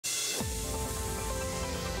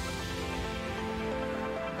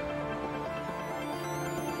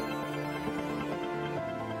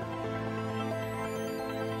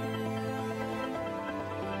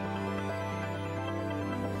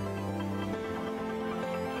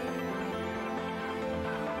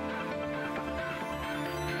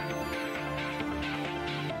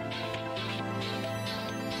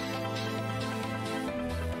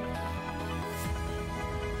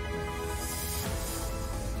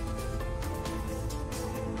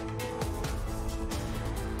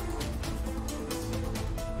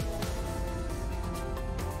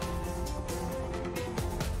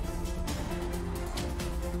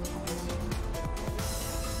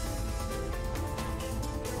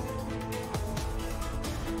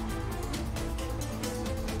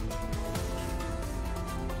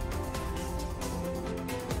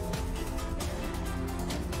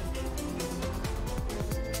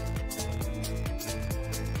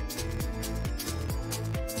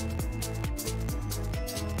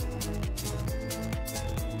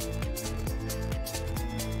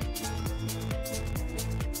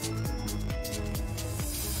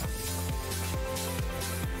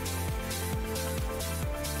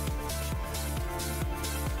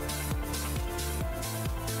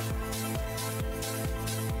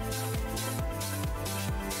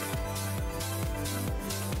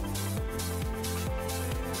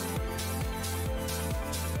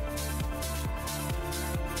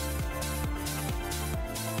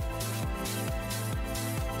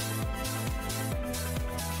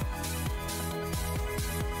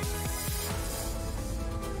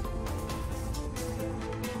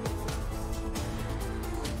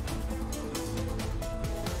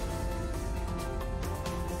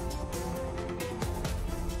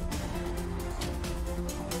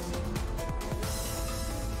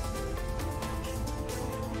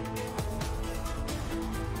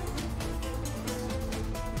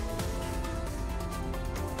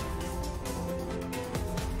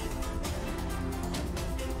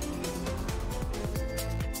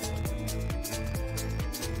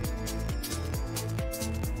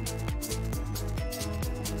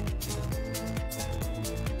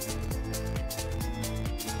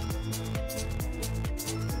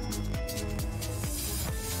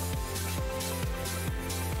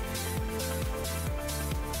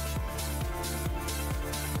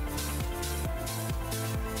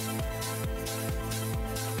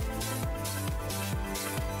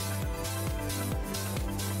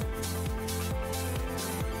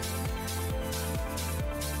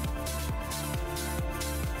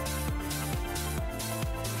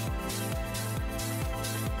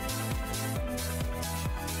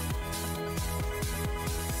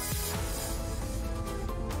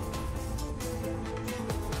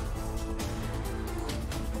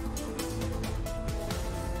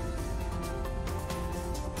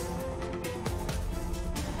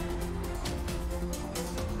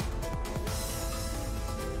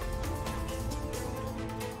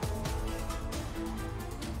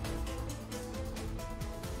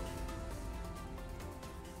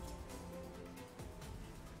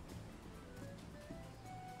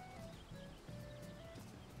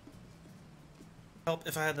help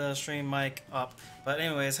if I had the stream mic up. But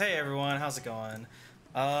anyways, hey everyone, how's it going?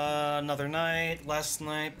 Another night, last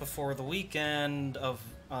night before the weekend of,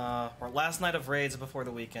 or last night of raids before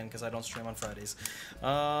the weekend, because I don't stream on Fridays.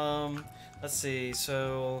 Let's see,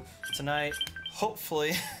 so tonight,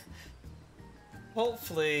 hopefully,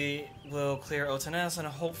 hopefully we'll clear O10S and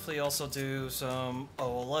hopefully also do some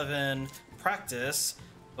O11 practice,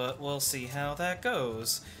 but we'll see how that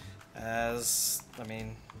goes. As, I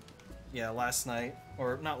mean, yeah, last night,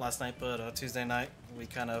 or not last night, but Tuesday night, we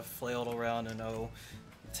kind of flailed around in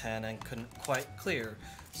O10 and couldn't quite clear.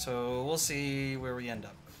 So we'll see where we end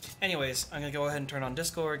up. Anyways, I'm gonna go ahead and turn on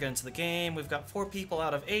Discord, get into the game. We've got 4 people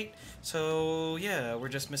out of 8, so yeah, we're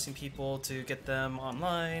just missing people to get them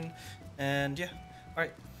online, and yeah,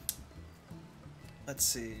 alright. Let's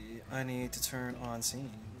see, I need to turn on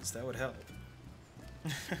scenes, that would help.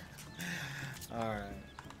 Alright.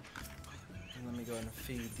 Let me go ahead and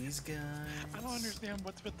feed these guys. I don't understand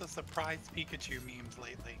what's with the surprise Pikachu memes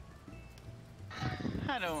lately.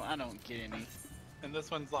 I don't get any. And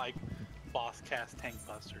this one's like boss cast tank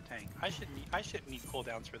buster tank. I shouldn't need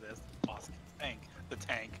cooldowns for this. Boss tank. The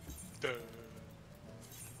tank. Duh.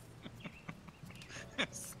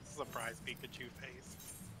 Surprise Pikachu face.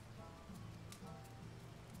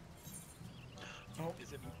 Oh.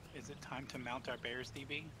 Is it time to mount our bears,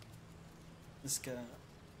 DB? This guy.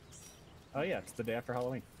 Oh yeah, it's the day after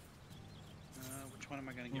Halloween. Which one am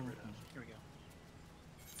I gonna get rid of? Here we go.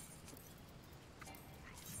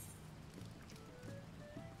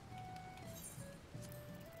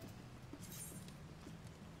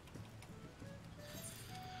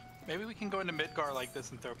 Maybe we can go into Midgar like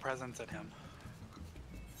this and throw presents at him.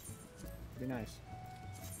 Be nice.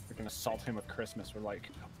 We're gonna assault him with Christmas. We're like,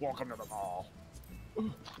 welcome to the mall.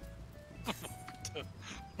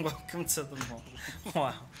 Welcome to the mall.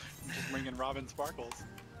 Wow. Just bringing Robin Sparkles.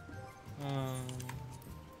 No,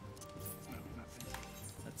 nothing.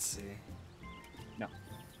 Let's see. No.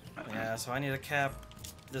 Yeah, so I need a cap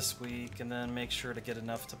this week and then make sure to get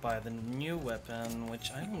enough to buy the new weapon,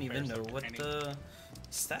 which I don't even know what the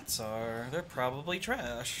stats are. They're probably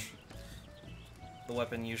trash. The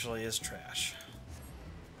weapon usually is trash.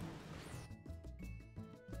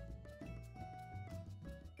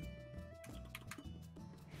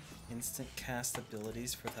 Instant cast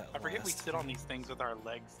abilities for that. I forget we sit on these things with our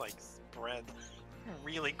legs like spread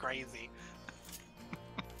really crazy.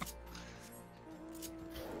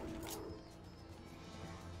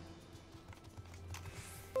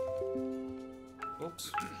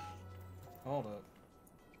 Oops. Hold up.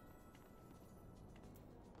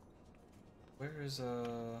 Where is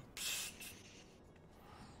hold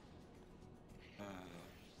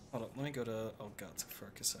up, let me go to Elgato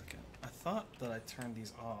for a second. I thought that I turned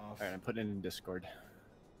these off. Alright, I'm putting it in Discord.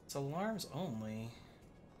 It's alarms only.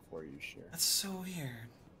 For you, sure. That's so weird.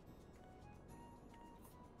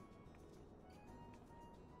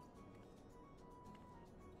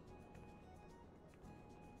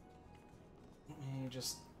 Let me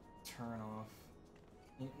just turn off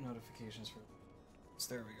notifications for this.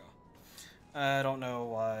 There we go. I don't know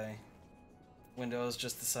why Windows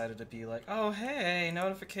just decided to be like, oh hey,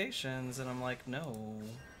 notifications, and I'm like, no.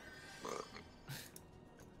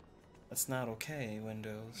 That's not okay,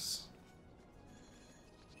 Windows.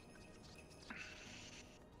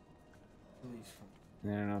 I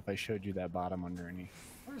don't know if I showed you that bottom underneath.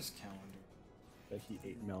 Where's calendar? That he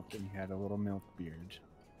ate milk and he had a little milk beard.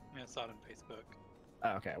 Yeah, I saw it on Facebook.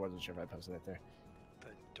 Oh, okay, I wasn't sure if I posted it there.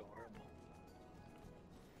 Adorable.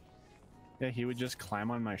 Yeah, he would just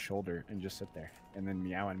climb on my shoulder and just sit there and then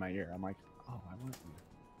meow in my ear. I'm like, oh, I want you.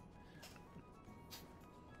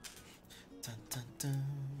 Dun, dun, dun.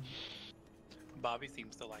 Bobby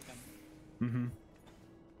seems to like him. Mm-hmm.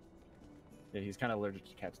 Yeah, he's kind of allergic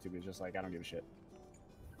to cats too, but he's just like, I don't give a shit.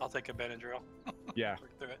 I'll take a Benadryl. Yeah.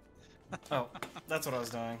 Work through it. Oh, that's what I was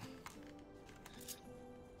doing.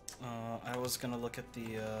 I was gonna look at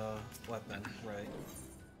the weapon, right?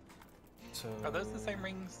 So Are those the same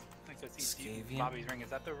rings? Like the Scavian? Bobby's ring. Is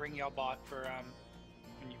that the ring y'all bought for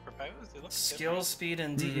when you proposed? It looks skill, different. speed,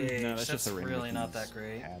 and DH. No, that's that's just a ring really that not he's that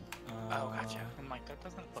great. had. Oh, gotcha. I'm like, that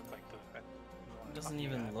doesn't look like the. It doesn't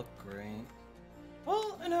even look great.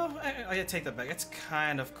 Well, you know, I gotta take that back. It's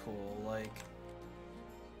kind of cool. Like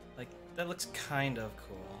that looks kind of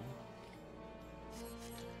cool.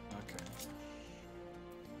 Okay.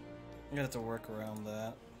 I'm gonna have to work around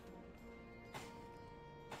that.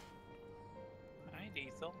 Hi,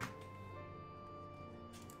 Diesel.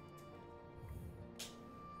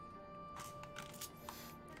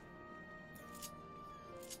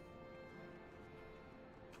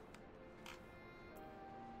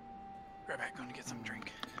 Right back, going to get some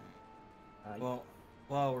drink. Well,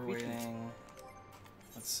 While we're waiting,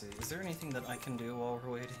 let's see. Is there anything that I can do while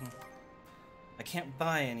we're waiting? I can't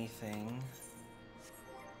buy anything.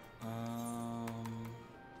 I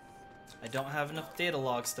don't have enough data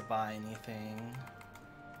logs to buy anything.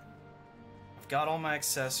 I've got all my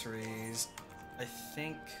accessories, I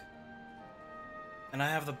think, and I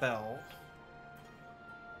have the bell.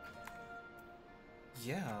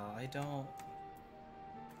 Yeah, I don't...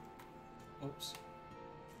 Oops.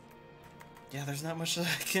 Yeah, there's not much that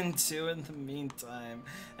I can do in the meantime.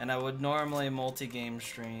 And I would normally multi-game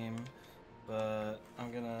stream, but I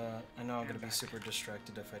know I'm gonna be super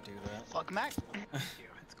distracted if I do that. Fuck Mac.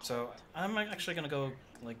 So, I'm actually gonna go,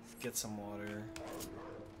 like, get some water.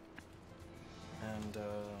 And, yeah.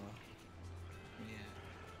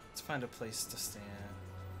 Let's find a place to stand.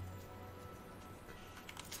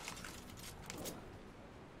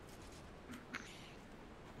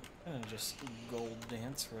 And just gold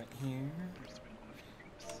dance right here.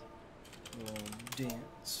 Gold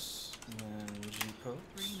dance. And then G-pose.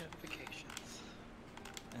 3 notifications.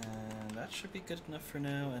 And that should be good enough for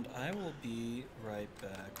now, and I will be right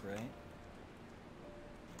back, right?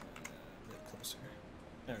 A bit closer.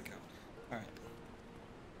 There we go. Alright.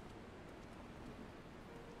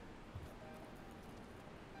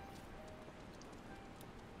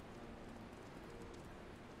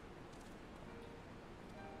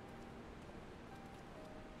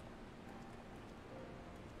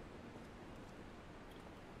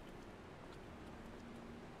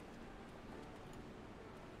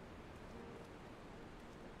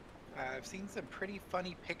 I've seen some pretty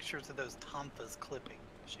funny pictures of those Tonfas clipping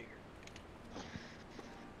this year.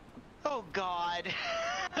 Oh God.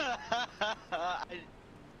 I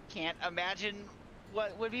can't imagine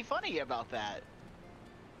what would be funny about that.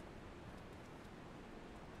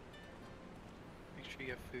 Make sure you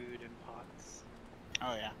have food and pots.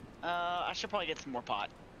 Oh yeah. I should probably get some more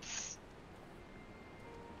pot.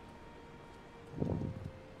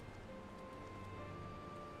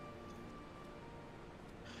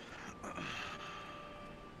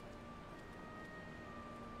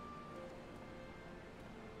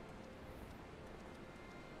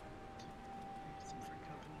 Some for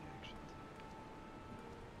company actions.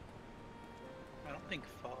 I don't think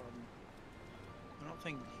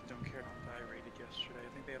Don't Care Don't Die rated yesterday. I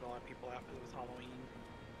think they had a lot of people out because it was Halloween.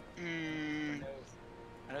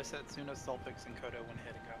 I know Setsuno, Sulpix, and Kodo went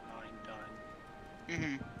ahead and got 9 done.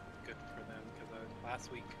 Good for them, because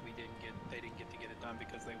last week they didn't get to get it done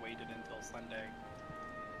because they waited until Sunday.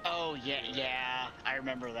 Oh yeah, yeah. I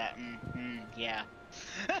remember that. Yeah.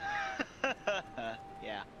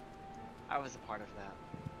 Yeah. I was a part of that.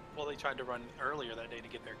 Well, they tried to run earlier that day to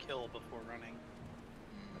get their kill before running.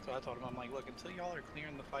 That's what I told them. I'm like, look, until y'all are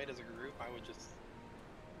clearing the fight as a group, I would just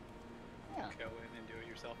go in and do it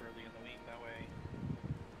yourself early in the week. That way,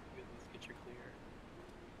 you at least get your clear.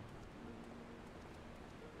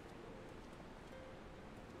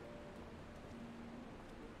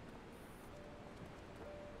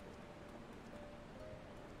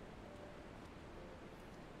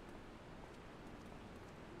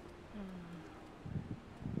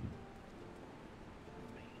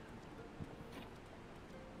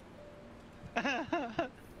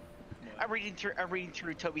 I'm reading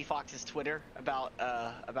through Toby Fox's Twitter about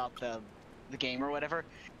the game or whatever,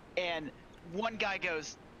 and one guy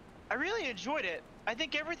goes, "I really enjoyed it. I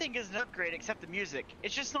think everything is an upgrade except the music.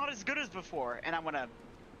 It's just not as good as before." And I want to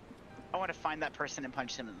find that person and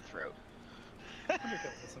punch him in the throat. I wonder if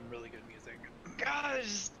it was some really good music.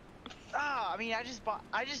 Gosh, I mean, I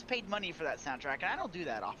just paid money for that soundtrack, and I don't do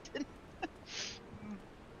that often.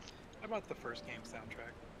 How about the first game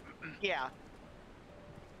soundtrack? Yeah.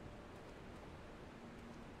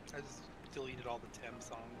 I just deleted all the Tem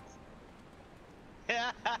songs.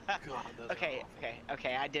 God, those are Okay, awful.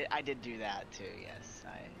 okay. I did do that too. Yes,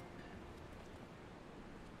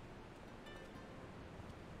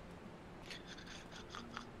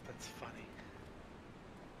 That's funny.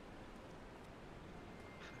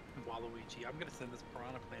 Waluigi, I'm gonna send this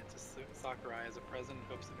piranha plant to Sakurai as a present in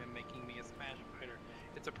hopes of him making me a Smash fighter.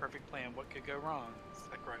 It's a perfect plan. What could go wrong?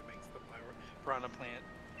 Sakurai makes the piranha plant.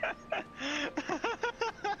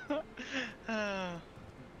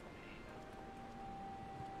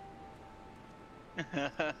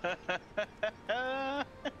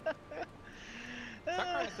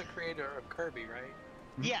 Sakurai is the creator of Kirby, right?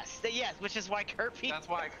 yes, which is why Kirby. That's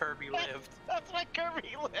why Kirby lived. That's why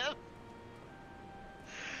Kirby lived.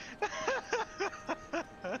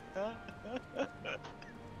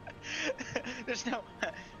 There's no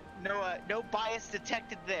bias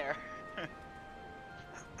detected there.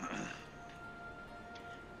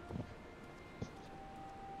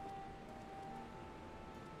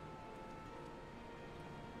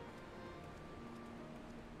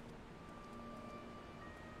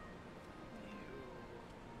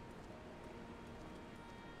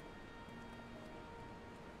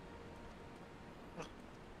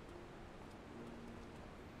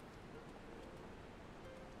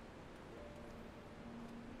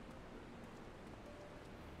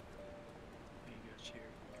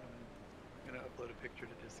 upload a picture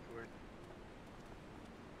to Discord.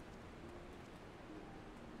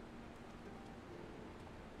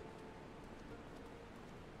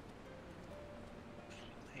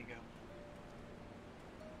 There you go.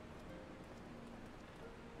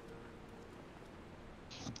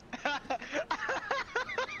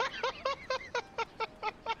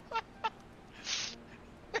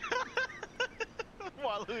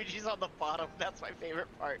 Waluigi's on the bottom. That's my favorite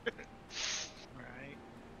part. Right.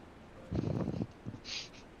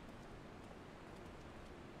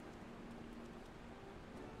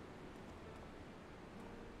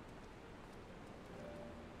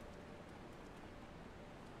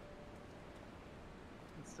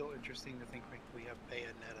 It's still interesting to think we have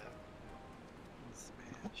Bayonetta in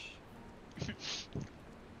Smash.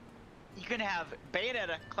 You can have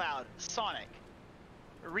Bayonetta, Cloud, Sonic,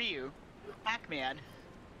 Ryu, Pac-Man,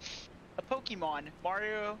 a Pokemon,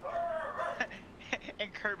 Mario,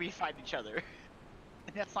 and Kirby fight each other.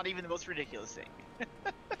 And that's not even the most ridiculous thing.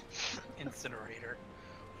 Incinerator.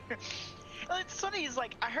 It's funny, is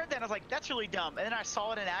like, I heard that and I was like, that's really dumb. And then I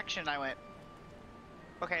saw it in action and I went,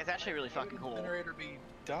 okay, it's actually really fucking cool. Incinerator be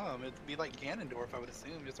dumb. It'd be like Ganondorf, I would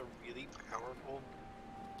assume, just a really powerful.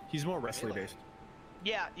 He's more wrestling based.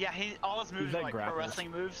 Yeah, all his moves are like pro grapplers.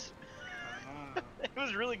 wrestling moves. It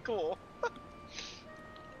was really cool.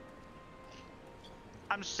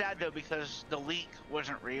 I'm sad though because the leak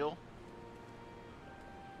wasn't real.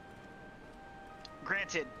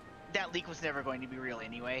 Granted, that leak was never going to be real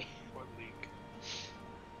anyway. What leak?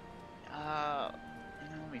 Let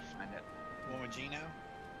me find it. One with Gino?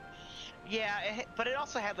 Yeah, but it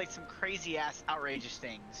also had like some crazy ass outrageous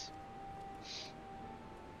things.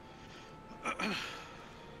 I'll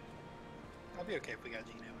be okay if we got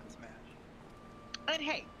Gino in Smash. And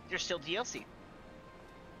hey, there's still DLC.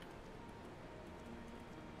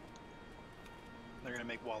 They're gonna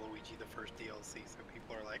make Waluigi the first DLC, so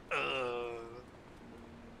people are like, ugh.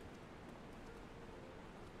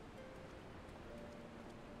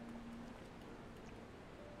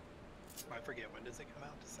 I forget, when does it come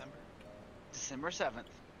out? December? December 7th.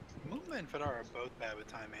 Moomba and Fedora are both bad with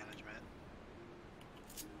time management.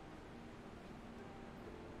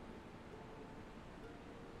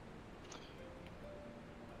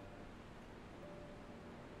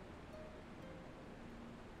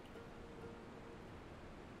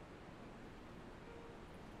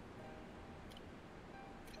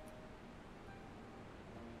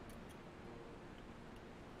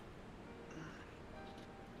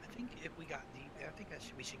 I think if we got deep, I think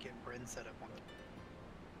we should get Bryn set up on the.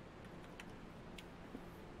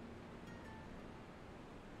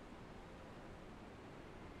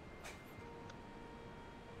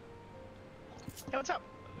 Hey, what's up?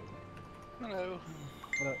 Hello.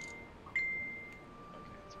 What up? Okay,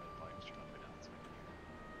 so my volume's turned all the way down so I can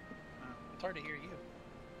hear. It's hard to hear you.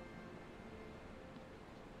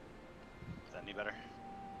 Is that any better?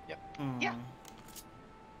 Yeah.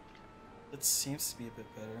 It seems to be a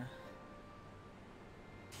bit better.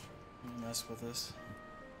 Let me mess with this.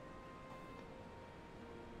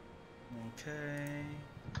 Okay.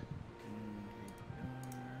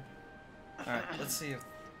 Alright, let's see if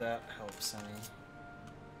that helps any.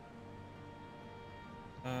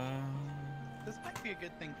 This might be a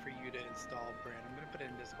good thing for you to install, Bryn. I'm going to put it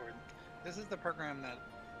in Discord. This is the program that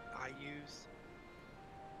I use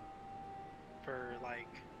for,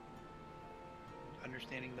 like,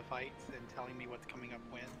 understanding the fights and telling me what's coming up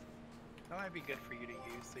when. That might be good for you to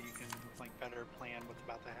use so you can, like, better plan what's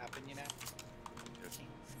about to happen, you know? Okay.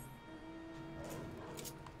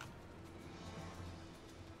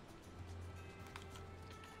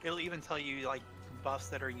 It'll even tell you, like, buffs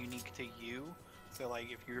that are unique to you. So,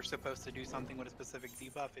 like, if you're supposed to do something with a specific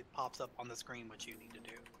debuff, it pops up on the screen what you need to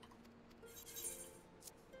do.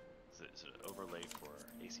 Is it an overlay for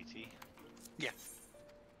ACT? Yeah.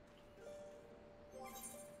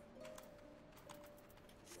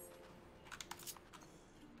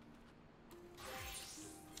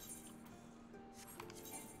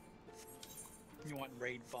 You want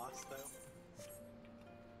Raid Boss, though?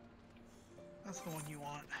 That's the one you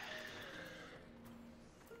want.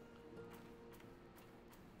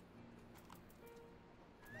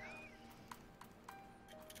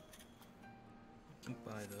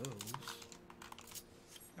 Buy those.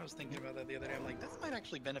 I was thinking about that the other day. I'm like, this might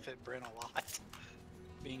actually benefit Bryn a lot,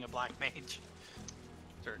 being a black mage.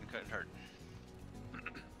 Certain couldn't hurt.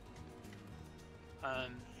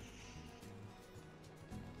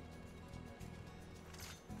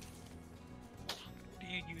 Do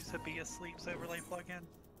you use a Be Asleep's overlay plugin?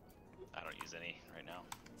 I don't use any right now.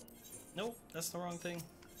 Nope, that's the wrong thing.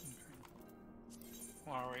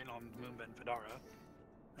 Well, we're waiting on Moonba and Fedora.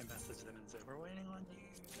 I messaged them and said, we're waiting on you.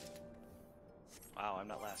 Wow, I'm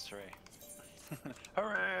not last. Hooray.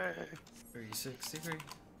 Hooray! 363.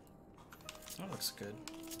 That looks good.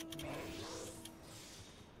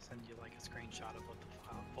 Send you like a screenshot of what the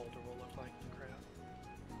file folder will look like and crap.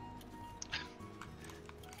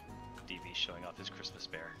 DB showing off his Christmas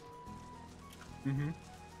bear. Mm-hmm.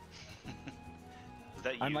 Is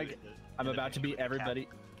that you? I'm like, I'm about to be everybody.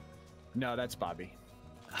 No, that's Bobby.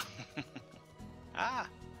 Ah!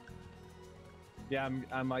 Yeah,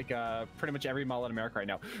 I'm like pretty much every mall in America right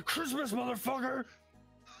now. Christmas, motherfucker!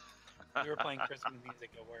 We were playing Christmas music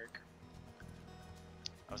at work.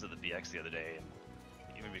 I was at the BX the other day, and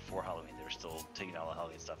even before Halloween, they were still taking all the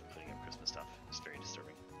Halloween stuff and putting up Christmas stuff. It's very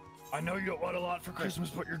disturbing. I know you don't want a lot for Christmas,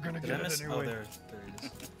 but you're gonna Did I get miss? it Oh, anyway. there it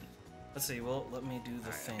is. Let's see. Well, let me do the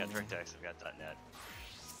Alright, thing. I've got DirectX, I've got .NET.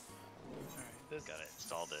 Alright, this. Gotta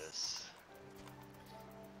install this.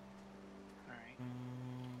 Alright.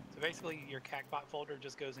 Mm, So basically, your CACbot folder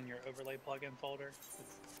just goes in your overlay plugin folder.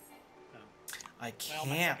 I Well,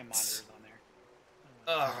 my second can't. monitor's on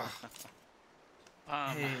there. Ugh.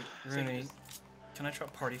 Hey, so you Rooney, just- can I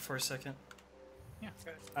drop party for a second? Yeah,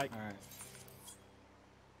 go ahead. Alright.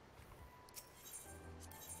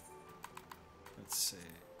 Let's see.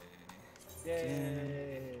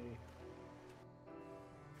 Yay!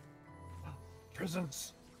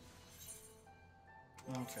 Presents.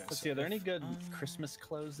 Okay. Let's so see, are there any if good I- Christmas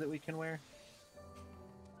clothes that we can wear?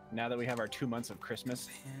 Now that we have our 2 months of Christmas.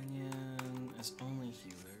 Companion is only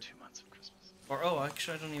healer. 2 months of Christmas. Or oh,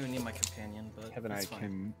 actually, I don't even need my companion, but Kevin and I it's fine.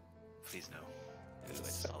 can. Please no. Ooh, I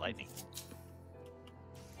saw lightning.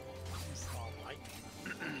 Install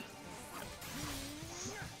lightning.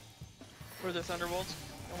 Were the Thunderbolts?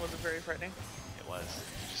 And was it very frightening? It was.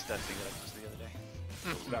 Just that thing that I posted the other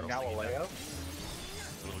day. About Galileo?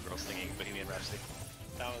 The little girl singing Bohemian Rhapsody.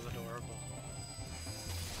 That was adorable.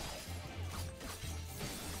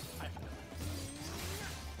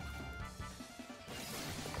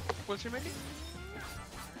 What's your making?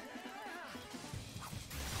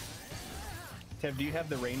 Tev, do you have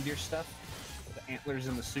the reindeer stuff? The antlers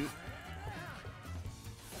in the suit?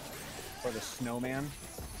 Or the snowman?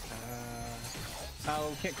 Oh,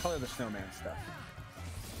 we can't color the snowman stuff.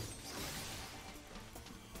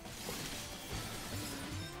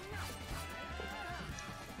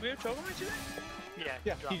 We have trouble with today? Yeah,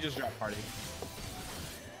 Yeah, drop he just dropped party.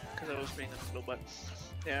 Because I was being a little bit.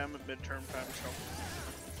 Yeah, I'm at midterm time, so.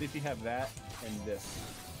 See if you have that and this.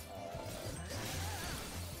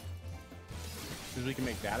 Because we can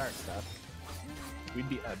make that our stuff. We'd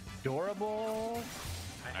be adorable.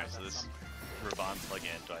 Alright, so this Ravon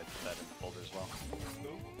plugin, do I put that in the folder as well?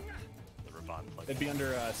 The Ravon plugin. It'd be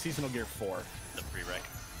under Seasonal Gear 4. The prereq.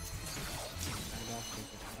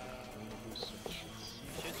 You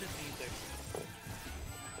should just need the.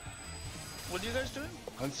 What are you guys doing?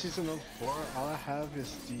 On Seasonal 4, all I have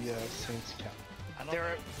is the Saints cap. I don't They're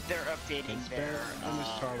know. they're updating It's their. bear and the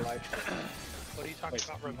Starlight. What are you talking Wait,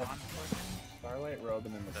 about, you have- Ravon plugin? Starlight Robe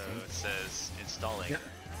and then the So Saints. it says installing.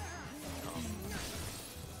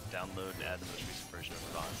 Download and add the most recent version of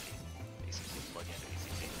Ravon ACT plugin to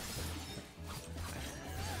ACT.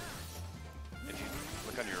 If you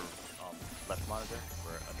look on your left monitor,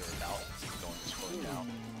 where under About, go and scroll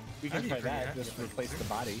down. We can I'd be try pretty that. happy Just if I could replace do the it.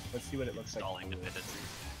 body. Let's see what it looks like. Installing dependencies.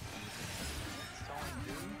 Installing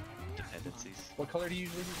new? Dependencies. What color do you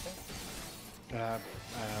usually use?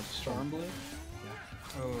 Storm blue.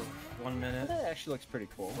 Oh, 1 minute. That actually looks pretty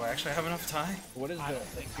cool. Do I actually have enough time? What is I the? don't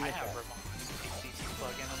think I have Ravon's ACT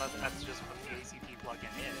plugin, unless that's just what the ACT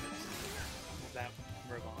plugin is. Is that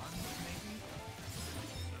Ravon, maybe?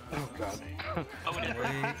 Oh god. Oh, it is.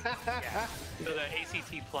 Wait. Yeah. So the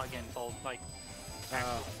ACT plugin fold, like,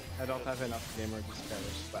 I don't have enough gamer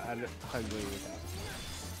discoveries, but I agree with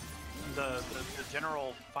that. the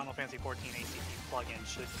general Final Fantasy 14 ACT plugin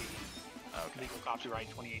should be legal copyright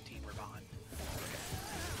 2018 Ravon.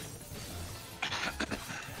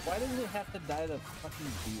 Why does it have to dye the fucking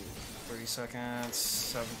beard? 30 seconds,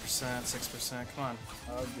 7%, 6%. Come on.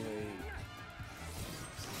 Ugly.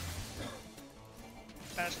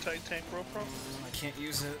 Hashtag tank rope pro. I can't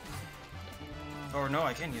use it. Or no,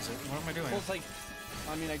 I can use it. What am I doing? Well, it's like,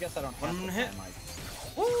 I mean, I guess I don't have One to. hit. I'm like,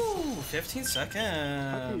 Woo! 15 How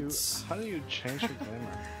seconds. do you change your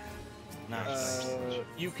glamour? Nice.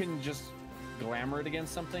 you can just glamour it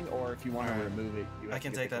against something, or if you want to Alright. remove it, you have I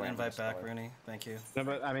can to get take the that glamour invite back, color. Rooney. Thank you. No,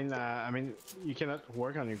 but I mean, you cannot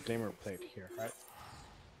work on your glamour plate here, right?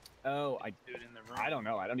 Oh, I Do it in the room. I don't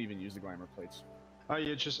know. I don't even use the glamour plates. Oh,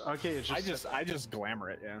 you just okay. You just I just glamour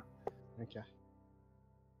it. Yeah. okay.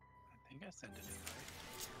 I think I sent it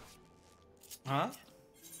in, right? Huh?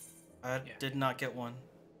 I Yeah. did not get one.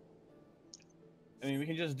 I mean, we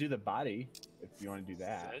can just do the body if you want to do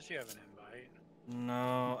that. Says you have an invite.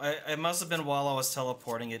 No, it must have been while I was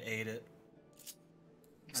teleporting it ate it.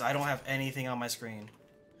 Because I don't have anything on my screen.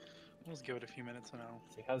 Let's give it a few minutes and I'll...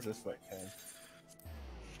 See, how's this look, Ted?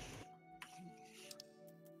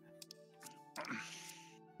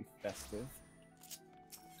 Be festive.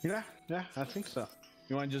 Yeah, I think so.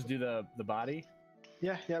 You want to just do the body?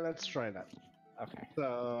 Yeah, let's try that. Okay.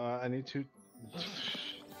 So I need to.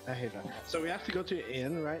 I hate that. So we have to go to an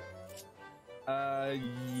inn, right?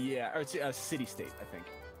 Yeah, or it's a city state, I think.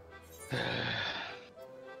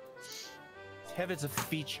 Tev, it's a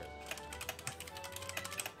feature.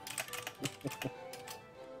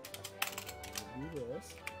 Do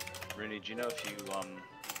this. Rooney, do you know if you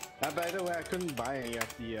By the way, I couldn't buy any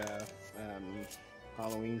of the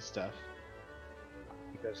Halloween stuff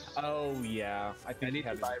because Oh yeah, I think I need you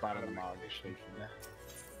have to buy this bottom from log the station. yeah.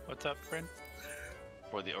 What's up, friend?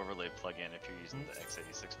 for the overlay plugin, if you're using the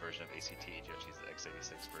x86 version of ACT, do you have to use the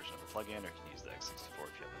x86 version of the plugin, or can you use the x64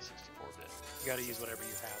 if you have the 64-bit? You gotta use whatever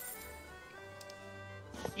you have.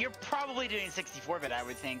 You're probably doing 64-bit, I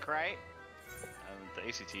would think, right? The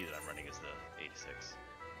ACT that I'm running is the 86.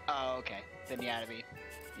 Oh, okay. Then yeah, to be.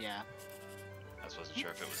 Yeah. I just wasn't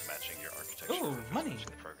sure if it was matching your architecture. Ooh, or if it was money. matching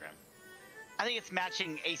the program. I think it's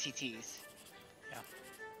matching ACTs.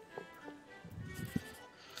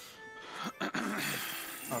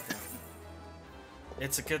 Okay.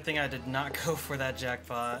 It's a good thing I did not go for that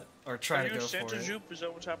jackpot, or try Are to you go in Santa for it. Jupe? Is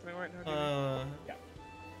that what's happening right now? Yeah.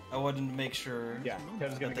 I wanted to make sure Yeah,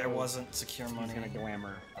 Tev's gonna that there go- wasn't secure money. He's gonna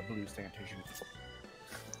glamour a blue sanitation.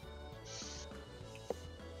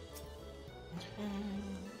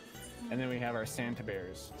 And then we have our Santa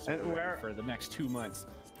Bears. So And we're where- for the next 2 months.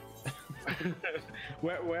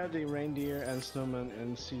 Where are the reindeer and snowmen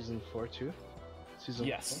in season 4 too? Season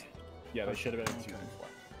Yes. 4? Yeah, they should have been in season 4.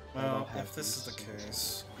 I Well, don't have if this is the these.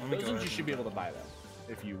 case, let me Those go ones you ahead should be and- able to buy them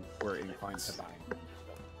if you were inclined to buy.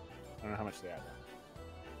 I don't know how much they are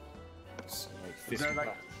though. So like 50 They're like-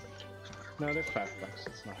 bucks. No, they're $5.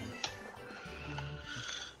 It's nothing.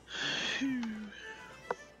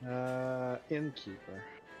 Innkeeper.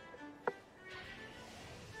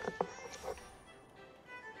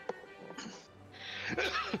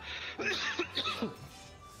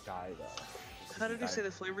 Die though. How did you say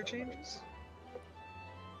the flavor changes?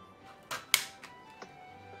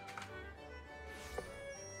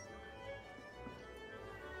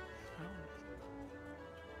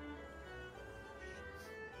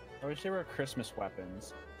 I wish there were Christmas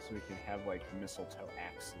weapons so we can have like mistletoe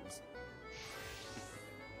axes.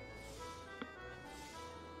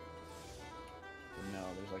 But no,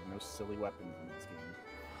 there's like no silly weapons in this game.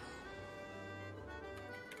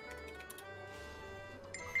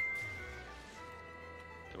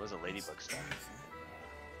 There was a ladybug stuff.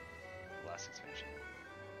 Last expansion.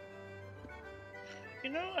 You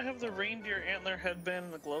know, I have the reindeer antler headband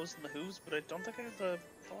and the gloves and the hooves, but I don't think I have the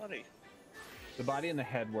body. The body and the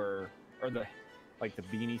head were, or the, like the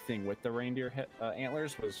beanie thing with the reindeer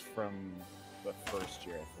antlers was from the first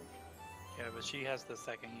year, I think. Yeah, but she has the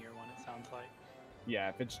second year one, it sounds like. Yeah,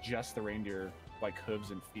 if it's just the reindeer, like hooves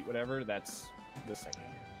and feet, whatever, that's the second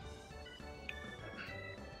year.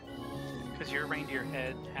 Because your reindeer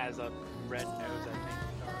head has a red nose, I think.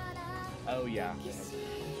 Oh yeah.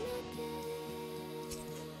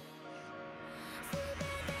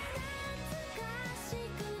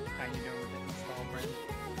 How you doing with the install, Brent?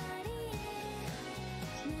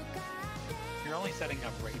 You're only setting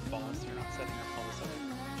up raid boss, you're not setting up all this other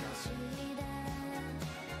junk.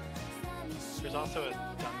 There's also a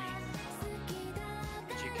dummy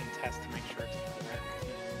that you can test to make sure it's correct.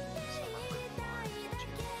 Summer raid bar is what you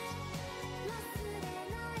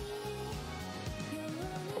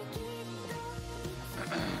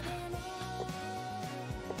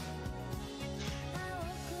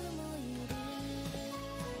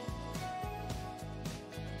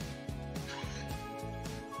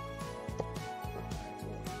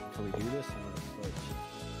Can we do this? And it's like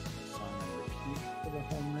song and repeat for the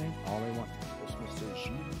whole night. All I want for Christmas is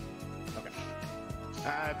you. Okay.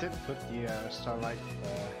 I did put the Starlight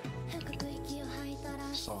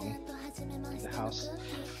song in the house.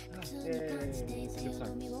 Yay! It's a good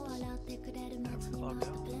song. logged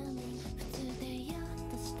out.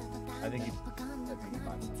 I think you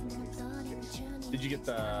bought it. Did you get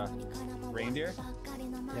the reindeer?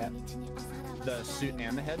 Yeah. The suit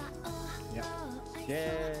and the head? Yeah.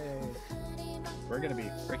 Yay! We're gonna be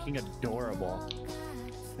freaking adorable.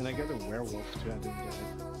 And I got a werewolf too. I didn't get it.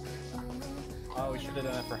 Oh, we should have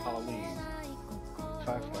done that for Halloween.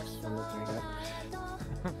 $5 for looking at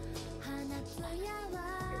that.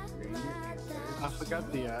 I forgot got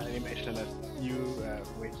the animation of you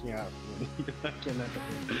waking up when you like in that.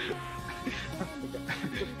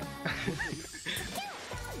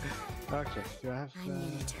 Okay, do I have? I'm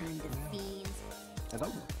gonna turn the fiends. I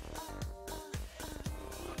don't.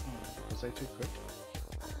 Was I too quick?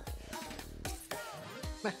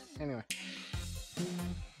 Anyway.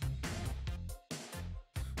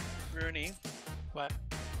 Rooney, What?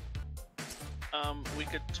 we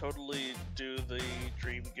could totally do the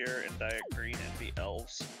Dream Gear and Diet Green and be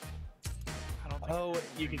elves. I don't think Oh,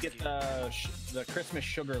 you could get the Christmas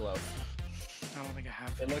sugar loaf. I don't think I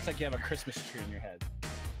have. It looks like you have a Christmas tree in your head.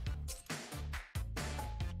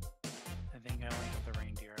 I think I only have the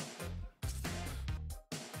reindeer outfit.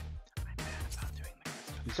 I'm mad about doing the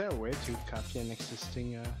Christmas. Is there a way to copy an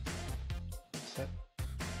existing set?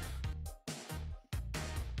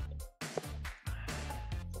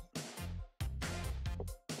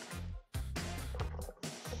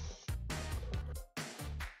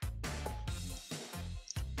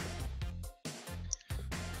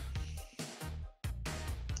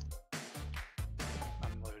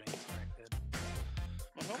 I'm loading. Sorry, kid.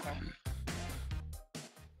 Okay.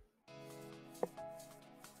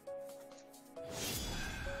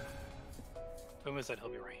 Boomer said he'll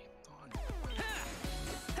be right on.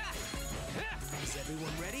 Is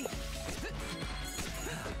everyone ready?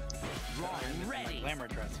 I'm ready. My glamour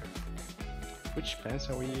dresser. Which pants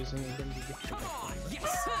are we using again? Come on,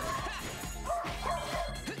 yes!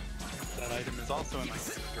 That item is also in my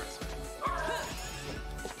glamour dresser.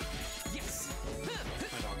 Yes! My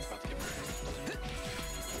dog's about to get murdered.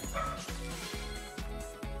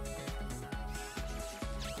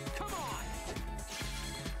 Come on!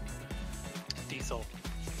 Diesel.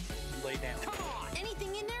 Lay down. Come on!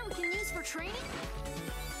 Anything in there we can use for training?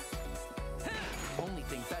 Only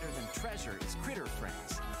thing better than treasure is critter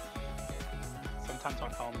friends. Sometimes my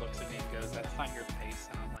phone looks at me and goes, "That's not your face,"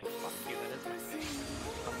 and I'm like, "Fuck you, that is my face."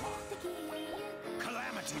 Come on.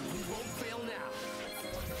 Calamity, we won't fail now.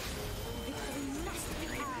 Victory must be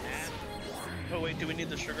ours. Oh wait, do we need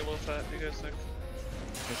the sugar loaf hat? Do you guys think?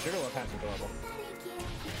 The sugar loaf hat's adorable.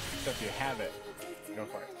 So if you have it, go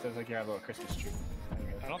for it. Sounds like you have a little Christmas tree.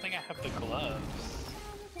 I don't think I have the gloves.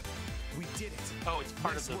 We did it. Oh, it's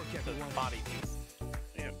part Nice of work, the everyone. body piece.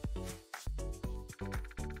 Yeah.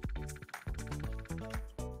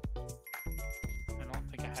 I don't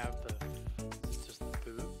think I have the. It's just the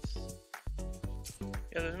boots.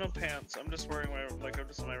 Yeah, there's no pants. I'm just wearing my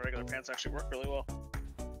my regular pants actually work really well.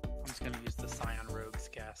 I'm just gonna use the Scion Rogues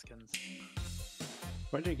Gaskins.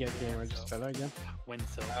 Where did you get gamer? Just better again?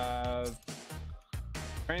 Windsill.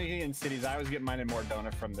 For anything in cities, I always get mine in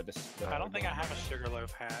Mordona from the. I don't think I have a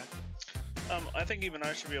sugarloaf hat. I think even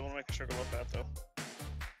I should be able to make a sugar loaf hat though.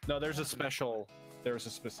 No, there's a special. There was a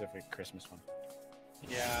specific Christmas one.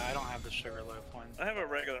 Yeah, I don't have the sugarloaf one. I have a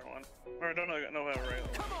regular one. Or I don't know, I have a regular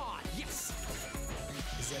one. Come on, yes!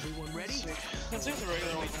 Is everyone ready? Let's use the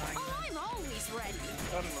regular one. Oh, I'm always ready.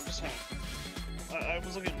 I don't know, just hang on. I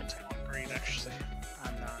was looking at metallic green actually.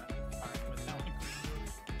 I'm not fine with that one.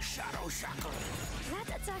 Shadow Shackle. That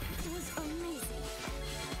attack was amazing.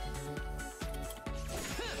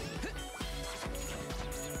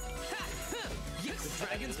 Yes, the That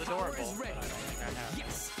dragon's is power adorable, is but I ready. don't think I have.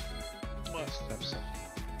 Yes! Must. Steps up.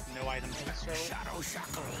 No items. Shadow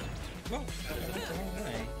Shackle.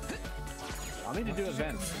 I'll need to do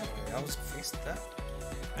events. I was faced that.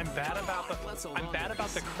 I'm bad about Let's the. hold I'm on bad to about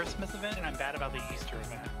the this. Christmas event, and I'm bad about the Easter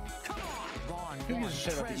event. Come on! Ron, Who gives a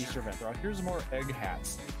shit about the Easter event, bro? Here's more egg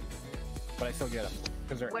hats. But I still get them.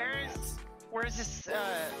 Because they're egg hats. Where's this?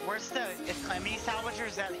 Where's the Calamity Salvager?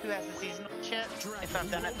 Is that who has the seasonal shit? If I've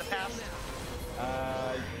done it in the past.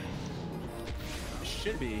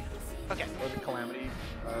 Should be. Okay. Or the Calamity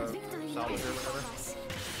Victory Salvager is or whatever. ours.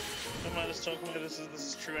 I might just talk about this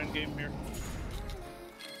is true end game here.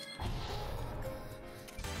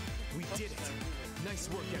 We did it. Nice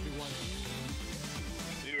work, everyone.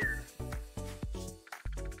 Weird.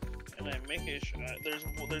 And I make a there's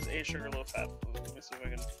a sugar loaf hat. Let me see if I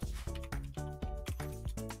can.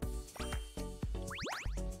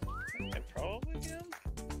 I probably can.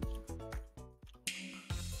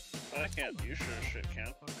 But I can't. You sure as shit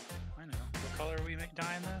can. I know. What color are we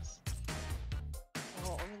dyeing this?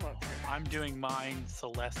 Oh, I'm not sure. I'm doing mine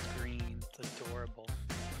Celeste green. It's adorable.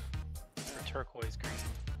 Or turquoise green.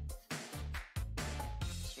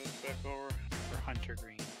 Switch back over. Or hunter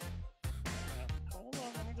green. Hold on,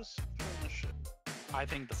 let me just film this shit. I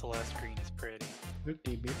think the Celeste green is pretty. Good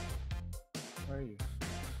DB. Where are you?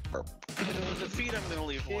 The feet I'm gonna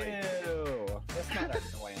leave white. Ew. That's not a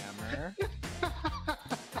glamour.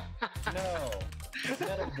 No. Is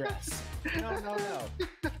that a that dress. No, no, no.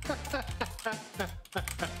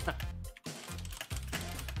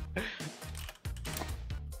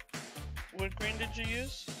 What green did you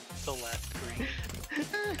use? The last green.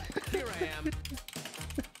 Here I am.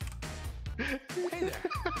 Hey there.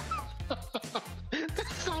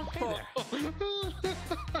 That's so Hey cool.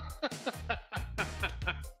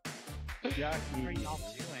 What are Yucky. y'all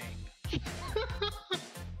doing?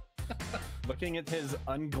 Looking at his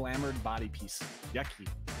unglamored body piece. Yucky.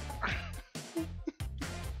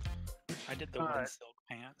 I did the Alright. one silk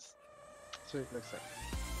pants. So it looks like.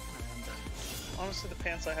 Honestly, the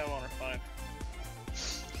pants I have on are fine.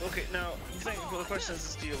 Okay, now, the question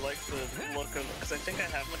is, do you like the look of... Because I think I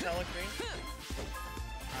have metallic green.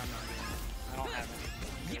 I don't have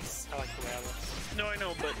any. Yes. I like the way I look. No, I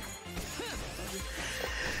know, but...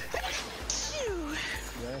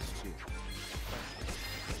 Yes, chief.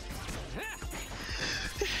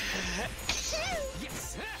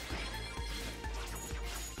 Yes.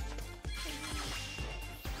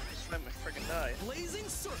 Just let me friggin' die. Blazing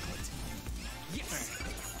circlet. Yes.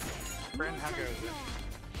 Brandon, how goes it?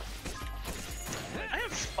 I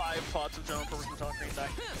have 5 pots of general purpose metallic green dye.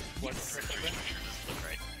 What Yes. directory? Doesn't look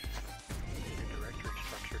right. Your directory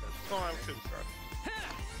structure doesn't. Oh, I have 2 cards.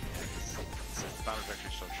 It's not a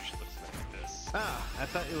vector structure, she looks like this. Ah, I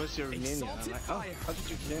thought it was your minion. I'm Exalted like, oh, fire. how did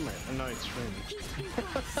you claim it? Oh, no, it's Rin.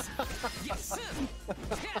 Yes.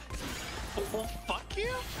 Well, fuck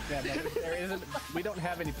you! Yeah, no, there isn't. We don't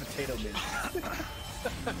have any potato minions.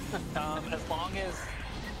 As long as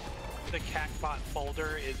the CACBot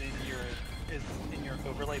folder is in your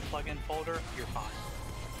overlay plugin folder, you're fine.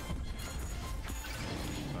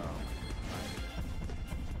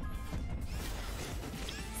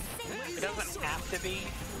 It doesn't have to be.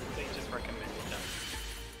 They just recommend it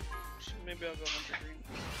does. Maybe I'll go hunter green.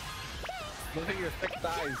 Look at your thick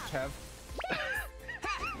thighs, Kev.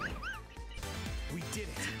 We did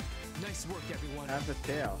it. Nice work, everyone. Have the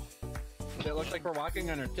tail. It looks like we're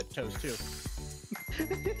walking on our tiptoes, too.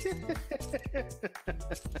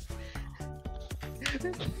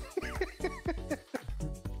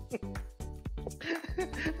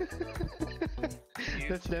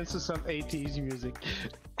 Let's dance to some 80s music.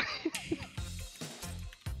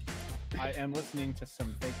 I am listening to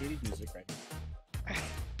some fake 80s music right now.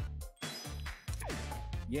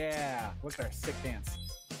 Yeah, look at our sick dance.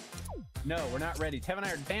 No, we're not ready. Tev and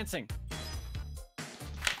I are dancing.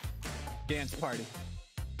 Dance party.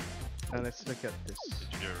 Now let's look at this.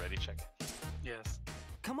 Did you do a ready check? Yes.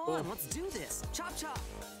 Come on, let's do this. Chop chop.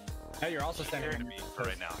 Now you're also sending To me me for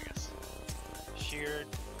right now, I guess. Sheared,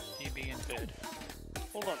 DB, and bid.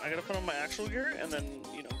 Hold on, I gotta put on my actual gear and then,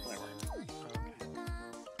 you know, glamour. Okay.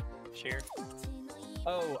 Sheared.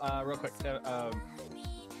 Oh, real quick,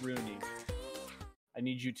 Rooney. I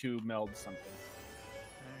need you to meld something.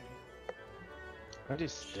 What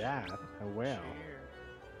is that? A whale. Sheared.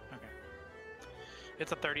 Okay.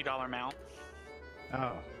 It's a $30 mount.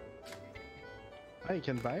 Oh. Oh, you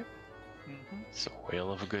can buy it? Mm-hmm. It's a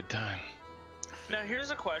whale of a good time. Now, here's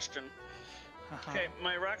a question. Okay,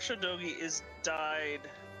 my Raksha Dogi is dyed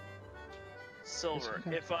silver.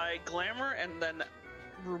 If I glamour and then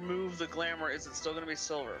remove the glamour, is it still gonna be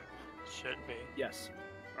silver? Should be. Yes.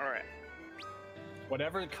 Alright.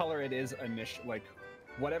 Whatever color it is like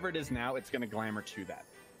whatever it is now, it's gonna glamour to that.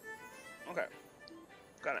 Okay.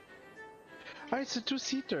 Got it. Oh, it's a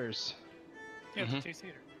 2-seaters. Yeah, it's a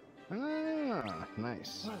 2-seater. Ah,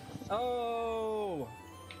 nice. Oh,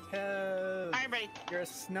 Kev, I'm ready. you're a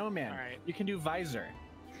snowman. All right. You can do visor,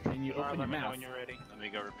 and you open Let your me know mouth. when you're ready. Let me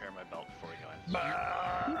go repair my belt before we go in.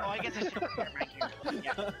 Oh, I guess I should repair my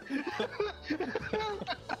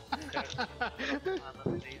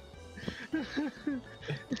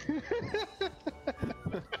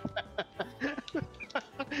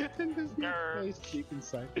And there's no Nerd. place deep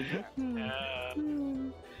inside.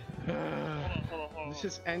 Hold on. This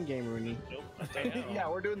is endgame, Rooney. Nope. Stay down. Yeah,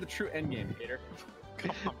 we're doing the true endgame, Peter.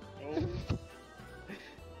 Nope.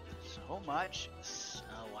 So much.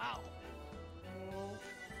 Oh, wow.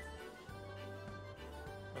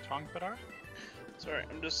 What's wrong, Fedar? Sorry,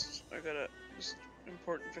 I gotta just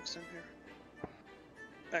import and fix in here.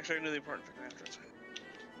 Actually, I can do the import and fix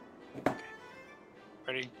in after.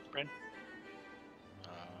 Ready, Bryn?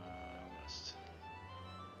 List.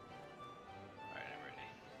 Alright,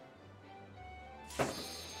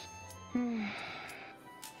 I'm ready.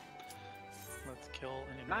 Let's kill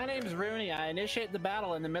an My name's Rooney. I initiate the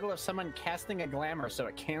battle in the middle of someone casting a glamour, so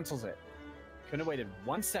it cancels it. Couldn't have waited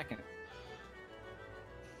 1 second.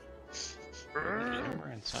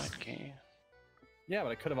 We're inside game. Yeah,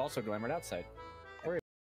 but I could have also glamored outside. Don't worry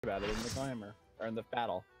about it in the glamour or in the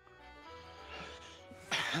battle.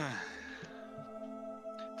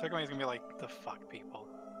 Turkey's gonna be like, the fuck, people.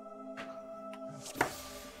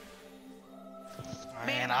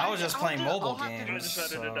 Man, I was just playing mobile I games.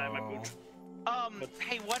 decided to dye my pooch.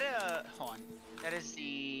 Hey, what hold on. That is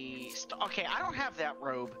the okay, I don't have that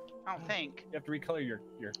robe. I don't think. You have to recolor your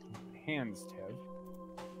hands, Tev.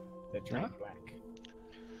 That turn black.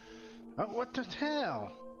 Oh, what the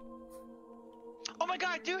hell? Oh my god,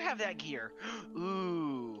 I do have that gear.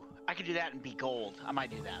 Ooh, I could do that and be gold. I might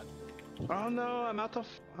do that. Oh no, I'm out of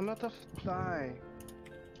dye.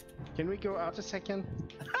 Can we go out a second?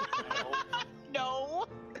 No.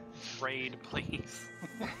 Raid, please.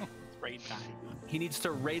 Raid time. He needs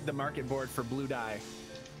to raid the market board for blue dye.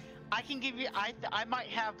 I can give you. I might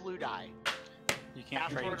have blue dye. You can't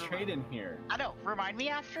Trade in here. I know. Remind me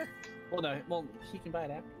after. Well, no. Well, he can buy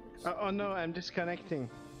it after. Oh no, I'm disconnecting.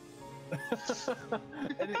 And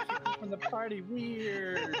it kicked me from the party.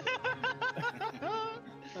 Weird.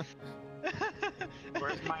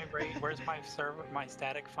 Where's my raid? Where's my server? My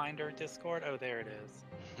static finder Discord? Oh, there it is.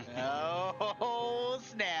 Oh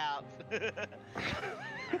snap!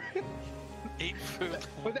 Eat food.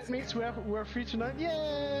 Well, that means we're free tonight. Yay!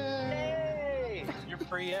 Hey! You're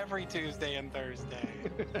free every Tuesday and Thursday.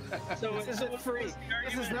 So This isn't free.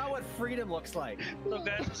 This is not what freedom looks like. So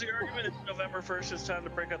guys, was the argument it's November 1st, it's time to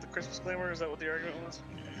break out the Christmas glamour? Is that what the argument was?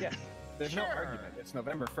 Yeah. There's no Sure. argument. It's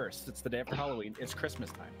November 1st. It's the day after Halloween. It's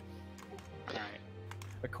Christmas time. Alright.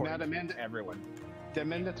 According Now to everyone. The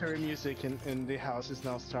mandatory music in the house is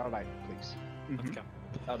now Starlight, please. Let's go.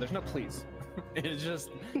 Oh, there's no please. it's just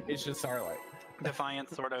Starlight. Defiant,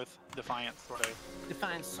 sort of. Defiant, sort of.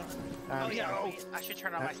 Define song. Oh yeah, I should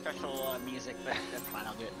turn on my special music, but that's fine.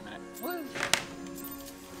 I'll do it in a minute. Alright,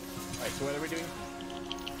 so what are we doing?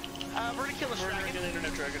 We're gonna kill this We're gonna dragon. get the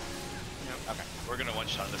internet dragon. Okay. We're gonna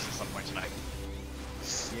one-shot this at some point tonight.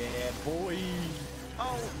 Yeah, boy.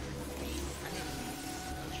 Oh,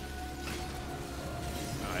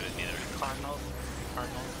 No, I didn't either. Cardinals.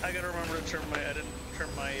 I gotta remember to turn my, I didn't turn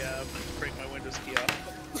my, break my Windows key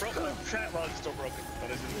off. My chat log's still broken, but I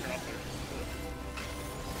didn't turn off there.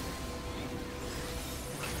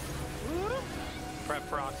 Prep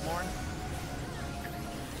for Ockmorn.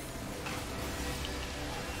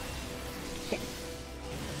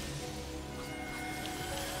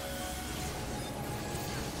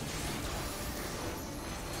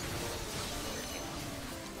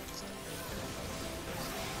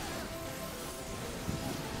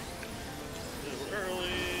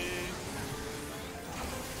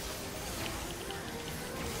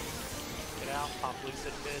 Pop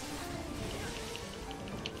Lucid bid.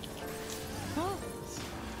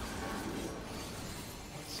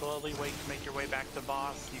 Slowly wait to make your way back to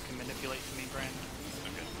boss. You can manipulate to me, Bryn.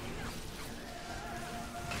 Okay.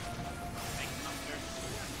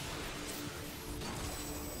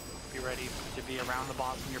 Be ready to be around the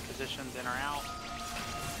boss in your positions, in or out.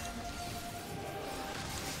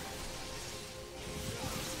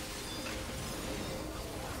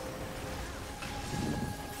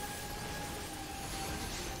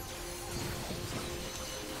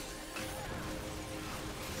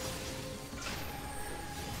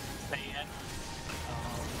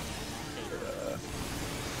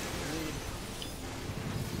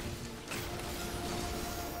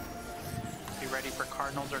 Ready for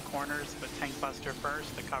cardinals or corners, but tank buster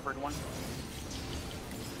first, the covered one.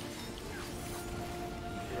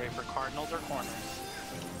 You ready for cardinals or corners?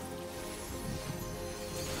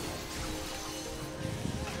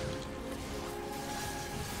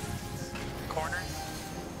 Corners.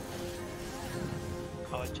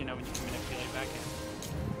 I'll let you know when you can manipulate back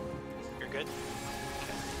in. You're good?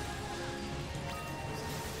 Okay.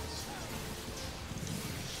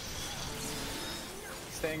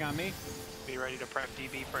 Staying on me. Be ready to prep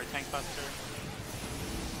DB for a tank buster.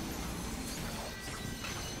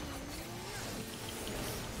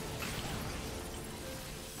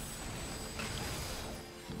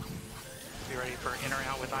 Be ready for in or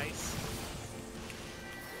out with ice.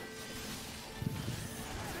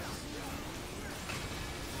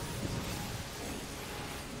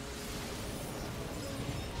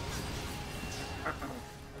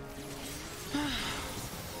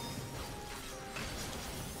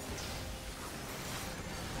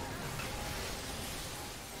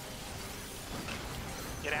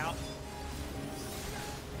 Get out.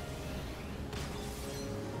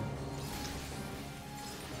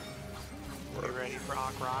 Be ready for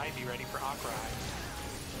Ock-Ride. Be ready for Ock-Ride.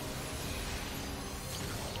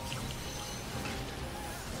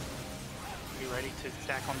 Be ready to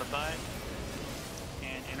stack on the butt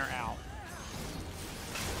and in or out.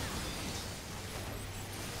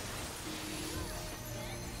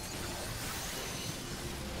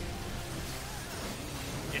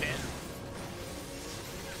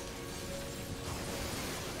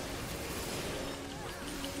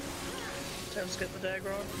 Tev's get the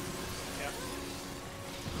dagger on. Yeah.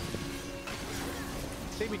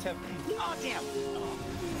 Save me, Tev. Oh damn! Oh.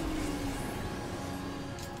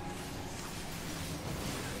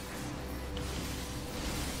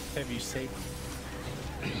 Tev, you saved.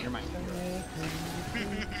 You're mine.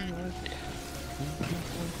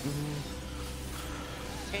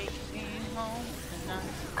 Take me home tonight.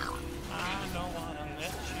 I don't wanna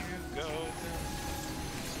let you go.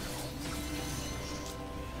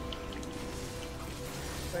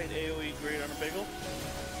 Right, AoE grade on a bagel.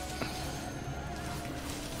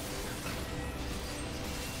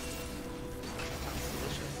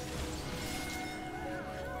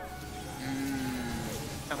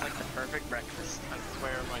 Sounds like the perfect breakfast. I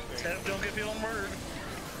swear, my favorite. Tev, don't get people murdered.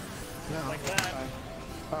 No. Like that.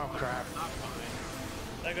 Oh crap. Not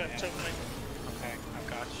fine. I got choke me. Okay, I've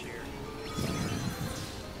got shear.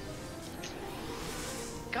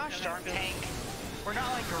 Gosh darn tank. We're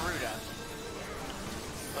not like Garuda.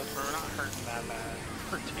 But we're not hurting that bad.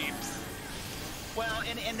 For teams. Well,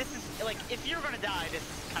 and this is, like, if you're gonna die, this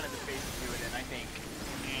is kind of the phase to do it in, I think.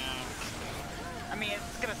 Yeah. I mean,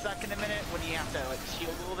 it's gonna suck in a minute when you have to, like,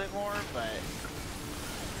 shield a little bit more, but...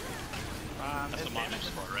 That's his the monster damage,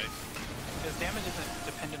 sport, right? his damage isn't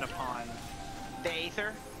dependent upon... The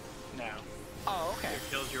Aether? No. Oh, okay. It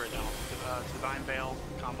kills your adult. Divine Veil,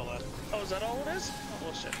 combo left. Oh, is that all it is? Oh,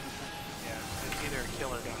 well, shit. Yeah, it's either a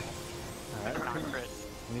kill or don't. Alright. Not crit.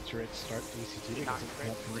 We need to restart ECT Not because it's crit.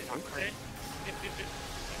 not complete. Not crit. Yep.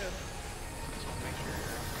 Just want to make sure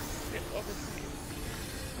Yep, over.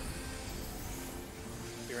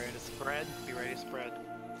 be ready to spread. Be ready to spread.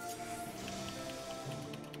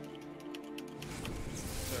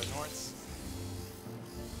 So north.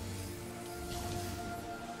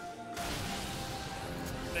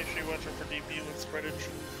 Make sure you watch out for DP with spreadage.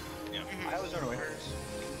 Yeah. I was on the way. Down the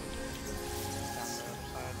other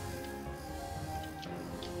side.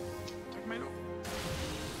 Tomato.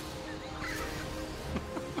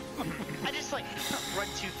 I just, like, run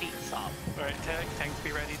 2 feet and stop. Alright, tanks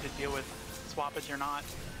be ready to deal with swappage or not.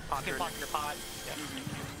 Pot Can pop your pot. Yeah.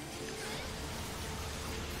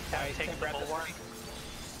 Guys, Take the bulwark.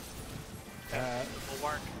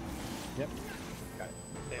 Bulwark. Yep.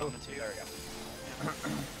 Stay on the 2. There we go.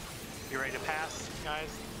 You ready to pass, guys?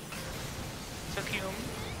 So Hume.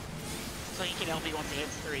 So you can help me once it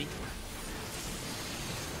hits 3.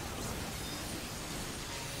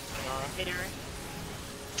 Nara. Hey, Derek.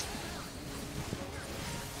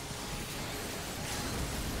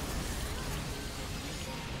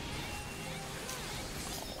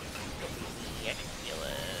 Yeah, I can feel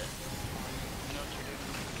it. I know what you're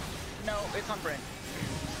doing. No, it's on Bryn.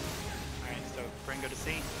 Alright, so Bryn, go to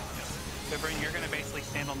C. So Bryn, you're gonna basically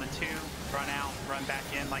stand on the 2, run out, run back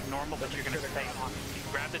in like normal, but you're gonna stay on. You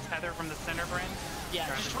grab the tether from the center, Bryn. Yeah,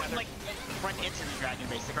 Grab just the tether. run into the dragon,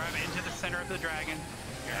 basically. Grab it into the center of the dragon.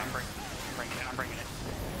 Here, I'm bringing it.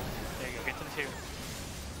 There you go, get to the 2.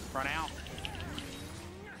 Run out.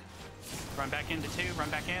 Run back into 2, run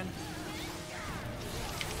back in.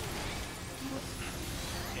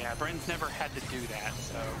 Yeah, Bryn's never had to do that,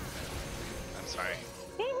 so... I'm sorry.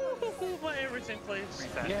 My everything, please.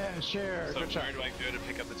 Reset. Yeah, sure. So Good job. where do I go to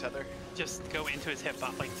pick up the tether? Just go into his hip,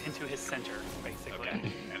 like into his center, basically. Okay.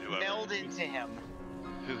 And whoever, Meld into him.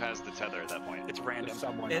 who has the tether at that point? It's random.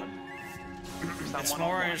 Someone. It, Someone it's on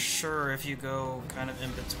more one. sure if you go kind of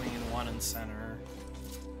in between 1 and center.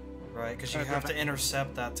 Right, because you have to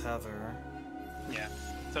intercept that tether. Yeah.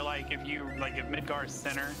 So like if Midgar's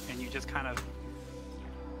center and you just kind of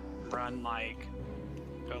run like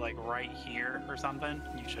go like right here or something,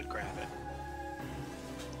 you should grab it.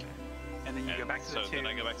 And then you go back to the 2. So then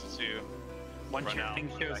I go back to 2. Once run your out, thing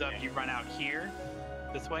go shows back up, in. you run out here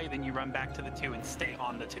this way, then you run back to the 2 and stay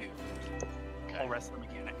on the 2. Whole rest of the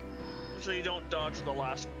mechanic. So you don't dodge the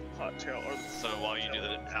last hot tail or the So while you do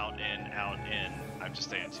the out in, I'm just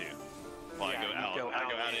staying 2. While Yeah, I you go go out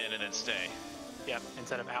out in. in and then stay. Yep,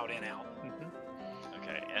 instead of out in out.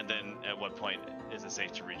 Okay, and then at what point is it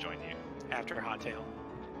safe to rejoin you? After hot tail.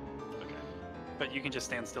 Okay. But you can just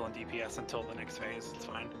stand still in DPS until the next phase, it's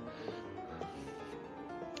fine.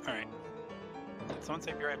 Alright. Someone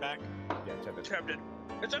say be right back. Yeah, Tev is. Tev did.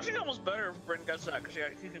 It's actually almost better if Bryn gets that, because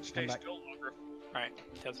he can stay I'm back. still longer. Alright,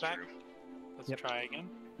 Tev's back. Let's Yep. try again.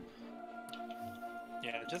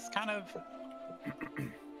 Yeah, just kind of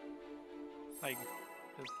like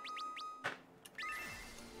just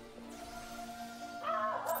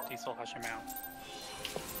Diesel, hush your mouth.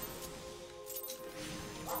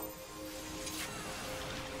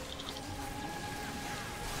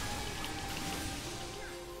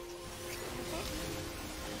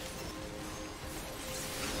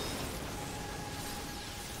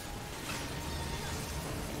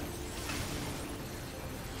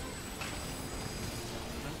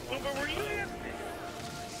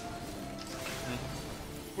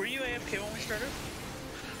 Were you AFK when we started?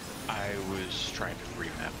 I was trying to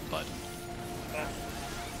remap a button. Oh.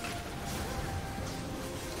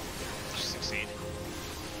 Succeed.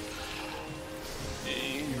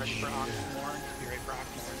 You ready for Oxmore? You ready for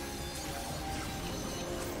Oxmore?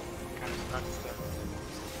 Kind of stuck stuff.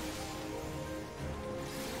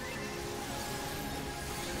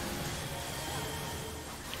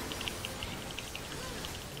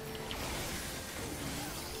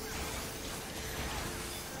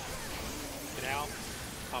 Get out.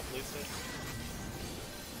 Pop Lucid.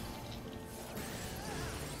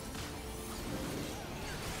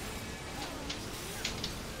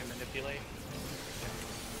 Can manipulate.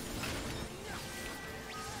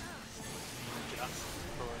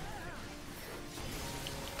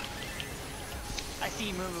 I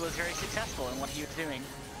see Moon was very successful in what he was doing.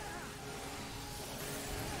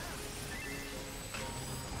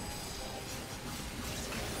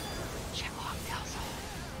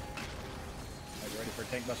 Are you ready for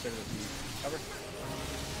Tank Buster to be cover?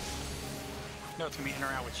 No, it's gonna be in or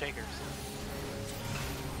out with shakers.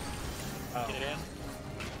 Oh. Get it in.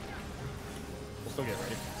 We'll still get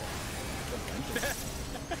ready.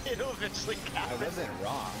 It'll eventually happen. I wasn't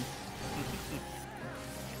wrong.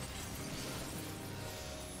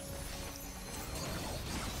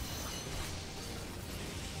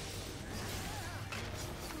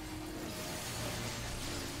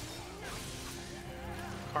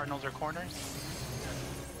 Cardinals are corners.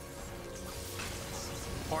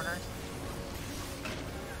 Corners.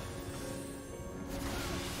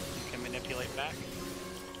 You can manipulate back.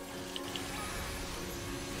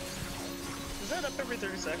 Is that up every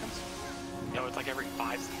 30 seconds? No, it's like every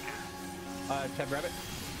 5 seconds. Ted Rabbit.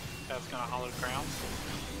 That's gonna hollow ground.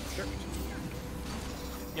 Sure.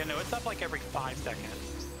 Yeah, no, it's up like every 5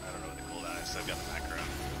 seconds. I don't know what the cooldown is, so I've got the macro.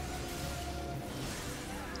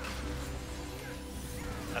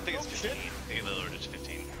 I think it's 15. I think it lowered it to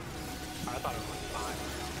 15. I thought it was 5.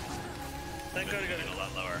 Thank God I got a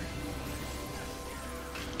lot lower.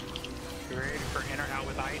 You ready for in or out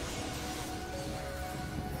with ice?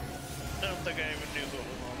 I don't think I even knew what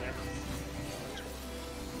was on there.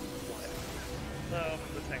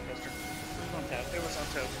 The Tank Buster. It was on tap. It was on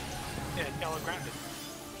tap. Yeah, yellow grabbed it.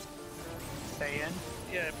 Stay in.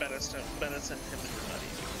 Yeah, I bet it's in him and your buddy.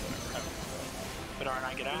 But aren't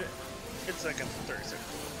I get out? It's like in 30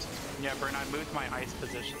 seconds. Yeah, Bern, I moved my ice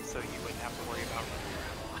position so you wouldn't have to worry about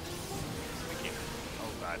running.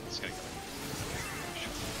 Oh god, it's gonna go.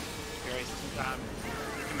 Your ice,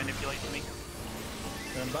 you can manipulate to me.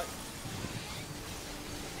 Turn butt.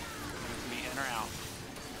 It's me in or out.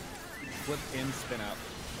 Flip in, spin out.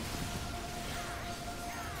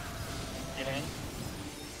 Get in.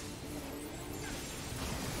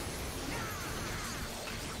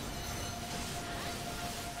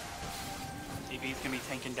 DB's gonna be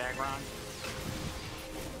tanking Dagron.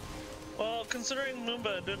 Well, considering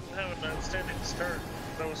Moomba didn't have an outstanding start,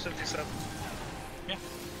 that was 57. Yeah.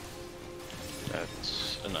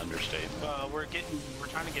 That's an understatement. We're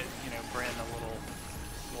trying to get, Bryn a little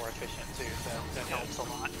more efficient too, so that helps a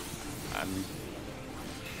lot.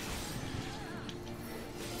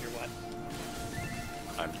 You're what?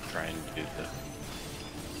 I'm trying to do the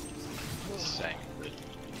same,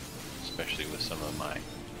 especially with some of my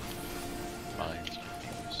mines.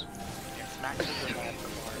 Yeah, smacks are bad for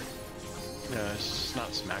Bard. No, it's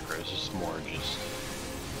not macros, it's more just...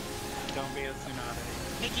 Don't be a Tsunade.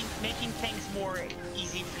 Making things more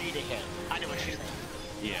easy for you to hit. I know what you're saying.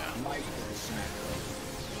 Yeah.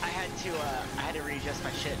 I had to readjust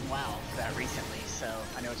my shit in WoW for that recently, so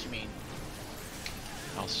I know what you mean.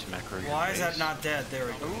 I'll smacro your Why face. is that not dead? There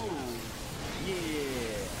we go. Ooh.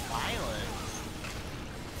 Yeah. Violence.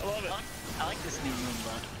 I love it. I like this new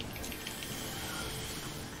Moomba.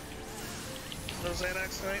 No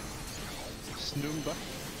Xanax tonight? Snoomba. I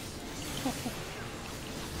don't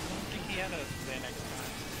think he had a Xanax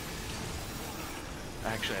time.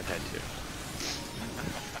 Actually, I've had two.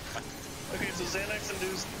 Okay, so Xanax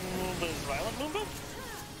induced Moomba is Violent Moomba?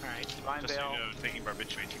 Alright, Divine Just so Veil. you know, taking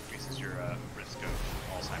barbiturate increases your risk of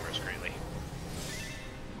Alzheimer's greatly.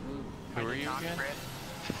 Who are you again? Crit.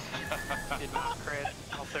 Did not crit.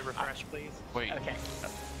 Also refresh, please. Wait. Okay.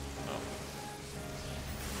 Oh.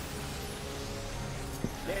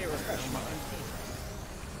 Yay, refresh mine.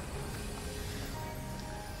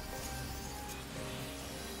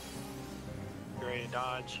 You ready to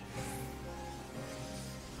dodge?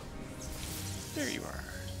 There you are.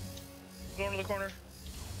 Going to the corner.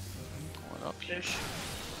 Going up here. Ish.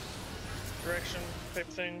 Direction type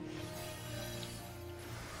thing.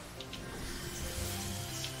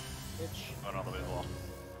 Itch. Going all the way to the wall.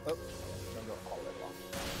 Oh. Don't go all the way along.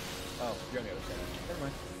 Oh. You're on the other side. Never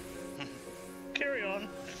mind. Carry on.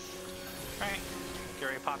 Alright. You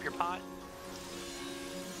ready to pop your pot?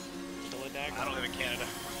 Kill a dagger. I don't live in Canada.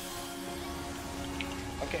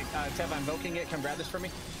 Okay, Tev, I'm invoking it. Come grab this for me.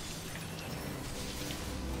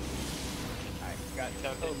 Alright, got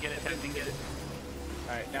it. Didn't get it, didn't get it.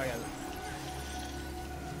 Alright, now we have it.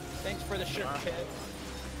 Thanks for the shirt, Tev.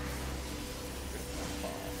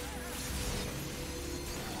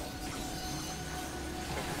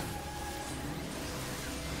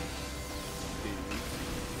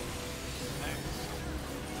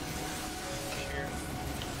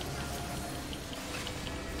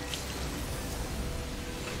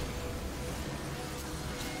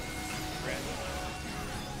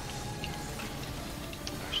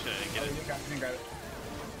 Grab it.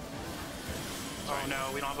 Oh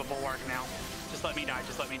no, we don't have a bulwark now. Just let me die,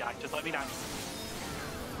 just let me die, just let me die.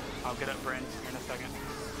 I'll get up Bryn here in a second.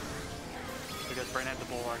 Because Bryn had the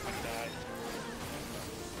bulwark when he died.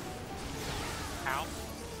 Out.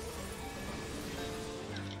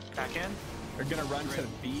 Back in. We're gonna run to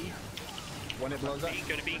B when it blows up.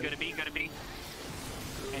 Go to B, go to B, go to B.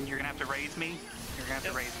 And you're gonna have to raise me. You're gonna have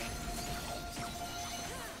to raise me.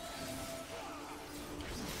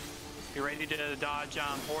 Be ready to dodge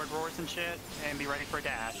horde roars and shit, and be ready for a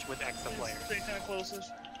dash with extra players. Stay kind of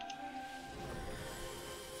closest.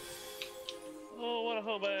 Oh, what a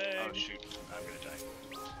hoe bag. Oh shoot, I'm gonna die.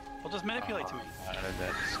 Well, just manipulate to me.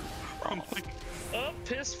 That's wrong. Oh,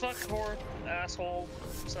 piss, fuck, whore, asshole,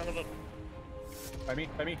 son of a... By me.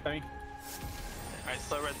 Alright,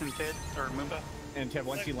 slow res and Tid, or Moomba. And Tev,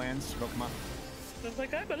 once he lands, smoke him up. It's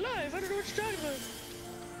like, I'm alive, I don't know what you're talking about.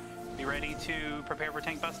 Be ready to prepare for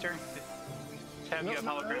Tank Buster. Tab, you have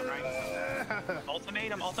hologram, right?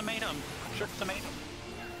 Ultimatum, ultimatum. Sure, ultimatum.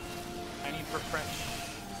 I need refresh.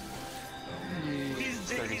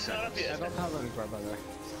 He's not up yet. I don't have any bar, by the way.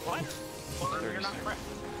 What? Well, you're not correct.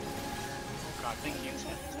 Oh god, thank you.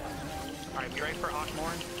 Alright, be ready for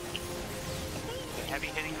Ockmorn. Heavy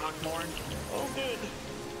hitting Ockmorn. Oh, good.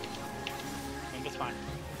 And it's fine.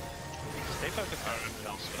 Stay focused on it.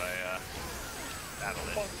 Else would I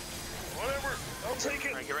battle it? Whatever, I'll take it.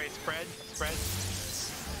 Alright, get ready, spread.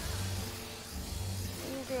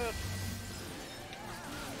 Oh god.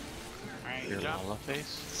 Alright, Your good job. Lala face?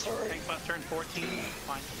 Sorry. Tank Buster in 14.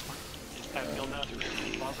 Fine. Just have healed up.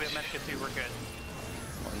 As long as we have Medica 2, we're good.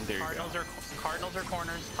 There you Cardinals go. are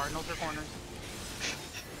corners. Cardinals are corners.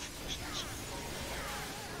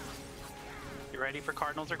 You ready for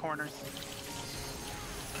Cardinals or corners?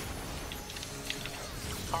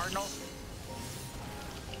 Cardinals.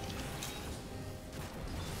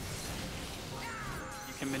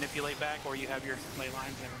 You can manipulate back, or you have your ley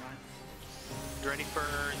lines. Never mind. You ready for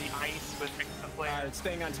the ice with Extra players? It's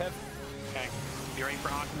staying on Tev. Okay. You ready for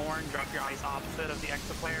Ockmorn? Drop your ice opposite of the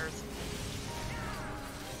Extra players.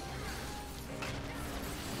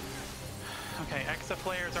 Okay, Extra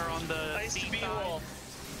players are on the Ice C to be side. wall.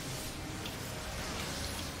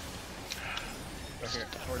 Right here,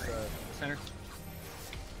 towards the center.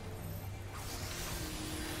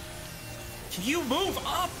 Can you move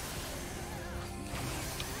up?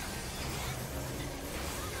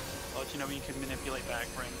 I'll let you know when you can manipulate back,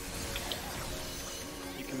 Ring.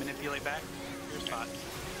 You can manipulate back your spot.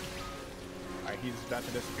 Alright, he's about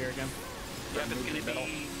to disappear again. Yeah, but it's gonna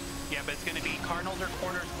be. Yeah, but it's gonna be Cardinals or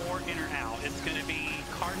corners or in or out. It's gonna be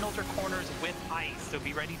Cardinals or corners with ice, so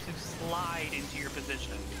be ready to slide into your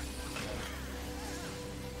position.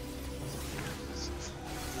 This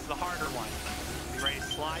is the harder one. Be ready to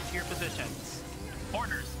slide to your positions.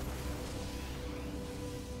 Corners.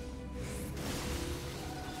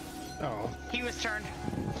 Oh. He was turned.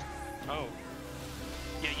 Oh.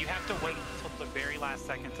 Yeah, you have to wait until the very last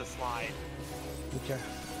second to slide. Okay.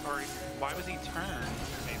 Or why was he turned?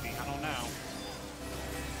 Maybe, I don't know.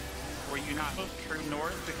 Were you not true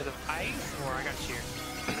north because of ice, or I got sheared?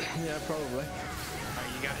 Yeah, probably.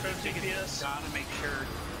 You gotta make sure,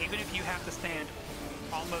 even if you have to stand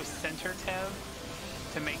almost center Tev,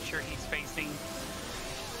 to make sure he's facing.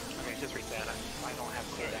 Okay, just reset. I don't have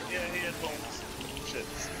to do that. Yeah, he had bones. Shit.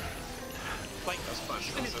 Like, That's fun.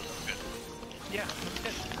 That's good. yeah, it's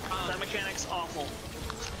good. That mechanic's awful.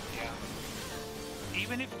 Yeah.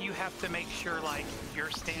 Even if you have to make sure, like,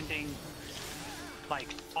 you're standing, like,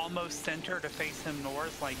 almost center to face him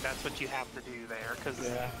north, like, that's what you have to do there, because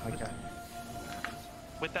Okay.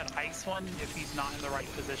 with that ice one, if he's not in the right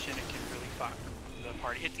position, it can really fuck the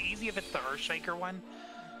party. It's easy if it's the Earthshaker one.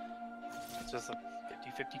 It's just a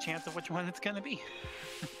 50-50 chance of which one it's gonna be.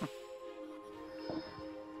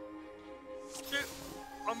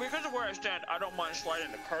 Because of where I stand, I don't mind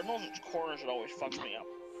sliding to Cardinals. It's corners that always fucks me up.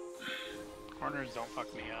 Corners don't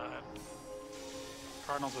fuck me up.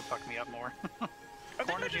 Cardinals would fuck me up more. I think I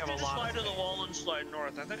Corners, you just have need a to lot slide of to the space. wall and slide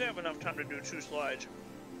north. I think I have enough time to do 2 slides.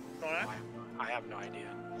 Don't I? I have no idea.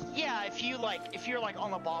 Yeah, if you're like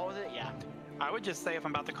on the ball with it, yeah. I would just say if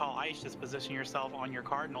I'm about to call ice, just position yourself on your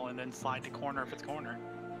cardinal and then slide to corner if it's corner.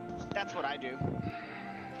 That's what I do.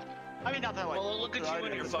 I mean, not that like. Well, look at you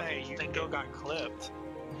and your fucking You thinking. still got clipped.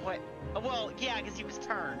 What? Well, yeah, because he was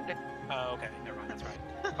turned. Oh, okay. Never mind. That's right.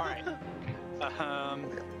 All right.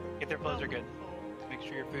 Get their clothes are good. Make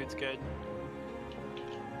sure your food's good.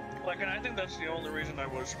 Like, and I think that's the only reason I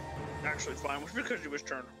was actually fine, was because he was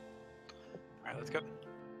turned. All right, let's go.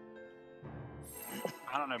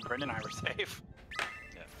 I don't know. Brendan and I were safe.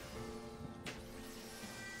 Yeah.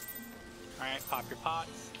 All right, pop your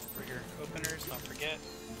pots for your openers. Don't forget.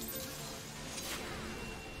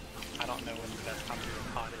 I don't know when the best time to do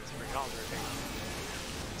a pot is for y'all rotation.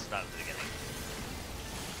 It's not at the beginning.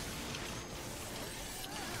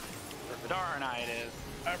 For Vidar and I, it is.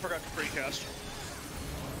 I forgot to precast.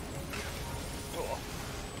 Oh.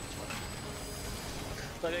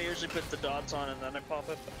 Like, I usually put the dots on and then I pop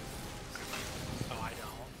it. Oh, I don't.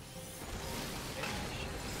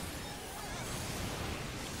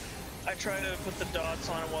 I try to put the dots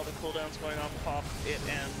on it while the cooldown's going on, pop it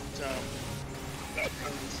and,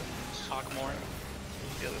 Talk more.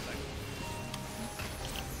 the other thing.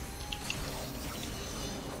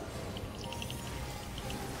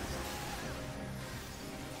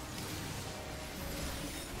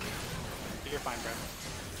 You're fine, Brett.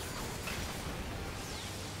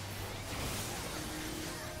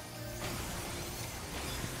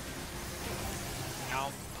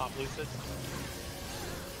 Now, pop Lucid.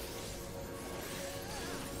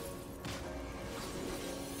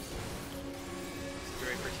 You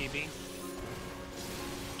ready for TB?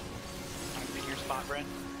 I'm in your spot, Brent.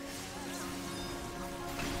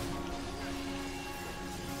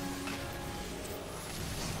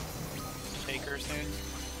 Shaker soon.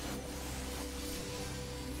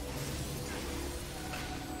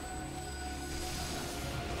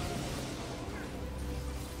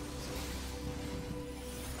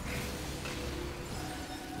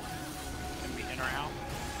 Gonna be in or out.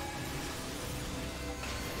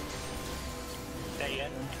 Stay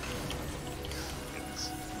in.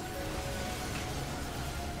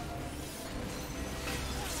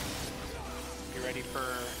 Be ready for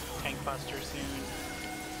Tank Buster soon.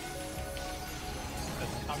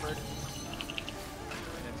 That's covered.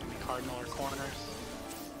 And it's gonna be Cardinal or corners.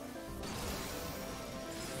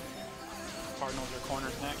 Cardinals or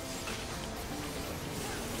corners next.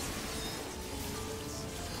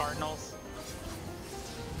 Cardinals.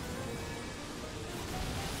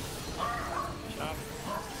 Shot.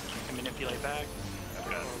 You can manipulate back.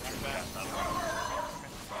 Or run back.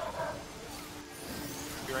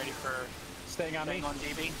 You ready for Staying on me. on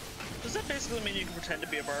DB? Does that basically mean you can pretend to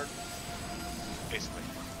be a bard? Basically.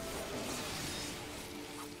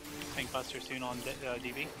 Tank Buster soon on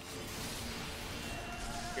DB.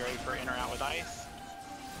 You ready for in or out with ice?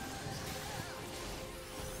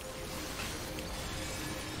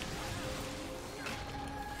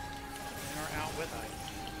 In or out with ice.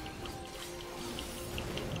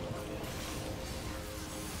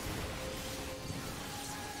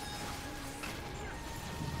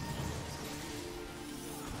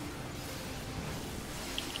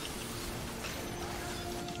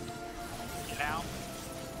 Get out.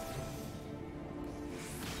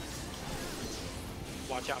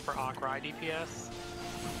 Watch out for Hammock Raid DPS.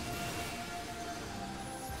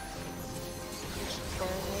 Far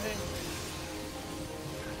away.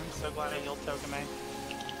 I'm so glad I healed Tokame.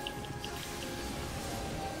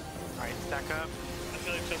 Alright, stack up. I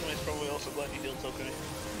feel like Tokume's probably also glad you healed Tokumi.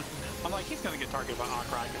 I'm like, he's gonna get targeted by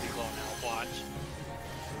Hammock Raid because he's low on health. Watch.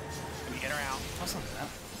 It's gonna be in or out. That's not that.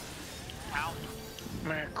 Out.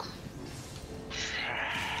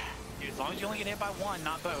 Dude, as long as you only get hit by one,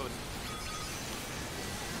 not both.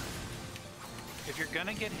 If you're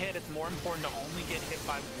gonna get hit, it's more important to only get hit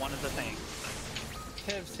by one of the things.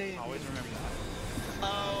 Always remember that.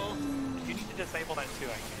 Oh. You need to disable that too,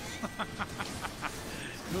 I guess.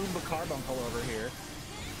 Moomba Carbuncle over here.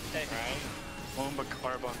 Hey. Right? Woomba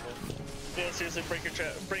Carbuncle. Yeah, seriously, break your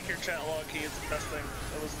chat log key. It's the best thing.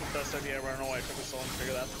 That was the best idea ever. I don't know why it took us so long to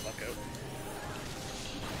figure that the fuck out.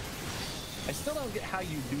 I still don't get how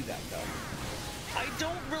you do that though. I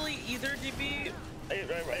don't really either, DB.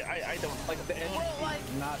 I don't. Like the end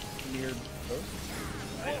not near both.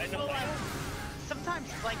 I know. Sometimes,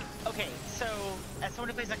 like, okay, so as someone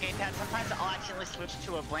who plays on gamepad, sometimes I'll accidentally switch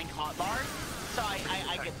to a blank hotbar. So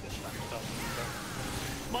I get this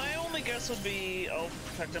one. My only guess would be, I'll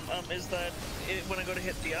protect him, is that when I go to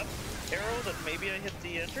hit the up, arrow that maybe I hit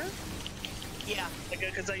the enter? Yeah.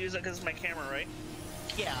 Because I use it because it's my camera, right?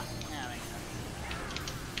 Yeah. Yeah, that makes sense.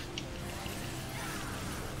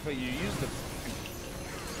 But you use the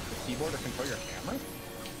keyboard to control your camera?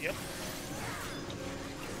 Yep.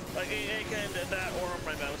 Like, I can do that or on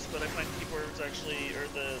my mouse, but I find keyboards actually, or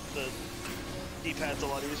the D-pad's a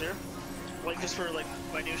lot easier. Like, just for, like,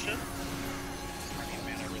 minutia. I need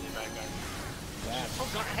mana really bad, guys. Oh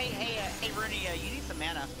god, hey, Rooney, you need some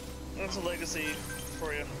mana. That's a legacy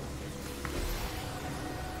for you.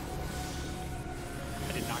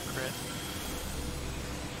 I did not crit.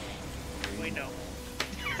 We know.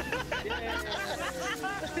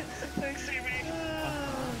 Thanks, CB.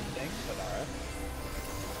 Thanks, Fedara.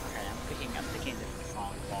 Okay, I'm picking up the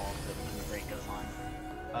strong ball that when the break goes on.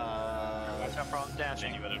 Watch out for all the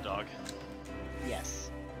dashing. Genuine dog. Yes.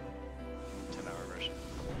 10-hour version.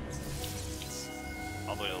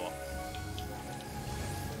 All the way to the wall.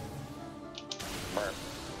 Burp.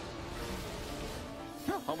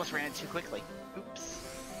 Oh, almost ran it too quickly. Oops.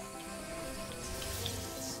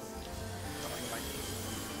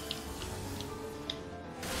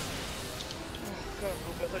 God,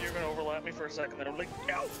 I thought you were going to overlap me for a second, then I'm like,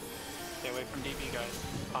 ow! Stay away from DB, guys.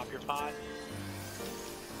 Pop your pot.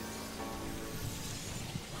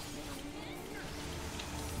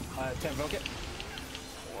 To invoke it.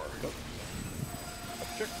 Or go.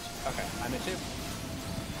 Sure. Okay, I'm in 2. You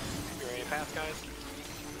ready to pass, guys?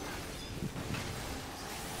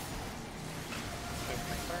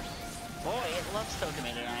 Boy, it loves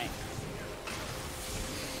Tokame tonight.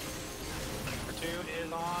 Number 2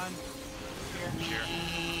 is on. Here.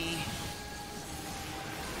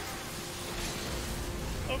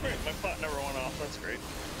 Oh great, my pot never went off, that's great.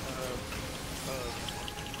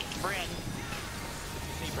 Bryn.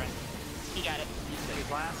 See, Bryn. He got it.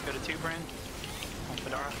 He's last. Go to 2, Bryn. On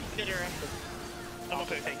Fedara. Interested. I'm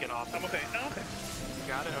okay. Take it off. I'm okay. I'm okay. You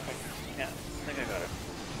got it? Okay. Yeah, I think I got it.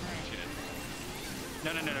 No.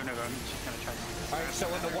 I'm just gonna try to do this. Alright, so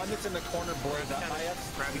when the one that's in the corner boards up by us,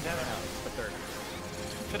 grab each other. The third.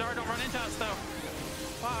 Fedara, don't run into us though.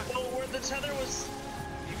 Fuck. Oh, where the tether was.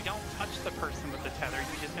 You don't touch the person with the tether.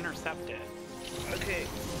 You just intercept it. Okay.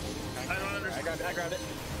 I don't understand. I grabbed it.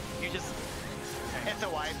 You just. It's a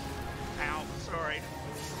wipe. Ow. Sorry.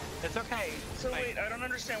 It's okay. So wait, I don't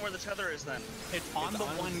understand where the tether is then. It's on the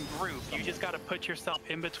one group. You just got to put yourself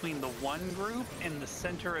in between the one group and the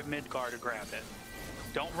center of Midgar to grab it.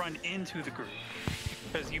 Don't run into the group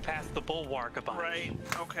because you passed the bulwark a bunch. Right.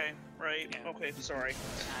 Okay. Right. Yeah. Okay. Sorry.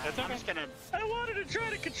 That's okay. I'm just gonna. I wanted to try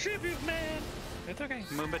to contribute, man. It's okay.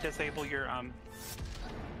 Moomba, disable your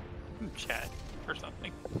chat or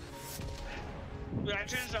something. I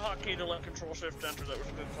changed the hotkey to let Control Shift enter. That was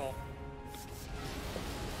a good call.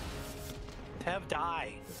 Tev,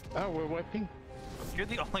 die. Oh, we're whipping. You're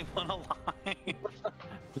the only one alive.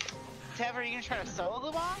 Tev, are you gonna try to solo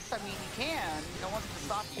the boss? I mean, you can. No one's gonna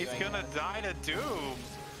stop you. He's gonna die to doom.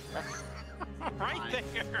 That's right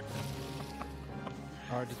there.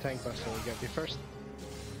 Or the tank buster will get me first.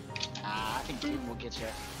 I think Doom will get you.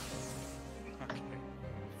 Okay.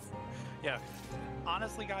 Yeah.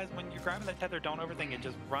 Honestly, guys, when you're grabbing the tether, don't overthink it.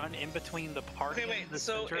 Just run in between the party and the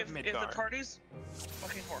so center of if Midgar. the party's...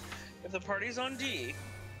 Okay, if the party's on D...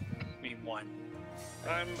 I mean, 1.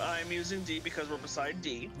 I'm using D because we're beside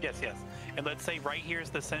D. Yes. And let's say right here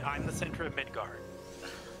is I'm the center of Midgar.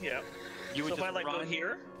 Yeah. You would so if just I run go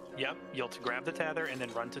here? Yep. You'll grab the tether and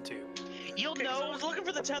then run to 2. You'll Okay, know. so I was looking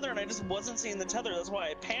for the tether and I just wasn't seeing the tether. That's why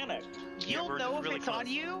I panicked. You'll we're know if really it's close. on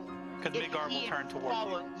you. Because Midgar will turn towards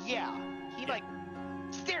you. Yeah. He like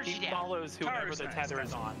stares He you down. follows whoever the tether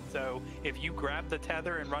is on. So if you grab the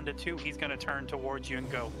tether and run to 2, he's going to turn towards you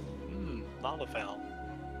and go, Lalafell.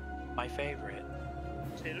 My favorite.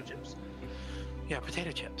 Potato chips? Yeah,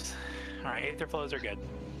 potato chips. Alright, Aether flows are good.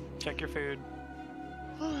 Check your food.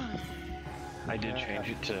 I did change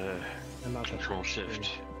it to Control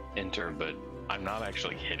Shift Enter, but I'm not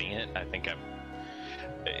actually hitting it. I think I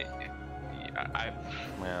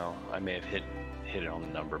may have hit it on the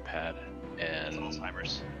number pad and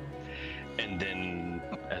Alzheimer's. And then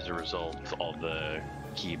as a result, all the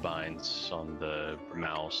keybinds on the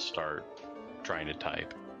mouse start trying to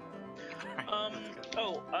type.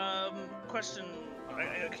 Question.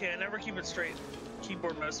 I never keep it straight.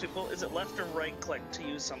 Keyboard mouse people. Is it left or right click to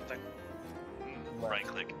use something? Right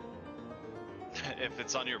click. If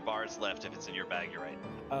it's on your bar, it's left. If it's in your bag, you're right.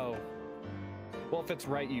 Oh. Well, if it's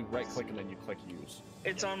right, you right click and then you click use.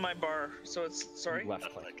 It's on my bar, so it's sorry.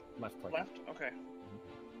 Left click. Left click. Left. Okay.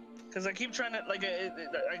 Because I keep trying to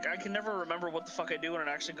I can never remember what the fuck I do when it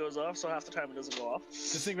actually goes off. So half the time it doesn't go off.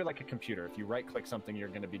 Just think of it like a computer. If you right click something, you're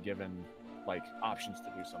going to be given like options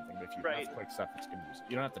to do something. But if you Right. left click stuff, it's gonna use it.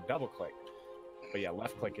 You don't have to double click. But yeah,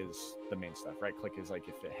 left click is the main stuff. Right click is like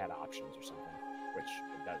if it had options or something, which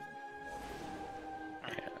it doesn't.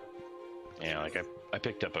 Yeah, like I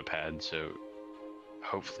picked up a pad, so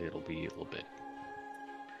hopefully it'll be a little bit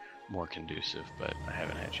more conducive, but I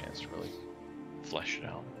haven't had a chance to really flesh it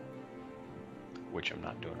out, which I'm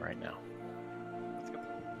not doing right now.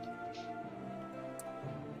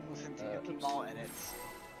 Listen to the mall edits.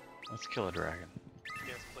 Let's kill a dragon.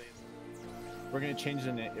 Yes, please. We're gonna change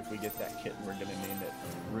the name if we get that kit, and we're gonna name it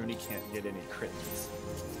Rooney Can't Get Any Crits.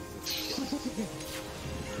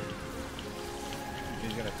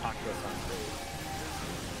 He's gonna talk to us on stage.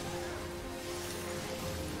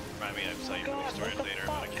 Remind me, I'll tell you a movie story later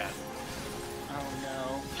about a cat. Oh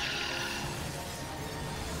no.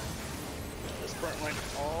 This burnt like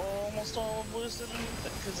almost all of Lucid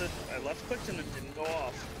because I left clicked and it didn't go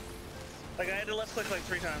off. Like I had to left click like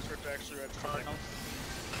 3 times for it to actually register.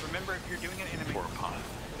 Remember, if you're doing it in a Poor pot.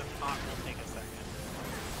 the pot will take a second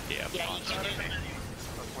Yeah, Yeah, you can't do it.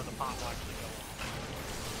 before the pot will actually go off.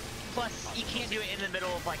 Plus, you can't do it in the middle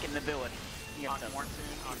of like an ability. You have to. On more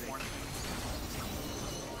soon.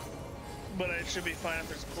 But it should be fine if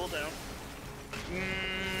there's a cooldown.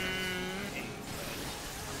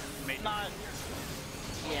 Not.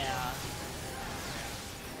 Yeah.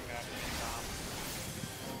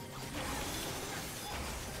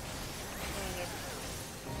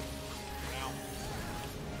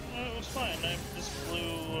 No, it was fine. I just flew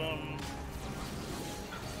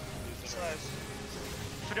size.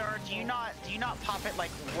 Fedora, do you not pop it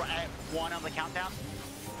like at 1 on the countdown?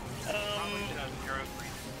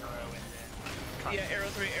 Yeah, arrow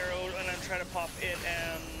 3, arrow, and I'm trying to pop it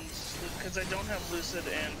and because I don't have lucid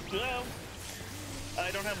and I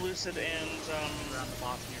don't have lucid and Around the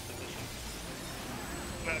boss in your position.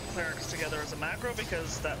 clerics together as a macro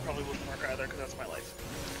because that probably wouldn't work either because that's my life.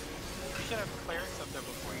 You should have clerics up there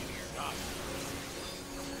before you do your dodge.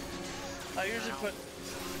 I usually put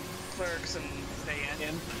clerics and Stay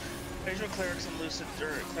in. I usually put clerics and lucid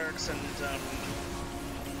or clerics and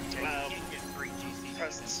You can't get 3 GC.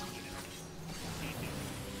 presence.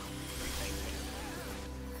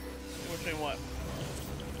 Which mean what?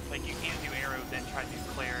 Like you can't do arrows, then try to do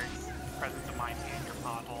clerics, presence of mind, and your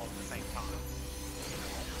pot all at the same time.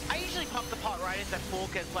 I usually pop the pot right as I pull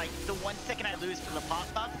because like the 1 second I lose from the pot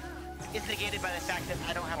buff is negated by the fact that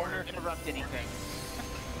I don't have to interrupt anything.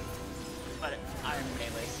 But I'm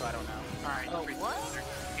melee, so I don't know. Alright, Oh, what?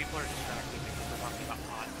 People are distracted because we're talking about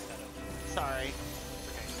pot instead of. Sorry.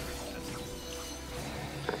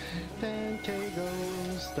 Dante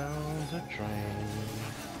goes down the drain.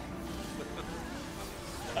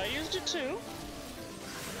 I used it too.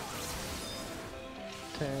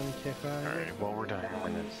 Alright, well we're done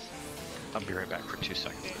in minutes. I'll be right back for 2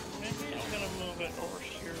 seconds. Maybe I'm gonna move it over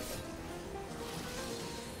here.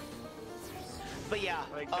 But yeah,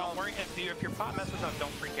 Like, don't worry if your pot messes up,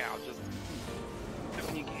 don't freak out. Just do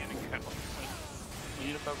when you can and go. You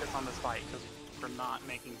need to focus on this fight because we're not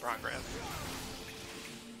making progress.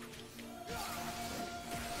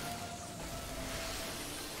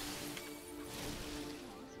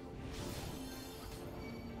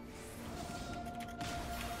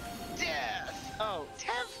 death! Oh,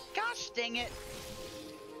 Tev, gosh dang it.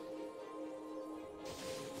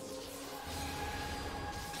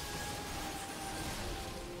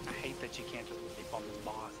 I hate that you can't just leap on this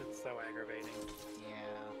boss. It's so aggravating. Yeah.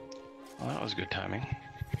 Well, that was good timing.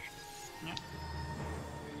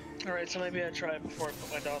 Alright, so maybe I try it before I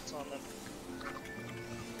put my dots on them.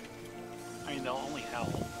 I mean, they'll only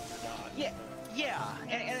help your dodge. Yeah, yeah.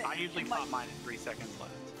 And I usually pop mine at 3 seconds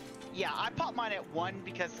left. Yeah, I pop mine at 1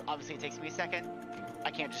 because obviously it takes me a second.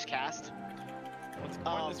 I can't just cast. What's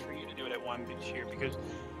pointless for you to do it at 1 this year because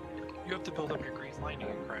you have to build up your grease lightning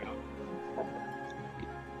and crap.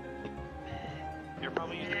 You're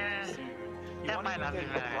probably using it soon. You That want might to not do be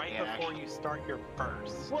it bad, right yeah, before you start your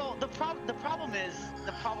burst. Well, the problem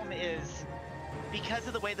is because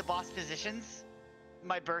of the way the boss positions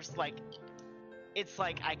my burst, like it's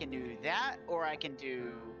like I can do that or I can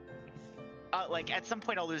do like at some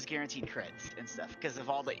point I'll lose guaranteed crits and stuff because of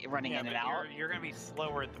all the running in and out. You're gonna be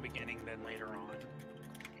slower at the beginning than later on.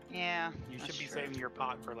 Yeah. You should that's be true. saving your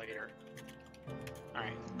pot for later.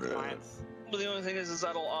 Alright, science. But the only thing is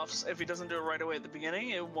that'll off. If he doesn't do it right away at the beginning,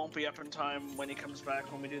 it won't be up in time when he comes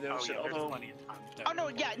back when we do the other shit. There's Although, plenty of time. Oh no,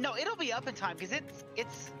 yeah, no, it'll be up in time because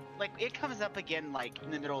it's like it comes up again like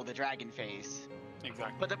in the middle of the dragon phase.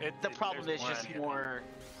 Exactly. But the problem is just plenty of more.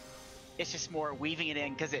 It's just more weaving it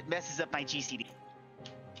in because it messes up my GCD.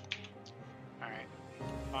 Alright.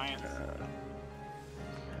 Science.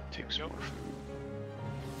 Takes more food.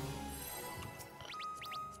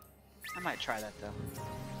 might try that though.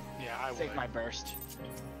 Yeah, I Save would. my burst.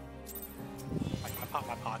 I'm gonna pop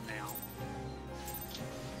my pod now.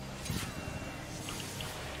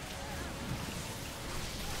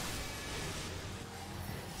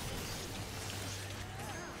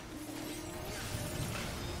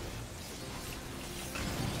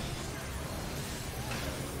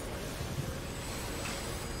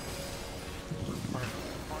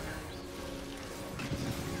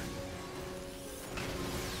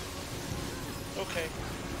 Okay.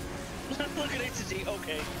 Look at ATT,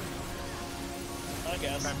 okay. I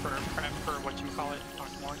guess. Prep for what you call it, talk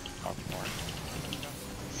more. Talk more.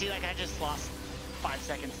 See, like I just lost 5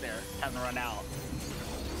 seconds there, having run out.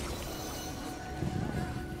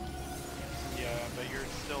 Yeah, but you're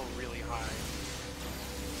still really high.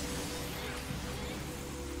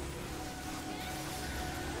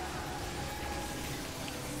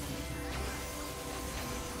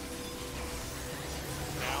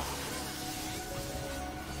 Now.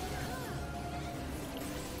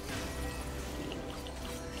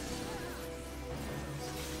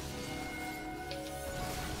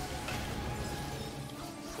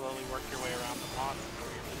 Slowly work your way around the box for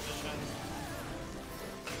your position.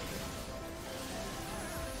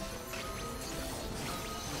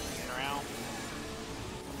 Get around.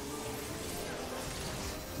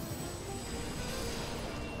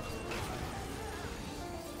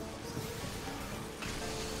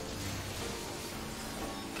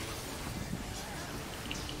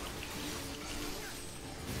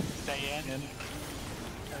 Stay in.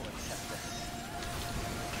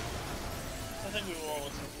 I think we will all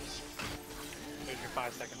accept this. There's your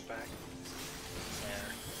 5 seconds back.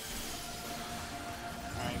 There.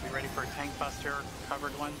 Alright, be ready for a tank buster,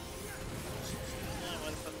 covered one. Yeah, I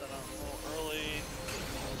might put that on a little early.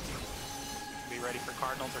 Be ready for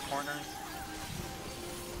cardinals or corners.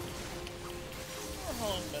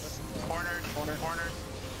 Oh, medicine. Corners, corners.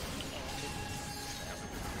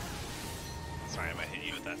 Sorry, I might hit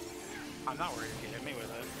you with that. I'm not worried if you hit me with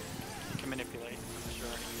it. You can manipulate, I'm sure,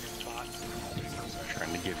 in your spot.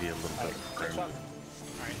 Trying to give you a little bit of room.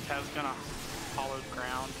 Alright, Tev's gonna hollow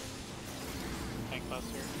ground. Tank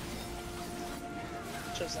buster.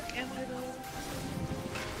 Just like, am I though?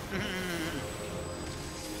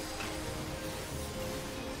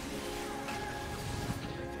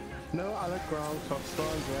 No other ground for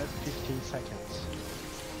strong red 15 seconds.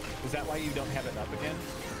 Is that why you don't have it up again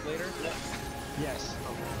later? Yes.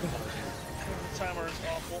 The timer is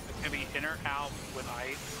awful. It's gonna be in or out with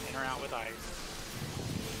ice, in or out with ice.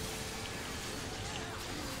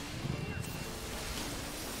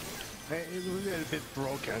 It will be a bit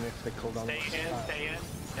broken if the cooldown Stay was in, high. stay in,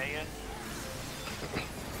 stay in.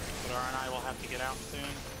 Fedora and I will have to get out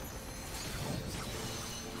soon.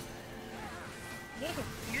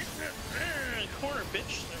 Corner,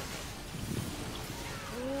 bitch.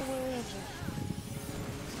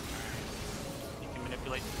 You can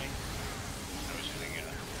manipulate to me. I was using it.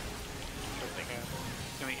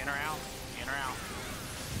 It's gonna be in or out, in or out.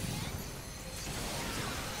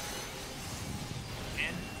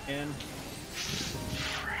 In.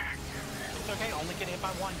 It's okay, only get hit by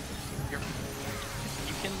one. You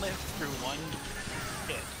can live through one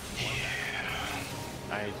hit.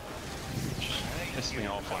 I just piss me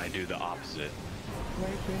off when I do the opposite.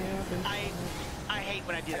 I hate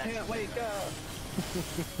when I do that. I can't wake up.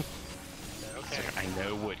 It's like, I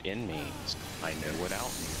know what in means. I know what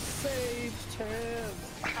out means. Save Tim.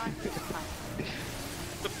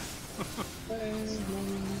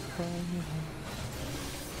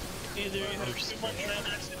 Either you have too much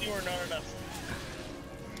energy or not enough.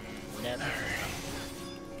 Never.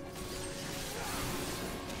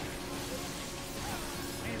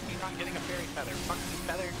 Why is he not getting a fairy feather? Fucking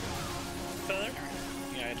feather. Feather?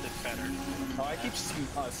 Yeah, it's just feather. Oh, I keep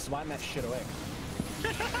swatting that shit away.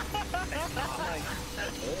 Because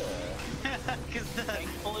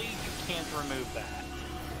Thankfully, you can't remove that.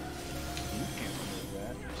 You can't remove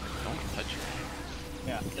that. Don't touch your hand.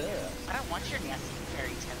 Yeah. I don't want your nasty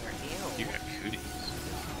fairy tether. You Ew. got cooties.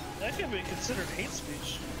 That could be considered hate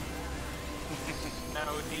speech. No,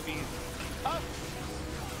 DB. Oh!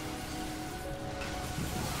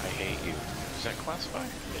 I hate you. Does that classify?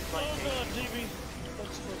 It's like Oh god, DB.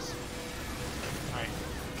 That's close. Alright,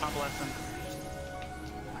 convalescent.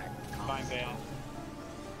 Divine Veil.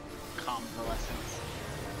 Convalescence.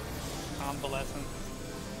 Convalescent.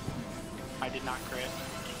 I did not crit.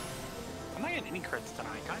 I'm not getting any crits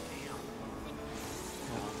tonight, god damn.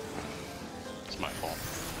 It's my fault.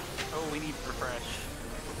 Oh, we need refresh.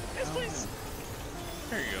 Yes, please.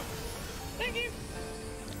 There you go. Thank you.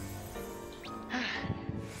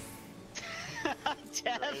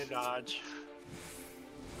 Ready to dodge.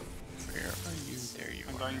 Where are you? There you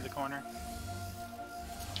I'm are. going to the corner.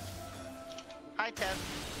 Hi, Tev.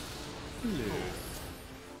 Hello.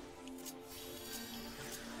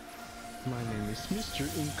 My name is Mr.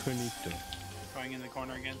 Incognito. Going in the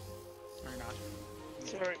corner again. Or not.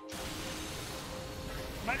 Sorry.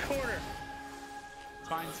 My corner. It's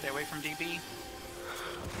fine. Stay away from DB. Stay away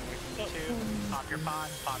from 2. Pop your pod.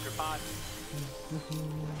 Pop your pod.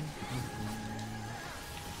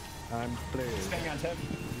 I'm playing. Staying on tip.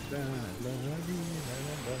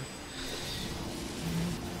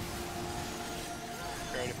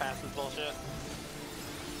 Ready to pass this bullshit?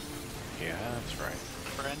 Yeah, that's right.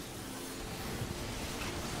 Friend?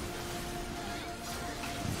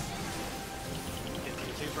 Get to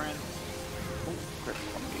the 2, friend. Oh, crap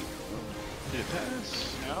on me. Did it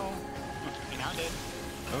pass? No. You now did.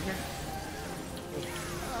 Okay.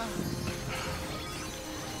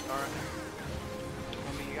 Alright.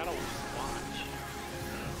 I mean, you gotta watch.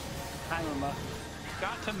 Hi, Mama.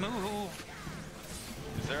 Got to move.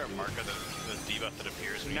 Is there a marker the debuff that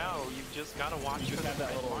appears? No, you just gotta watch You for just the have that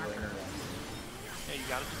red little marker. ring. Yeah, you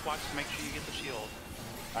gotta just watch to make sure you get the shield.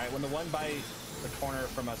 Alright, when the one by the corner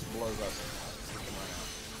from us blows us, we can run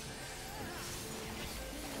out.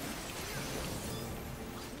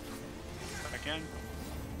 Back in.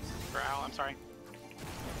 Growl, I'm sorry.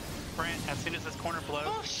 Brent, as soon as this corner blows,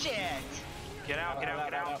 Bullshit! get out, get out,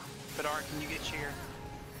 get out. Fedar, can you get cheer?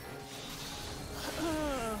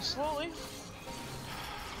 Slowly.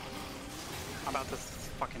 How about this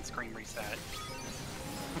fucking screen reset?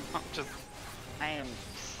 I'm just, I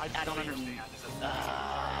I don't even- understand.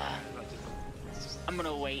 It's just- I'm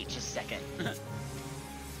gonna wait just a second.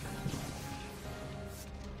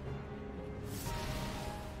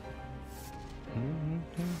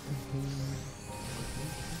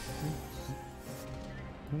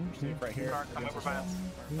 Safe right here. Fedar, come over by us.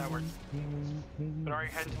 That works. Fedar, you're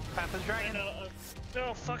heading to the path of the dragon.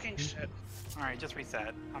 No, fucking shit. Alright, just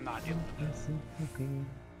reset. I'm not dealing with this.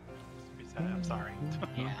 Just reset it, I'm sorry.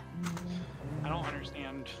 Yeah. I don't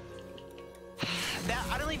understand. That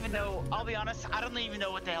I don't even know. I'll be honest. I don't even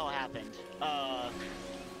know what the hell happened.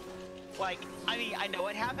 Like, I mean, I know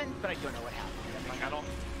what happened, but I don't know what happened. Like, I don't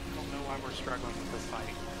know why we're struggling with this fight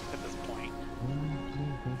at this point.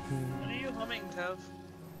 What are you humming, Tev?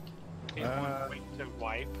 He's waiting to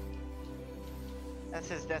wipe. That's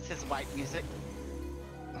his white music.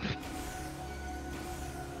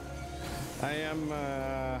 I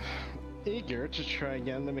am eager to try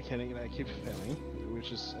again the mechanic that I keep failing,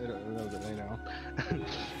 which is I don't know that I know.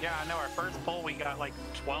 Yeah, I know. Our first pull, we got like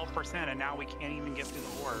 12%, and now we can't even get through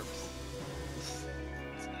the orbs.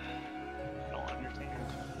 I don't understand.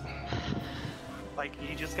 Like,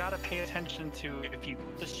 you just gotta pay attention to if you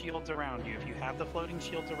put the shields around you. If you have the floating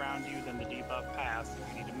shields around you, then the debuff pass if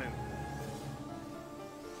you need to move.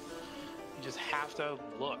 You just have to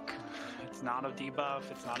look. It's not a debuff,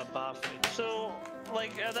 it's not a buff. It's So,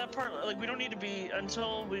 like, at that part, like, we don't need to be,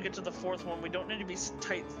 until we get to the 4th one, we don't need to be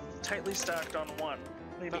tightly stacked on one.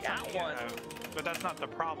 We need to be at one. But that's not the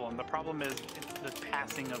problem. The problem is the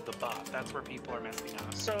passing of the buff. That's where people are messing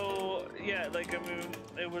up. So, yeah, like, I mean,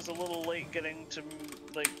 it was a little late getting to,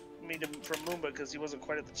 like, meet him from Moomba because he wasn't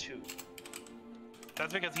quite at the 2.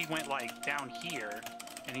 That's because he went, like, down here,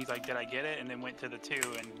 and he's like, did I get it? And then went to the 2,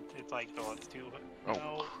 and it's like, oh, it's 2. Oh,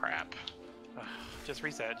 No. crap. Just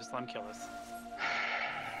reset. Just let him kill us.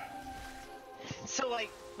 So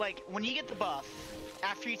like when you get the buff,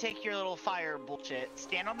 after you take your little fire bullshit,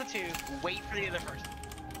 stand on the 2, wait for the other person.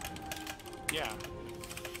 Yeah.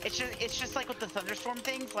 It's just like with the thunderstorm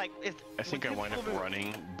things. Like if I think I wind up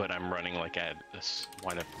running, but I'm running like at this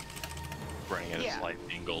wind up running at a slight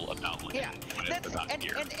angle about like and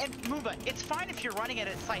Moomba, it's fine if you're running at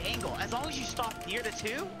a slight angle as long as you stop near the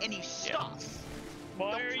 2 and you stop.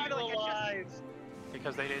 Why Don't are try you to, like, alive?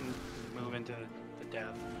 Because they didn't move into the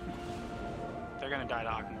death. They're gonna die to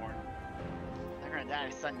Akmor. They're gonna die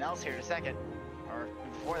to something else here in a second, or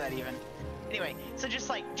before that even. Anyway, so just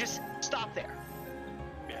stop there.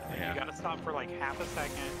 Yeah, you gotta stop for like half a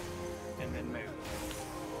second and then move.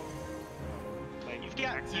 Like,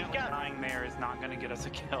 You've got dying there is not gonna get us a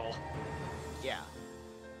kill. Yeah.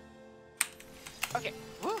 Okay.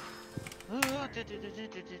 Woo.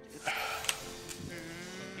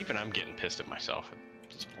 Even I'm getting pissed at myself at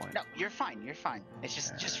this point. No, you're fine. You're fine. It's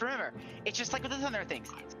just remember, it's just like with the thunder things.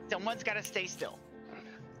 Someone's got to stay still.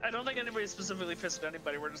 I don't think anybody's specifically pissed at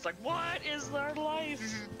anybody. We're just like, what is our life?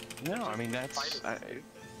 No, I mean that's.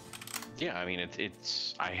 Yeah, I mean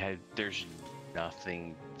it's. There's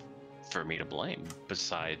nothing for me to blame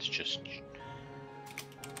besides just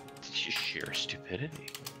sheer stupidity.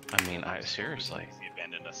 I mean, seriously. He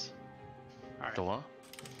abandoned us. Alright. The what?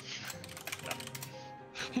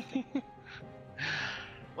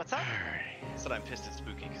 What's up? Said I'm pissed at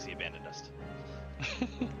Spooky because he abandoned us.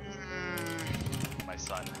 My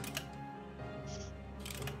son.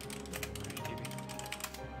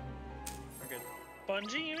 We're good.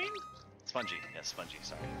 Bungie, you mean? Spongy. Yes, Spongy.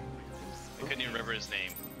 Sorry. I couldn't even remember his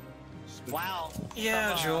name. Wow.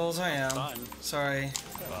 Yeah, Jules, I am. Fun. Sorry.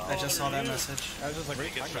 Well, I just saw that message. I was just like,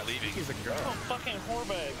 Rick is for leaving. He's a girl. Oh, fucking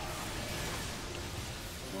whorebag.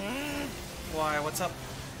 Why? What's up?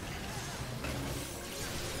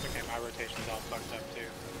 Okay, my rotation's all fucked up too.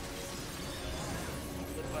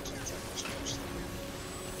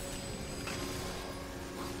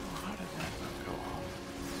 How did that not go off?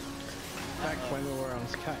 Back when we were on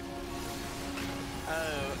Skype.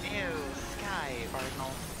 Oh, ew, Sky.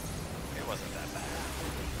 Cardinal. It wasn't that bad.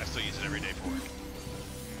 I still use it every day for work.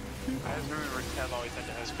 I just remember Kev always had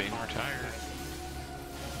to host Being retired.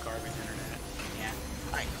 garbage internet. Yeah.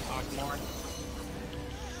 Alright, talk more.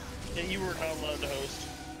 Yeah, you were not allowed to host.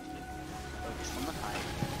 Focus on the fight.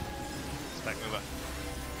 Spec, move up.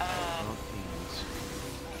 Oh, please.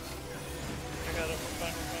 I got it. We're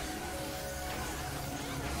fine, we're fine.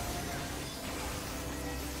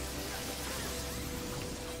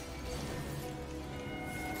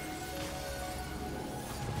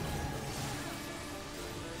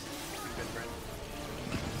 Good friend.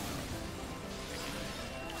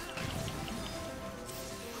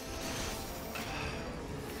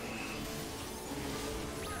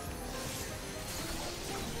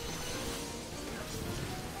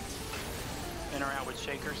 In or out with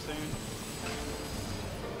Shaker soon.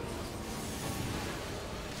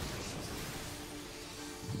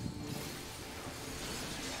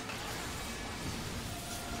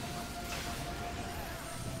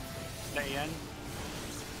 Stay in.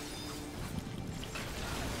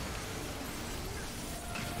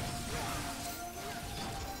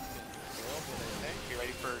 Be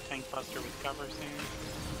ready for Tank Buster with cover soon.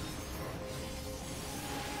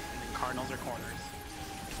 And then Cardinals or corners.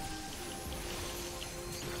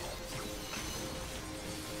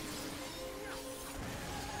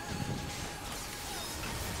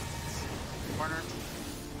 Corner.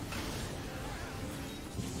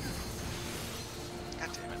 God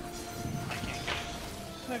damn it. I can't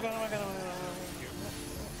get it.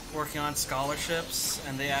 Working on scholarships,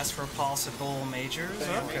 and they asked for possible majors.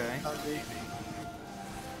 Okay.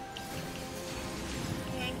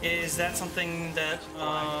 Is that something that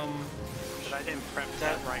But I didn't prep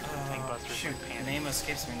that that right for Tank Busters. shoot, and Pandas. name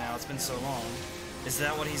escapes me now. It's been so long. Is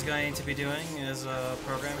that what he's going to be doing? Is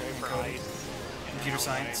programming and For coding? ice, Computer and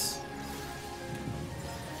science?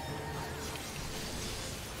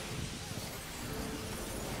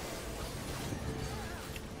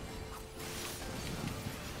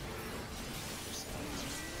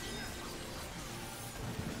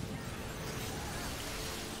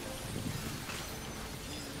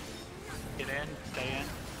 Get in, stay in.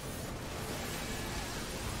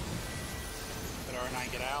 Let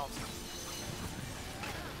R9 get out.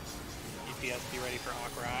 EPS be ready for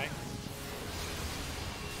Hawk Rye.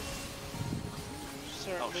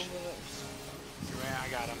 Start moving shit. it. You ran, I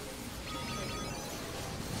got him.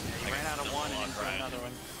 Yeah, he ran out of one and into another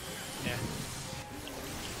one. Yeah.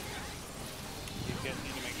 You guys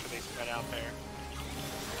need to make sure they spread out there.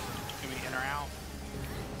 Can we in or out?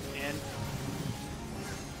 In.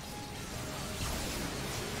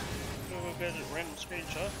 We'll get a random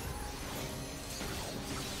screenshot.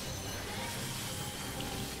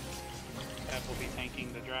 That will be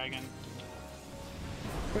tanking the dragon.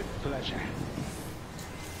 With pleasure.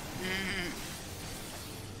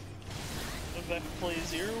 If that play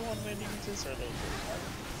 0 on Mandices or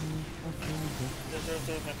those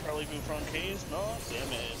Desert might probably move front case, not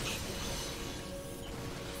damage.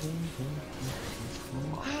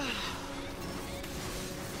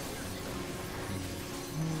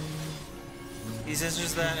 He says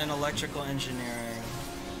just that in electrical engineering.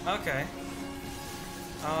 Okay.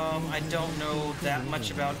 I don't know that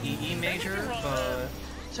much about EE major, but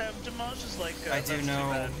Tab Damage is like I do that's too know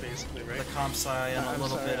bad, basically, right? the comp sci and a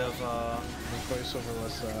little bit of The voiceover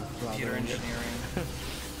was computer engineering.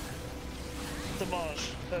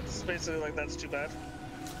 Damage. That's basically like that's too bad.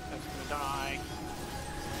 That's gonna die.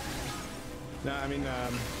 No, I mean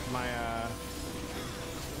my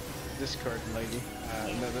Discord lady.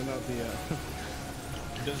 No, the.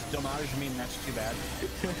 Does damage mean that's too bad?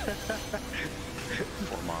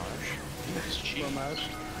 Fromage. It's cheap. Fromage.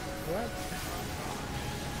 What?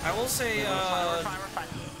 I will say We're fine.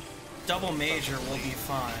 double major will be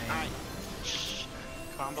fine.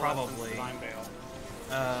 Probably. Design bail.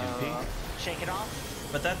 Shake it off.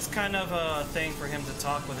 But that's kind of a thing for him to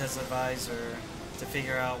talk with his advisor. to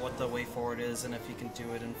figure out what the way forward is and if you can do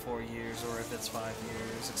it in 4 years or if it's 5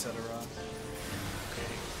 years, etc.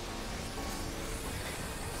 Okay.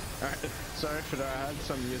 Alright, sorry for that. I had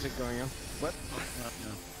some music going on. What?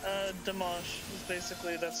 Damage is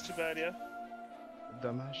basically, that's too bad, yeah?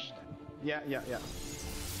 Damage? Yeah.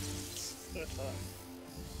 That's what I thought.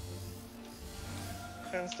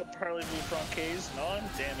 Hence the Parley Blue Francaise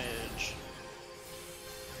non-damage.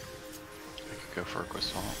 I could go for a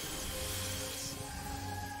croissant.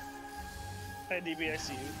 Hi DB, I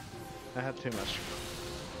see you. I had too much.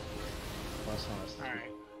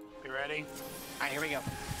 Alright. You ready? Alright, here we go.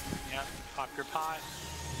 Yep. Pop your pot.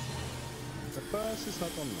 The bus is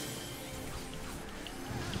not on me.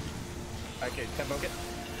 Okay, tempo it.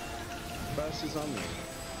 Bus is on me.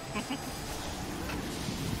 Get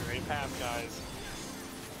ready to pass, guys.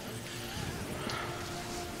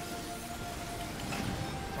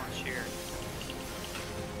 Orange here.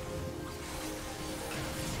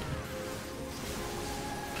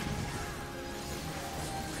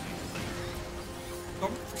 Oh,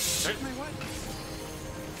 shit. My what?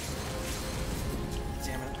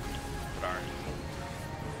 Damn it. Darn.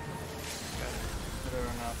 Better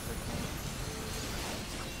not pick me.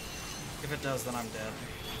 If it does, then I'm dead.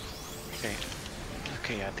 Okay.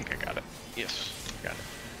 Okay, I think I got it. Yes, got it.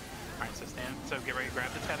 Alright, so stand. So get ready to grab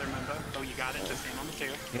the tether, Mimbo. Oh, you got it. Just stand on the 2.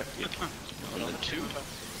 Yep. On the 2.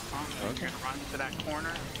 Okay. You're gonna run to that corner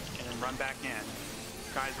and then run back in.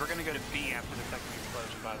 Guys, we're gonna go to B after the second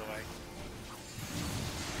explosion, by the way.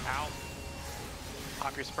 Out.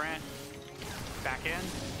 Pop your sprint. Back in.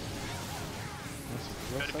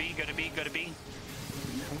 Go to B, go to B, go to B.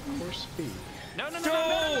 For speed. No,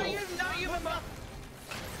 you, Mimbo!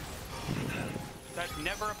 That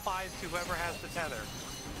never applies to whoever has the tether.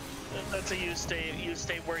 That's a you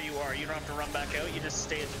stay where you are. You don't have to run back out. You just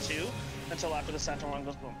stay at the 2 until after the center one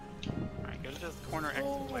goes boom. Alright, go to this corner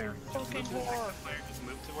exit player. Just move to the exit player. Just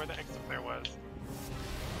move to where the exit player was.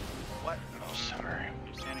 What? Oh, sorry.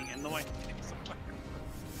 You're standing in the way.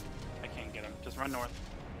 I can't get him. Just run north.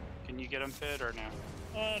 Can you get him, Fid, or no?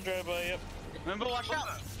 Drive by, yep. Remember, watch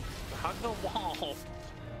out! Hug the wall.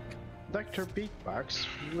 Dr. Beatbox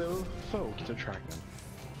will folk to track them.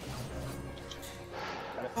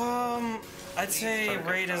 I'd say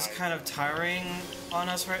Raid is kind of tiring on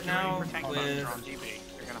us right now with You're on GB.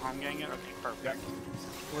 You're gonna home gang it? Okay, perfect.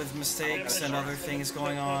 with mistakes and other things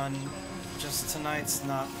going on. Just tonight's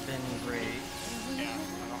not been great. Yeah, I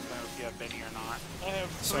don't know if you have Benny or not. I have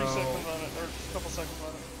 3 So- seconds on it, or a couple seconds on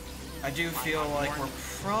it. I do feel like we're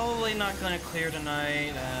probably not going to clear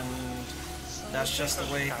tonight, and that's just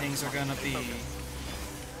the way things are going to be.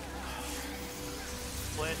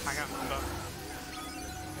 Split, I got Mimbo.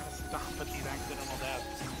 Gotta stop with these accidental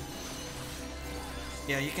deaths.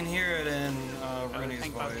 Yeah, you can hear it in Rooney's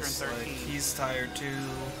Tank Buster in voice. 13. Like, he's tired too,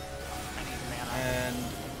 I need mana. and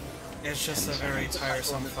it's just a very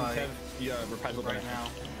tiresome fight Yeah, reprisal right now.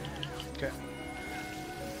 Okay.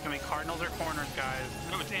 It's gonna be cardinals or corners, guys.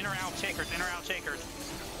 No, it's in or out shakers, in or out shakers.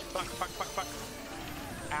 Fuck.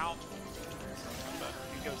 Out.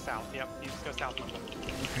 You go south, yep. You just go south.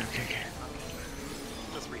 Okay.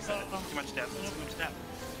 Just reset it. Too much depth.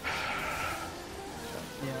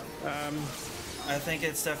 Yeah. I think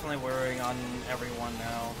it's definitely wearing on everyone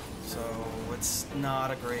now, so it's not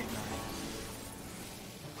a great night.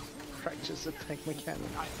 Practice the tank mechanic.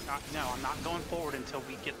 No, I'm not going forward until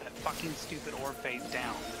we get that fucking stupid orb phase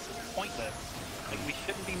down. This is pointless. Like, we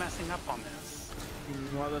shouldn't be messing up on this.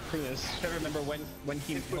 Well, the thing is, I remember when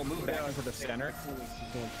he'll move back into the center.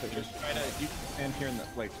 Just try to stand here in the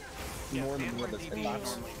more than where the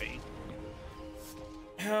box. Normally be.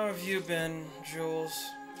 How have you been, Jules?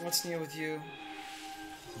 What's new with you?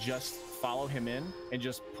 Just follow him in and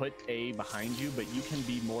just put A behind you, but you can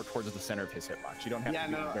be more towards the center of his hitbox. You don't have to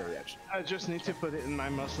be at the very edge. I just need to put it in my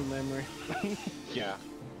muscle memory. Yeah.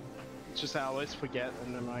 It's just I always forget,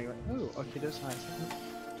 and then I go, oh, okay, this nice.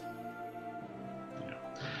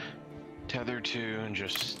 Tether to and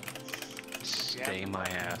just stay my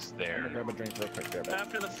ass I'm there. gonna grab a drink real quick there, but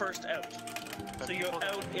After the first out. So you go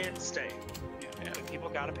out and stay. Yeah. People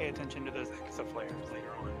gotta pay attention to those exoflares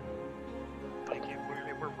later on. Like, if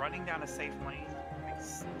we're running down a safe lane, like,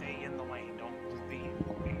 stay in the lane. Don't be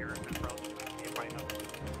here and get by another.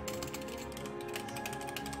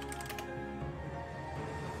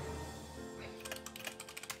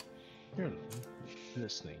 You're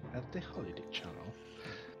listening at the Holiday Channel.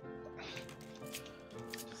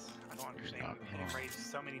 I don't understand. We hit raids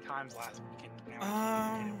so many times last weekend. Now we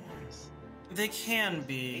can't hit it once. They can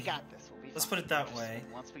be. We got this. We'll be Let's fine. put it that way.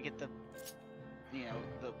 Once we get the,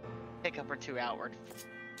 the pickup or 2 outward.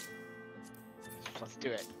 Let's do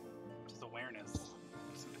it. Just awareness.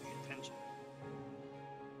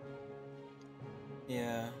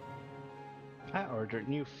 Yeah. I ordered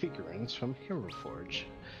new figurines from Hero Forge.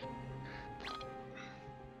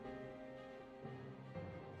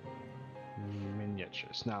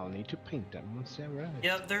 Miniatures. Now I'll need to paint them once they arrive.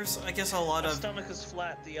 Yeah, there's, I guess, a lot My of, stomach is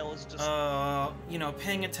flat. The L is just. you know,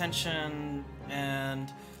 paying attention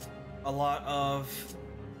and a lot of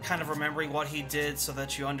kind of remembering what he did so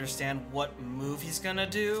that you understand what move he's gonna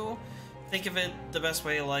do. Think of it the best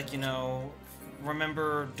way, like, you know,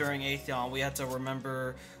 remember during Atheon, we had to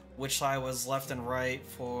remember which side was left and right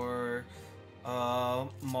for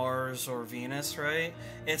Mars or Venus, right?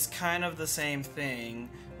 It's kind of the same thing,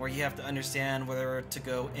 where you have to understand whether to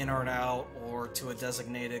go in or out or to a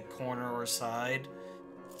designated corner or side.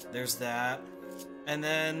 There's that. And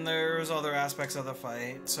then there's other aspects of the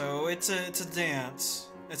fight. So it's a dance.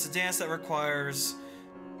 It's a dance that requires,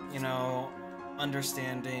 you know,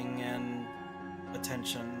 understanding and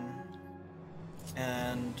attention.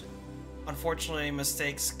 And unfortunately,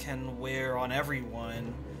 mistakes can wear on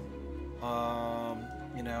everyone.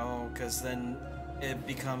 You know, because then it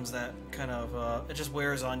becomes that kind of, it just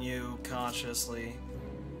wears on you consciously,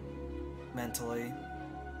 mentally,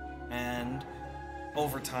 and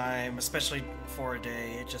over time, especially for a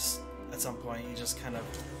day, it just, at some point, you just kind of,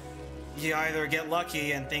 you either get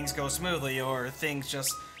lucky and things go smoothly, or things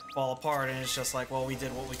just fall apart and it's just like, well, we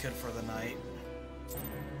did what we could for the night.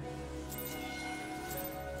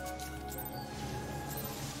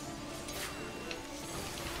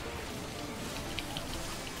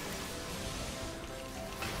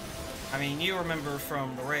 I mean, you remember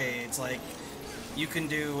from the raids, like, you can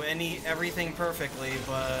do everything perfectly,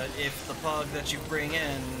 but if the pug that you bring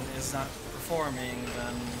in is not performing,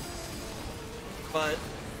 then... But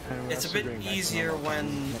it's a bit easier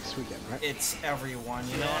when next weekend, right? it's everyone,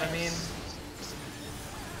 you know what I mean?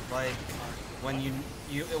 Like, when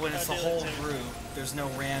when it's the whole group, there's no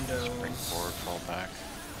randos. Spring forward, fall back.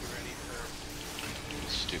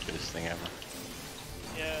 Stupidest thing ever.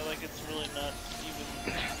 Yeah, like it's really not even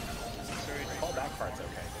necessary. The fall back part's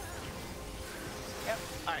okay. Yep.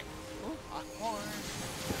 Alright. Ooh, awkward.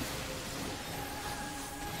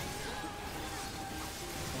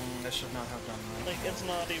 I should not have done that. Like, it's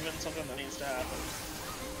not even something that needs to happen.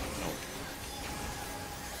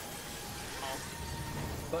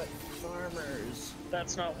 But farmers.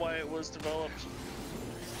 That's not why it was developed.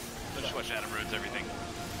 Just watch Adam ruins everything.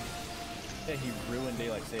 Yeah, he ruined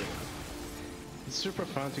daylight saving. It's super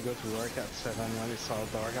fun to go to work at 7 when it's all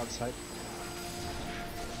dark outside.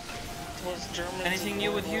 Was Germans Anything in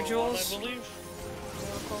new with World you, War I, Jules? I believe.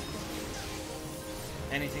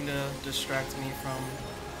 Anything to distract me from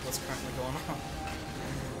what's currently going on?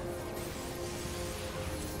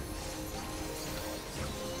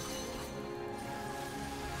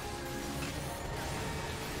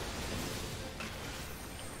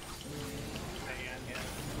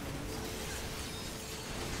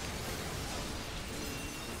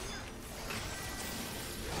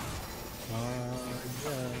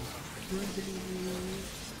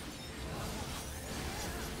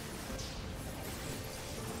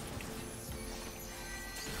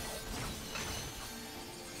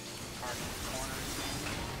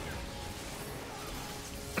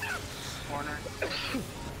 Corner.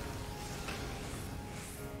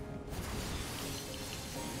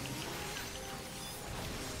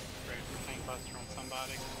 Ready for tank buster on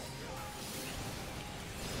somebody.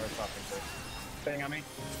 Where's talking to? Staying on me?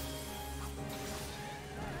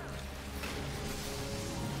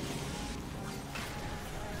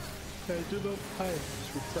 I do not hide.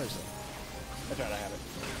 It's reprisal. That's right, I have it.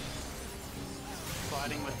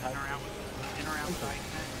 Sliding with in around side.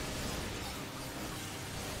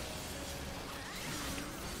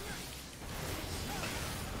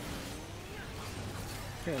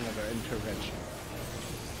 Okay, another intervention.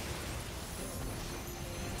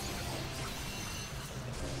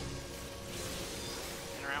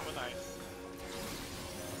 In around with ice.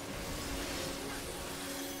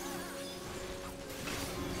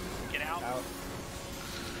 Get out. Out.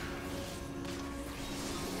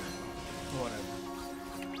 Whatever.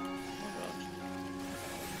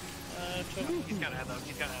 He's gotta have those.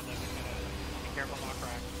 He's gotta have those. Be careful, knock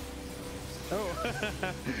rack. Oh!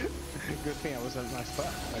 Good thing I was at my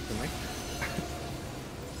spot, actually.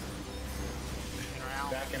 In or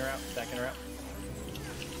out. Back in or out, back in or out.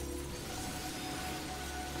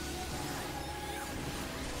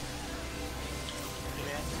 Get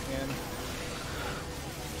in. In.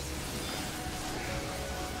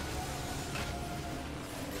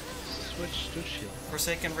 Switch to shield.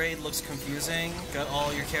 Forsaken Raid looks confusing. Got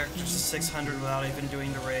all your characters to 600 without even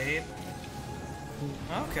doing the raid.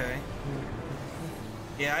 Okay.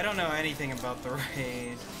 Yeah, I don't know anything about the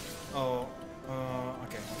raid. Oh,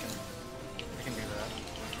 Okay, I can do that.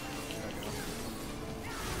 There we go.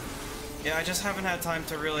 Yeah, I just haven't had time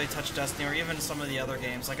to really touch Destiny or even some of the other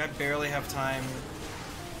games. Like, I barely have time,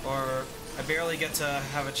 or I barely get to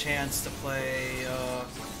have a chance to play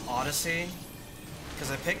Odyssey,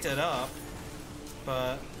 because I picked it up,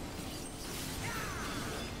 but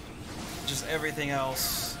just everything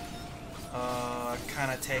else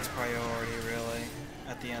kind of takes priority, really,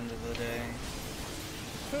 at the end of the day.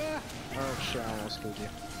 Oh shit, I almost killed you.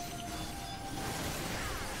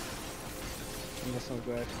 I guess I'm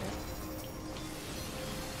glad.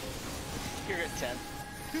 You're at 10.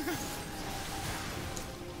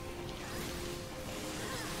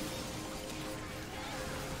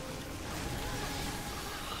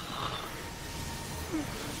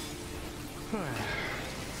 Am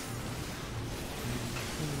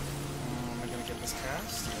I gonna get this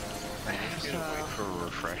cast? I have to wait for a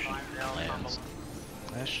refreshing lands.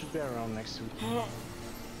 That should be around next week. Oh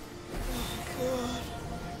god.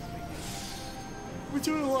 We're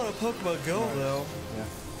doing a lot of Pokemon Go though. Yeah.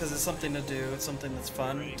 Because it's something to do, it's something that's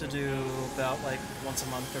fun to do about like once a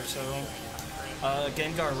month or so.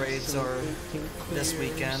 Gengar raids are this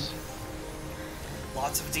weekend.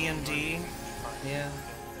 Lots of D&D. Yeah.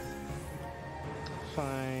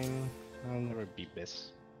 Fine. I'll never beat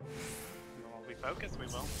this. Well, we focus, we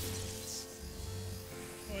will.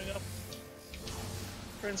 Going up.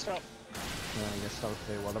 Friend, stop. Yeah, I guess I'll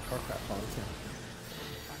play World of Warcraft on here.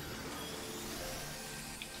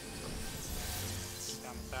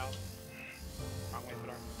 Down the south. Wrong way,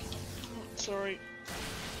 Fedor. Sorry.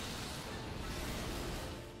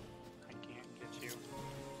 I can't get you.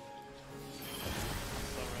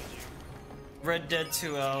 Slow res you. Red Dead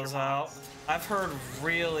 2L's out. I've heard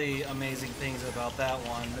really amazing things about that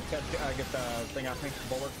one. I get the thing I think,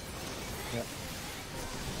 bullet. Yep.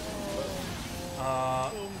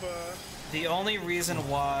 The only reason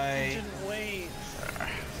why... Didn't wait.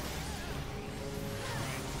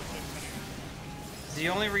 The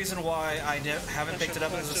only reason why I haven't picked it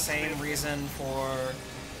up is the same reason for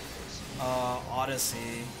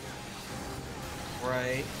Odyssey,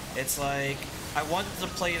 right? It's like, I want to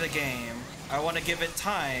play the game, I want to give it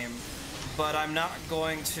time, but I'm not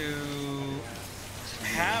going to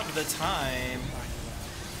have the time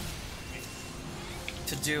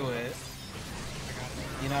to do it.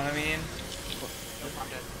 You know what I mean?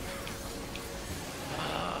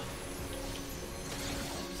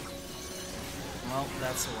 Well,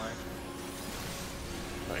 that's the way.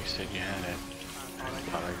 Like I said, you had it. I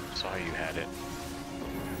thought I saw you had it.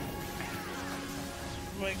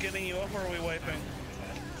 Am I getting you up or are we wiping?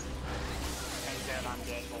 Hey, Dad, I'm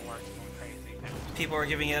dead. Will work. Going crazy. People are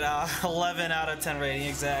giving it 11 out of 10 rating,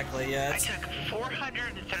 exactly, yeah. I took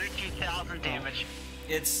 432,000 damage.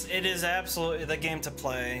 It is absolutely the game to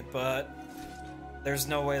play, but there's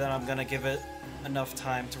no way that I'm gonna give it enough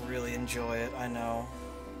time to really enjoy it, I know.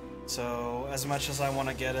 So, as much as I want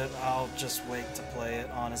to get it, I'll just wait to play it,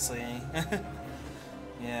 honestly.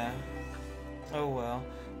 Yeah. Oh well.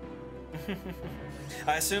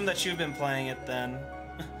 I assume that you've been playing it then.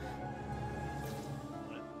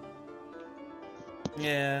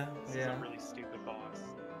 Yeah, This is a really stupid boss.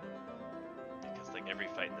 Because like every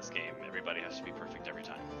fight in this game, everybody has to be perfect every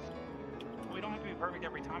time. We don't have to be perfect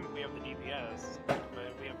every time if we have the DPS, but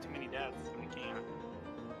if we have too many deaths, then we can't.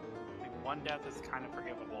 Like, one death is kind of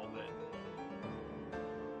forgivable, but...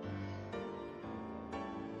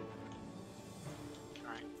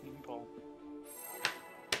 Alright, you can pull.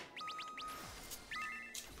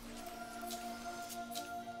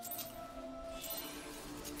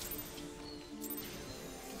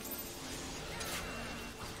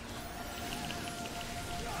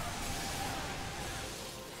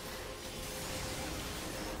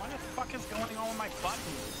 What the fuck is going on with my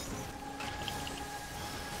buttons?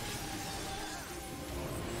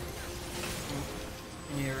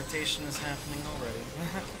 The irritation is happening already.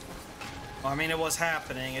 Well, I mean, it was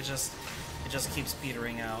happening, it just keeps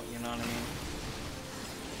petering out, you know what I mean?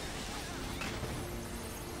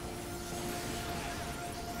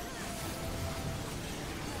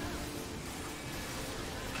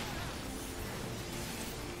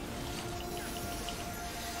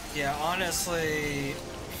 Yeah, honestly,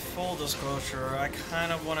 full disclosure, I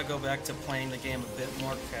kind of want to go back to playing the game a bit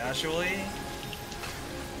more casually.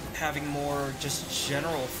 Having more just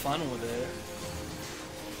general fun with it.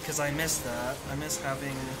 Because I miss that. I miss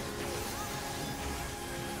having...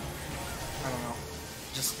 I don't know.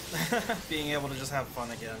 Just being able to just have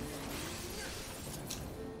fun again.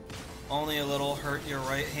 Only a little hurt your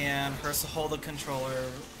right hand, hurts to hold the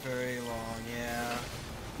controller very long, yeah.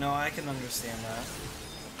 No, I can understand that.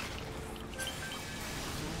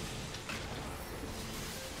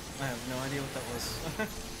 I have no idea what that was.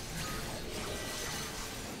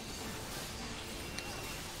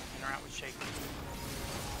 In or out with shaking.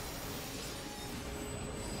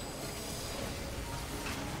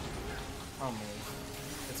 I'll move.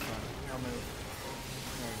 It's fine. I'll move.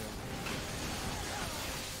 There we go.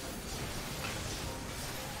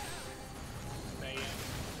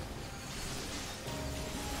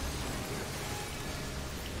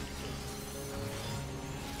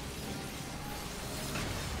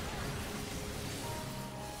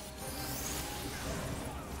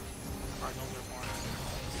 Cardinals are born.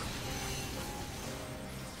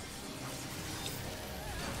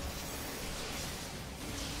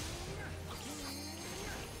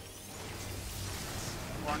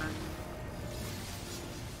 Warner.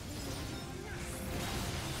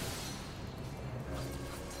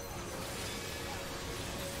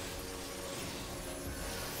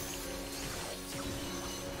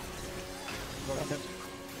 Okay.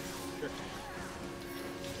 Sure.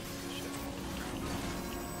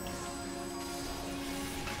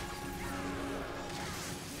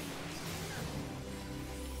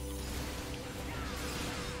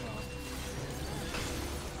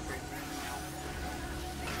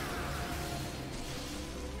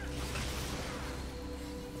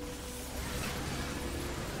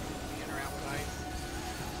 In or out with ice.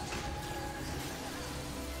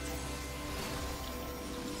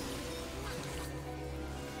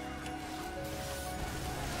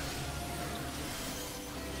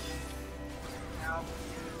 Out.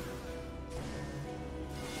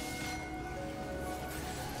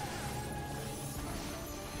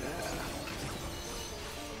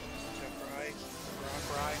 Check for ice. Rock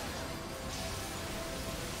right.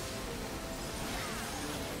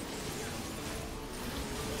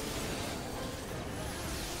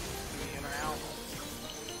 In or out.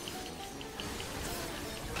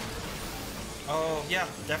 Oh, yeah,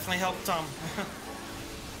 definitely help Tom.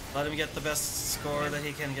 Let him get the best score that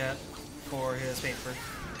he can get for his paper.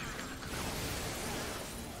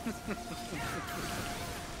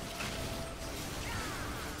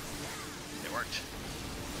 It worked.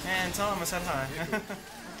 And tell him I said hi.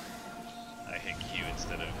 I hit Q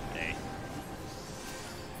instead of A.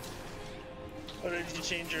 Oh, did you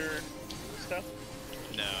change your stuff?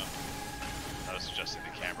 No. I was adjusting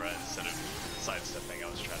the camera instead of sidestepping. I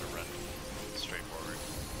was trying to run straight forward.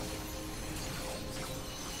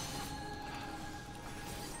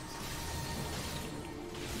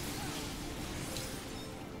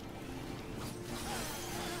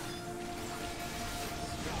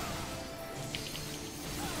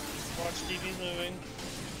 Watch DB's moving.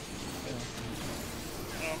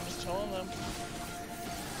 No, I'm just telling them.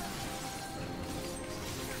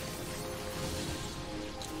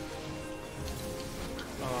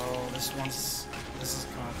 Oh, this is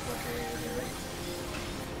complicated here.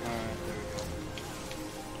 Alright, there we go.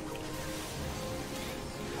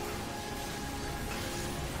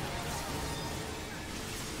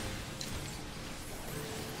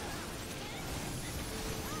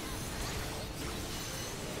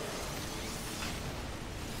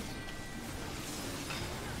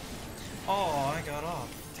 Oh, I got off.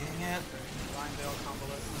 Dang it. Blind Veil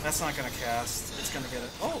Convalescent. That's not gonna cast. It's gonna get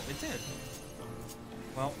it. Oh, it did.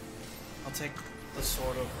 Well, I'll take the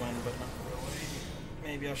sort of win, but not really.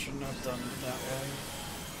 Maybe I shouldn't have done it that way.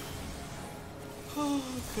 Oh,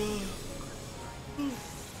 God.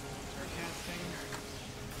 They're casting.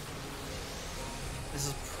 This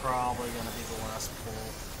is probably gonna be the last pull.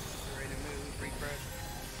 Ready to move. Refresh.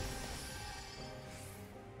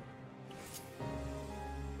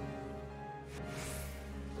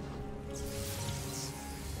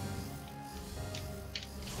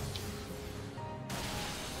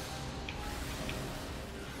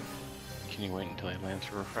 Can you wait until he lands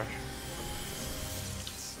to refresh?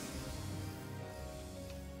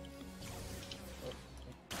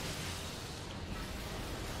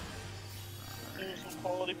 There's some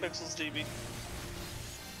quality pixels, DB.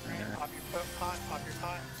 Alright, pop your pot, pop your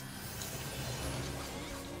pot.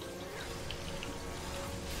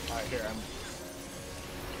 Alright, here, I'm...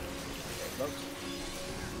 Okay, folks.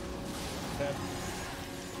 Ted.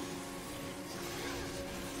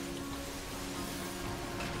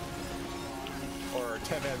 Or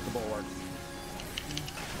Ted has the bulwark.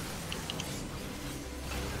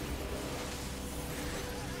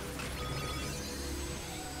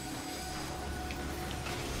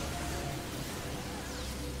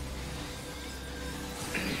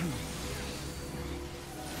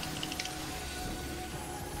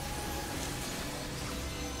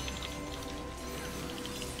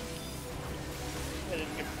 I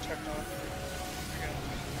didn't get protect on. I got it.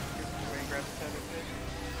 Grab the tether pit.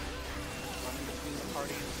 Running between the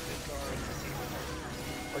party and the pit.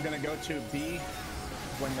 We're gonna go to B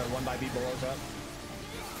when the 1x B blows up.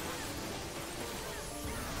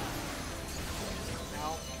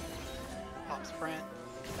 Out. Pop sprint.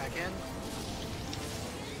 Back in.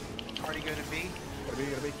 Already go to B. Go to B,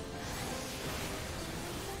 go to B.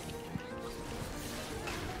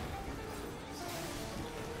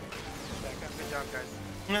 Back up. Good job, guys.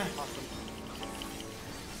 Awesome.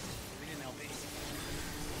 We didn't LB.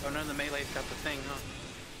 Oh no, the melee's got the thing, huh?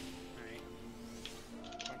 Alright.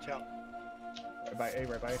 Watch out. Right by A,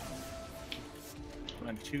 right by A. And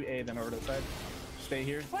then 2A, then over to the side. Stay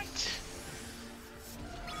here. What? Stay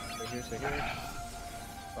here, stay here.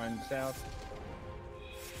 Run south.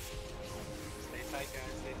 Stay tight,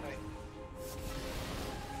 guys. Stay tight.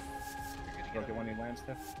 You're good to Look at one of the land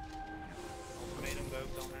stuff. Ultimatum, go.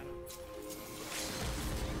 Don't matter.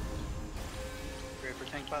 Great for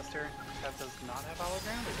Tank Buster. That does not have hollow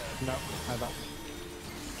ground, or does? No, I don't.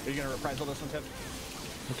 Are you gonna reprisal this one, Tip?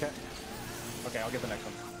 Okay. Okay, I'll get the next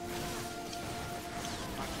one.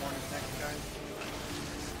 One is next, guys.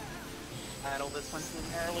 Battle this one.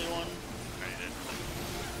 Early one.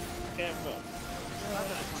 Yeah, but Not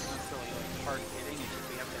that it's not necessarily like hard hitting, it's just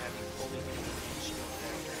we have to have you fully shield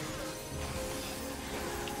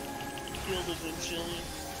shielded and chilling.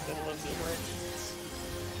 Gotta love the legends.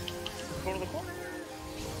 Go to the corner.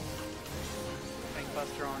 Tank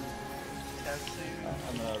Buster on Tetsu.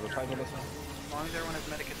 I'm gonna reprisal this one. As long as everyone has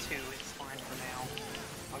Medica 2, it's fine for now.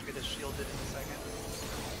 I'll get us shielded in a second.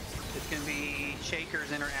 It's gonna be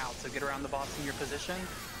shakers in or out, so get around the boss in your position.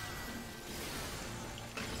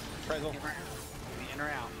 Reprisal. Be in or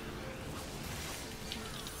out.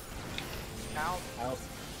 Out. Out.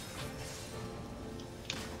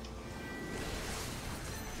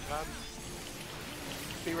 Up.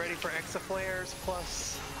 Be ready for Exaflares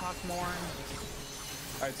plus Hawkmorn.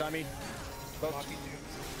 Alright, Tommy. Both.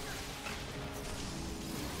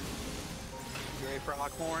 You ready for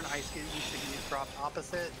Hawkmorn? Ice Skin, you should use drop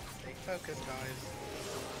opposite. Stay focused, guys.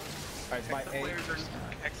 Alright, it's by A.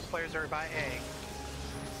 Exaflares are by A.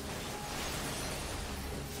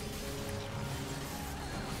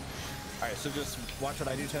 Alright, so just watch what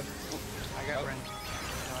I do, Ted. I got Ren.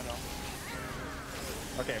 No, I don't.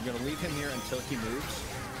 Okay, I'm gonna leave him here until he moves.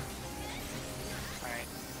 Alright.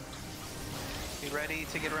 Be ready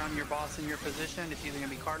to get around your boss in your position. It's either gonna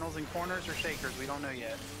be cardinals and corners or shakers. We don't know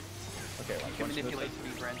yet. Okay, You can manipulate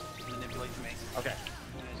me, Ren. You can manipulate me. Okay.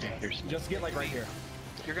 Here's Just get like right here.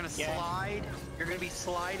 You're gonna slide. You're gonna be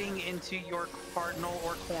sliding into your cardinal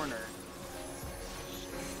or corner.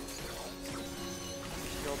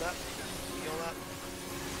 Shield up. Shield up.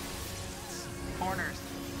 Corners.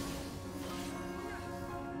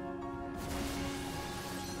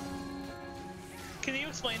 Can you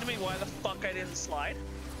explain to me why the fuck I didn't slide?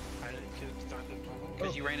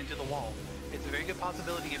 Because you ran into the wall. It's a very good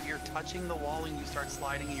possibility if you're touching the wall and you start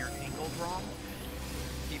sliding and your ankle's wrong.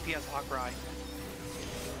 DPS Hawk Raid.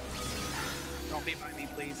 Don't be by me,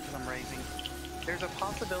 please, because I'm raising. There's a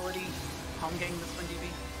possibility. Home gang this one, DB.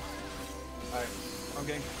 Alright, home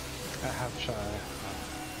gang. I have shy.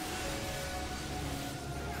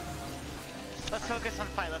 Let's focus on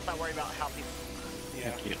the fight. Let's not worry about how people.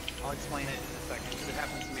 Yeah. I'll explain it in a second, because it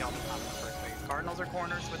happens to me all the time in the first phase. Cardinals are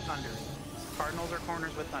corners with thunder. Cardinals are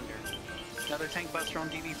corners with thunder. Another Tank Buster on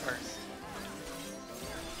DB first.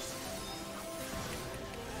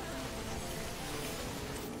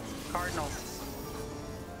 Cardinals.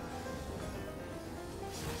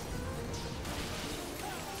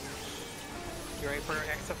 You ready for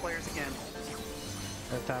Exaflares again?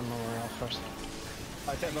 That time we're out first.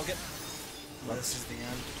 Alright, Ted, milk it. This is the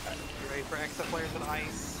end. You ready for Exaflares with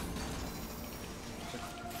ice?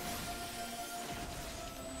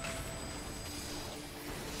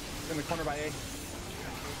 In the corner by A.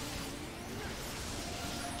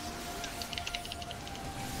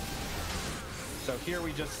 So here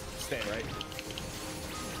we just stay, right?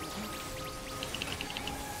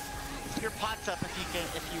 Your pot's up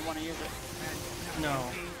if you want to use it. No,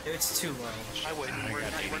 it's too low. I wouldn't. We're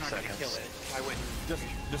not gonna kill it. I wouldn't.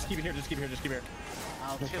 Just keep it here. Just keep it here. Just keep it here.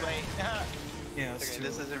 Oh, too late. Yeah, it's Okay, too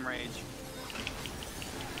this low. is Enrage.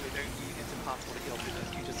 It's impossible to kill through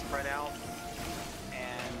this. You just spread out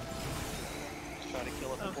and try to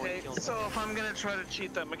kill it before Okay, it kills so it. if I'm gonna try to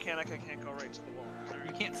cheat that mechanic, I can't go right to the wall.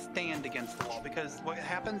 You can't stand against the wall, because what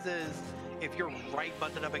happens is if you're right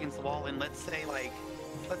butted up against the wall, and let's say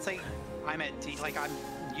I'm at D, like I'm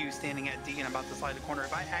you standing at D and I'm about to slide the corner.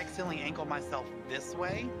 If I accidentally ankle myself this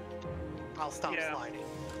way, I'll stop sliding.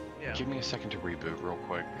 Yeah. Give me a second to reboot real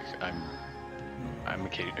quick. I'm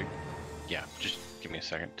okay. Yeah, just give me a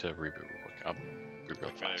second to reboot real quick. I'll reboot real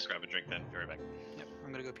I'm gonna fast. grab a drink then. Be right back. Yep,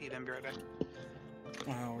 I'm gonna go pee then, be right back.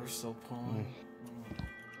 Oh, we're still pulling.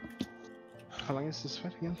 How long is this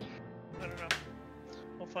fight again? I don't know.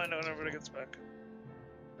 We'll find out whenever it gets back.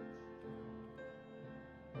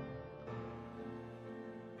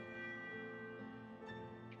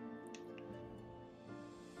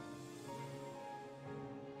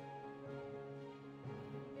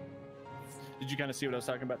 Did you kind of see what I was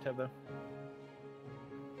talking about, Tev, though?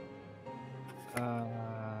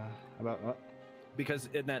 About what? Because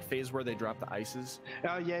in that phase where they drop the ices.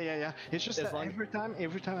 Oh yeah. It's just As that long-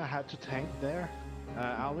 every time I had to tank there,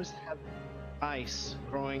 I always had ice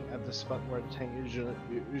growing at the spot where the tank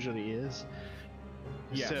usually is.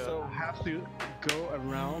 Yeah, So I have to go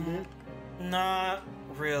around it. Not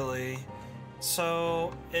really.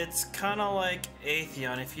 So it's kind of like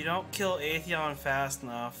Atheon. If you don't kill Atheon fast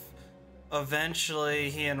enough, eventually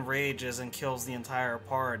he enrages and kills the entire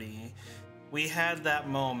party. We had that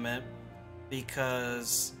moment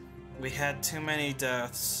because we had too many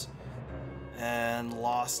deaths and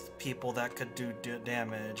lost people that could do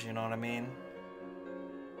damage, you know what I mean?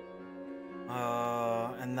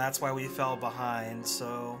 And that's why we fell behind.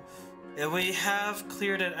 So we have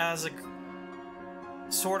cleared it as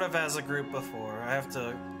sort of as a group before. I have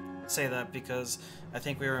to say that because I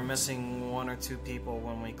think we were missing 1 or 2 people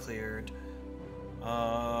when we cleared.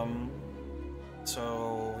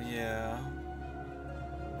 So yeah,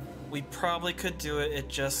 we probably could do it. It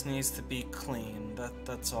just needs to be clean.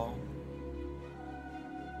 That's all.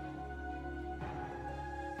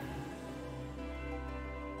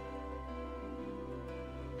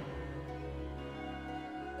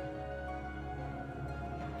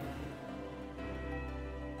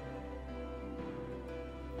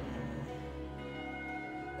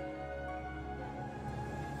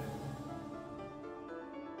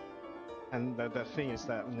 And the thing is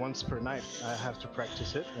that once per night I have to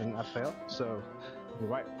practice it, and I fail. So you're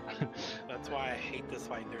right. That's why I hate this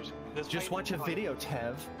fight. This Just fight watch a is video,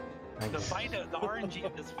 Tev. The RNG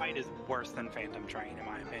of this fight is worse than Phantom Train, in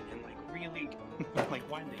my opinion. Like, really? Like,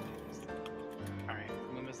 why did they do this? Alright,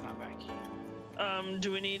 Luma's not back.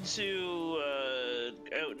 Do we need to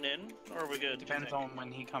out and in, or are we good? Depends on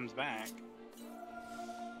when he comes back.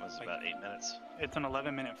 Was it about 8 minutes? It's an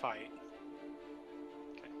 11-minute fight.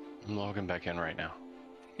 I'm logging back in right now.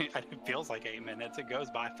 It feels like 8 minutes. It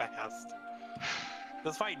goes by fast.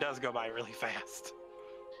 This fight does go by really fast.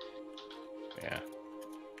 Yeah.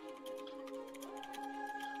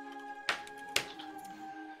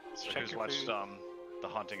 So Check who's your watched food. The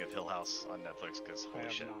Haunting of Hill House on Netflix? Because I holy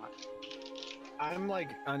have shit. not. I'm like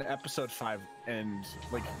on episode 5, and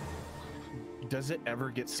like, does it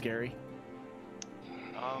ever get scary?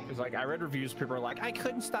 Because like I read reviews, people are like, I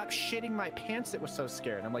couldn't stop shitting my pants. It was so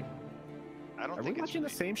scared. I'm like, I don't are we think it's watching the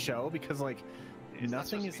same show? Because like, it's not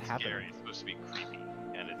nothing supposed is to be happening. Scary. It's supposed to be creepy,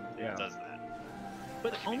 and it Yeah. does that.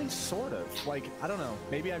 But only sort of. Like, I don't know.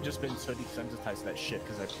 Maybe I've just been so desensitized to that shit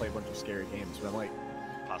because I play a bunch of scary games. But I'm like,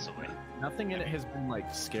 Possibly. nothing in it has been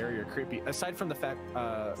like scary or creepy. Aside from the fact,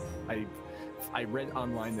 I read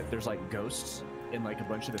online that there's like ghosts in like a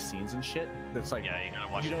bunch of the scenes and shit. That's like, Yeah, you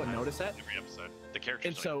gotta watch you it don't notice that. every episode. The characters.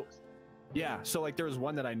 And so, yeah, so like there was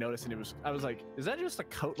one that I noticed, and I was like, is that just a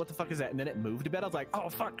coat? What the fuck is that? And then it moved a bit. I was like, oh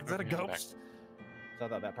fuck, is that a ghost? So I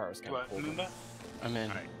thought that part was kind of cool. Moomba? I'm in.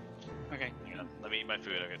 Alright. Okay. Hang on. Let me eat my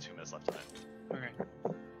food. I've got 2 minutes left tonight. Okay.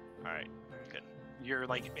 Alright. Good. You're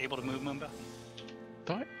like able to move Moomba?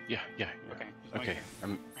 Thought? Yeah. Okay. Okay.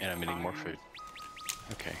 I'm eating more food.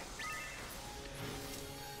 Okay.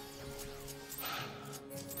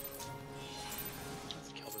 Let's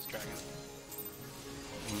kill this dragon.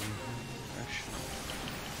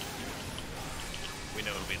 We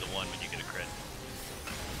know it'll be the one when you get a crit.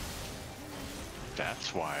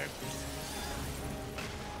 That's why.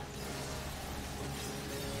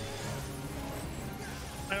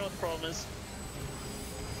 I know what the problem is.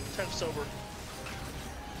 Tev's sober.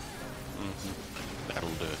 That'll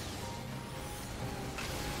do it.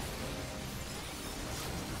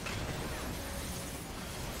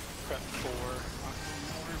 Prep 4.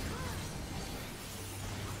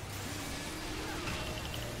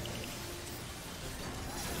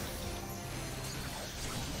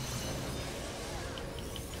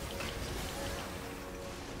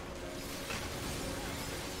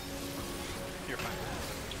 You're fine.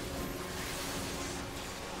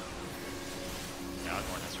 Yeah,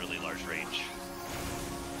 Ogmorn has really large range.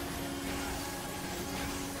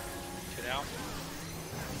 Get out.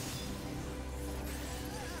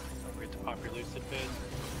 Don't forget to pop your lucid bid.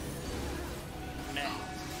 Now.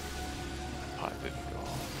 Pop it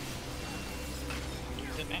off.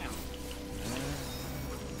 Use it now.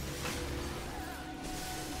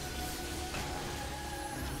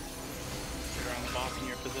 Put her on the bottom. in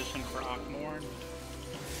your position for Akmorn.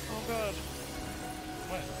 Oh god.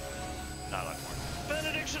 What? Not Akmorn.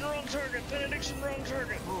 Benediction, wrong target! Benediction, wrong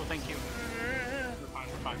target! Oh, thank you. We're fine,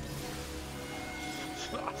 we're fine.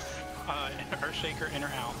 Earthshaker, in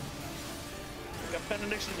or out? Got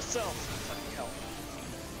benediction to self. Fucking hell.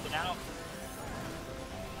 Get out.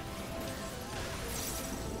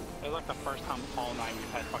 It was like the first time all night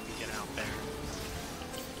we've had fucking get out there.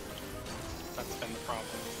 That's been the problem.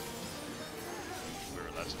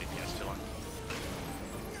 Remember that's DPS still on.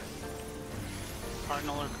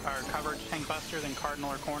 Cardinal or coverage tank buster, then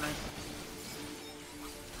cardinal or corners.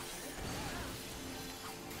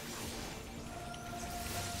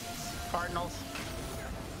 Cardinals.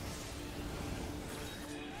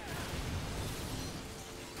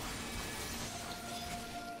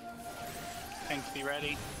 Tanks be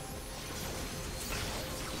ready.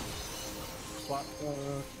 Swap.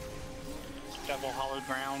 Devil hollowed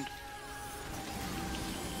ground.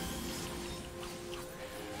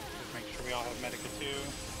 Just make sure we all have Medica too.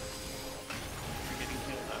 We're getting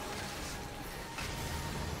healed up.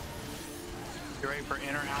 You ready for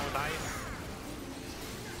in or out with ice?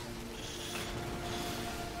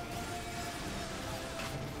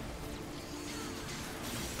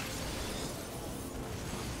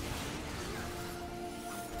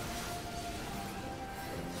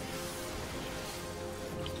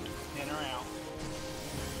 In or out?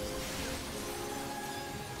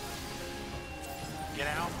 Get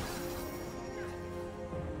out.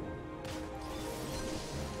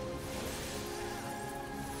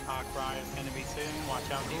 Hawkeye is going to be soon. Watch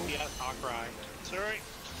out, DPS. Hawkeye. Sorry.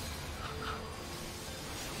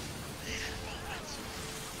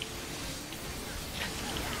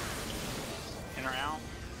 In or out?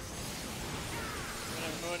 I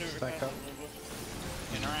have no idea what Stack you're up.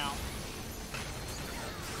 In or out?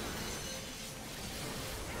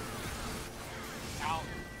 Out.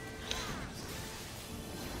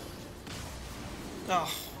 Oh,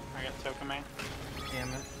 I got Tokame. damn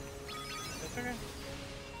it. That's okay.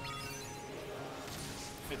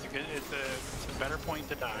 It's a better point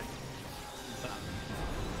to die. So,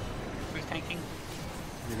 who's tanking?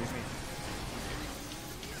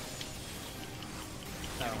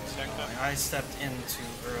 I stepped in too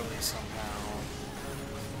early somehow.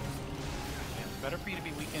 It's better for you to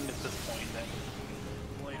be weakened at this point than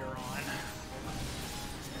later on.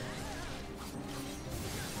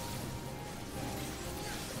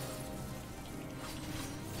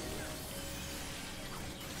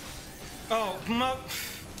 Oh,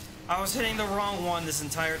 I was hitting the wrong one this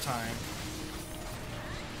entire time.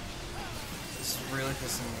 This is really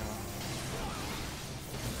pissing me off.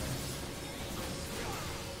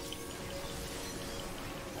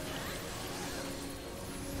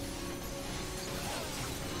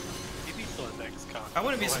 Maybe still has X-Cock. I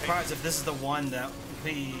wouldn't be surprised if this is the one that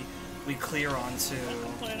we clear onto.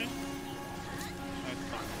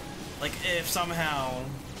 Like if somehow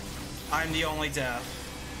I'm the only death.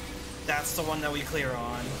 That's the one that we clear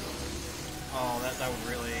on. Oh, that would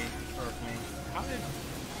really hurt me. How did...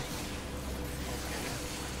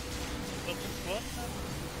 Okay. What?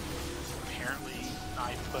 Apparently,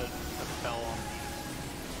 I put a spell on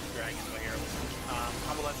the Dragon Lair.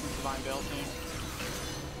 Convalescence Divine Veil soon.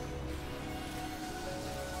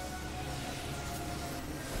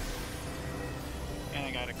 And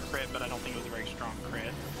I got a crit, but I don't think it was a very strong crit.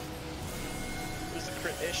 It was a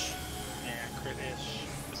crit-ish. Yeah, crit-ish.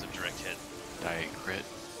 It was a direct hit. Diet crit.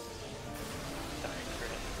 Diet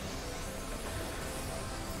crit.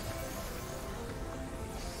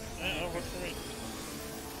 Yeah, that worked for me.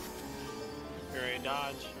 Very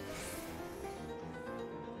dodge.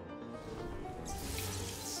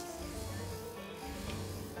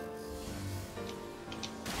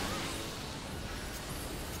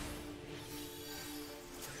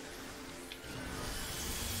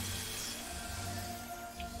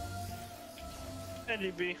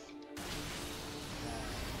 NDB. You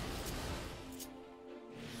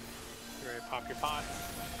ready to pop your pots?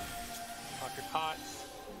 Pop your pots.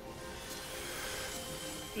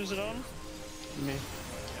 Is it on? Me.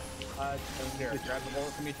 Here, grab the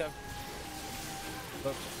bullet for me, Tev.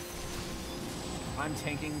 Look. I'm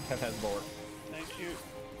tanking, Tev has bullet. Thank you.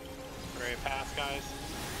 Ready to pass, guys?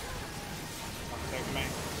 Take me.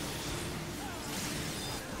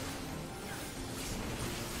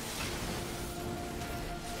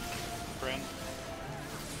 Bryn.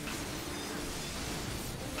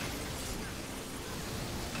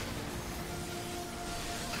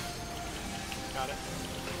 Got it.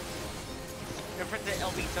 Go for the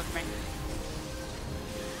LB took me.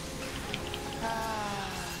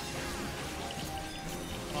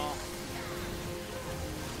 Well.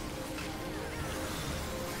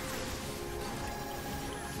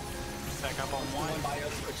 one by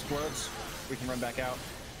us explodes, we can run back out.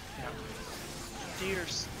 Yeah. Deer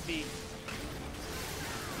speed.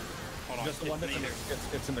 Hold on. Just the one that's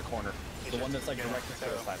it's in the corner. The one that's like directly to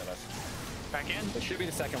the side of us. Back in. It should be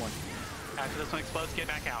the second one. After this one explodes, get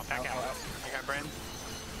back out. Back out. I got Bryn.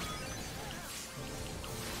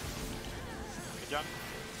 Good job.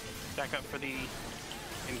 Back up for the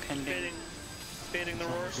impending. Baiting the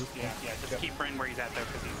roars. Yeah. Just keep Bryn where he's at though,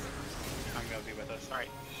 because he's not gonna be with us. All right.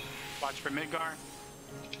 Watch for Midgar.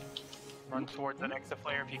 Run towards the next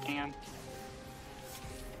flare if you can.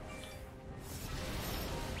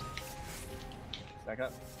 Back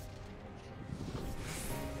up.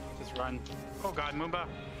 Just run. Oh God, Moomba.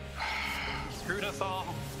 Screwed us all.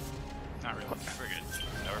 Not really. We're good.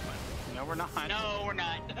 No, we're fine. No, we're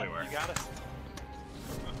not. No, we're not. We were. You got us.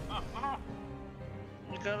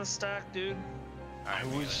 You got a stack, dude. I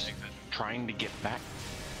was trying to get back.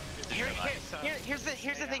 Here's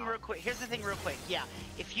the thing real quick. Yeah,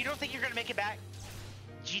 if you don't think you're gonna make it back,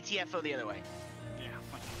 GTFO the other way. Yeah.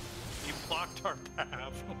 You blocked our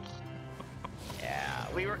path. Yeah,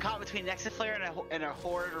 we were caught between an exit flare and a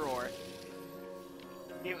horrid roar.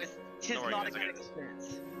 It was just not a good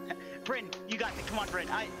experience. Bryn, you got it. Come on, Bryn.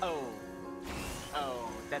 Oh,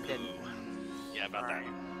 that didn't. Yeah, about that.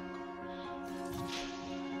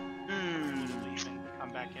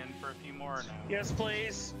 Come back in for a few more or no? Yes,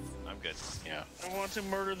 please. I'm good. Yeah. I want to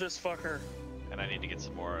murder this fucker. And I need to get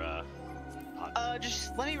some more pots.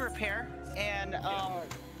 Just let me repair and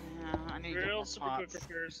I need to get Real more super quick pots.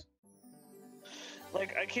 repairs.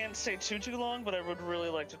 Like, I can't stay too long, but I would really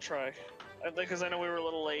like to try. Because I know we were a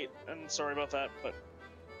little late, and sorry about that, but...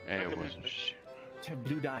 Hey, it wasn't.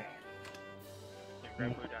 Blue dye. Yeah,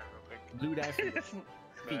 grab blue dye real quick. Blue dye for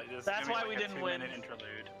Just That's give me why like we a didn't win. 2-minute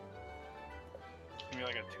interlude. Give me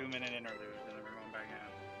like a 2-minute interlude, and then we're going back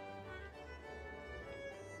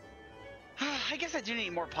in. I guess I do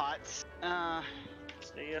need more pots.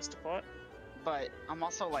 Say yes to pot. But I'm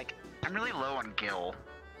also like, I'm really low on gil.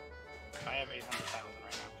 I have 800,000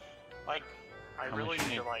 right now. Like, I How really much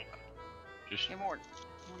need you to like. Just Get more.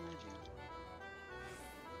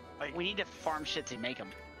 Like, we need to farm shit to make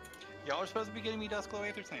them. Y'all are supposed to be getting me Duskglow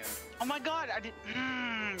Aether Sand. Oh my god, I did.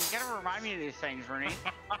 You gotta remind me of these things, Rooney.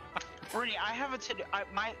 Rooney, I have a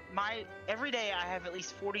my every day I have at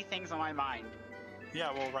least 40 things on my mind.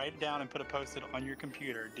 Yeah, well, write it down and put a post-it on your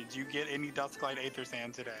computer. Did you get any Dusklight Aether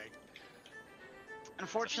Sand today?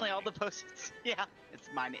 Unfortunately, all the post-its. Yeah, it's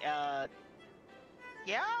mine. Yeah.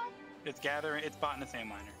 It's bought in the sand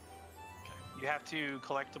miner. Okay. You have to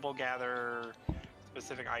collectible gather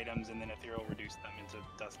specific items, and then Ethereal reduce them into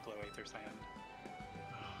Duskglow Aether Sand.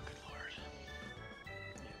 Oh, good lord.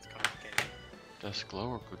 Yeah, it's complicated. dusk glow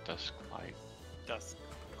or good dusk light? Dusk.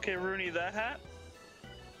 Okay, Rooney, that hat?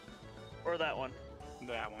 Or that one?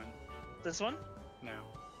 That one. This one? No.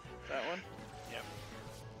 That one? Yep.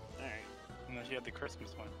 Alright. Unless you have the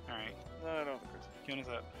Christmas one. Alright. No, I don't have the Christmas. Queuing us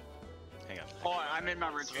up. Hang on. Oh, I'm in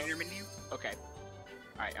my recruiter menu? Okay.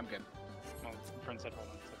 Alright, I'm good. Well, Prince said hold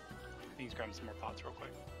on, so he's grabbing some more pots real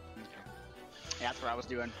quick. Okay. Yeah, that's what I was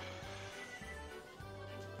doing.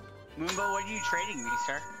 Moombo, what are you trading me,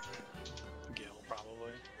 sir? Gil,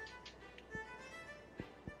 probably.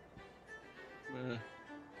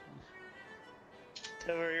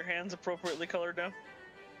 Are your hands appropriately colored now?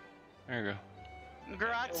 There you go.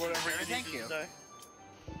 Grazie, Or whatever sir, you thank need you. to die.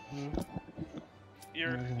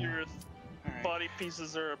 Your body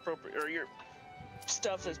pieces are appropriate, or your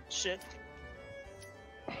stuff is shit.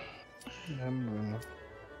 Hitting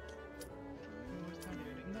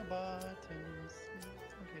the buttons.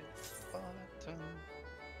 Hit the button.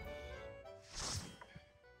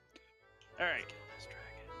 Alright. This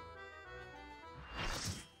dragon.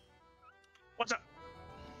 What's up?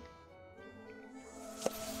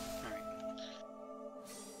 Alright.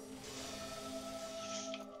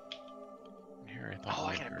 Here I thought Oh, I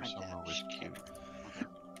light gotta or print summer that. was cute.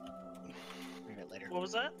 Read it later. What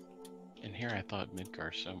was that? In here I thought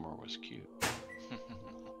Midgar Summer was cute.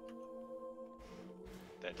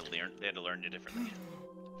 They had to learn it differently.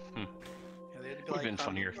 Yeah, they had to be Would have like, been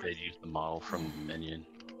funnier if they'd used the model from Minion.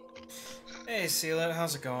 Hey, Sealet,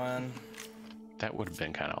 how's it going? That would have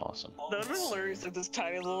been kind of awesome. That would have been hilarious, like this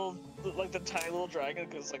tiny little, like the tiny little dragon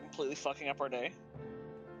is like completely fucking up our day.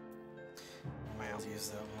 I'll use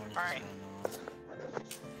that one. Alright.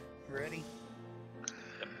 Ready?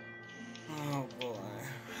 Oh boy.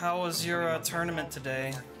 How was your tournament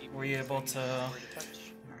today? Were you able to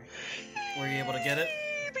get it?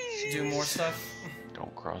 Do more stuff?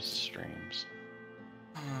 Don't cross the streams.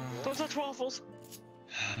 Don't touch waffles.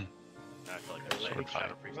 I feel like there's Sword a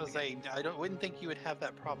fight. I was say, wouldn't think you would have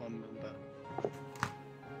that problem, but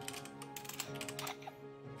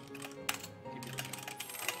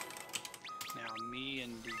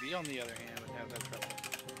V, on the other hand, would have that trouble.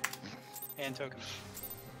 And token.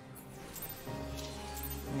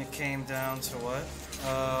 And it came down to what?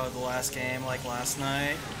 The last game, like last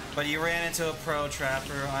night. But you ran into a pro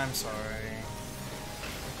trapper. I'm sorry.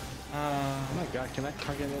 Oh my god, can I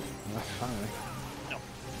target it? Finally. No.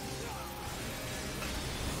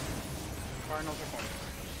 Cardinals or corners?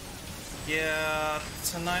 Yeah,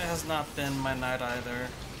 tonight has not been my night either.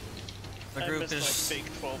 The group is fake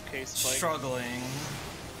 12K spike. struggling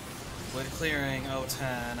with clearing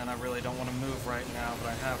O10, and I really don't want to move right now, but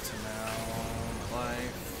I have to now.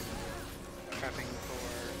 Life. Prepping for...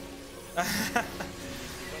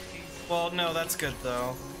 Well, no, that's good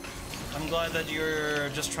though. I'm glad that you're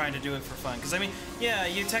just trying to do it for fun. Because, I mean, yeah,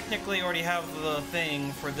 you technically already have the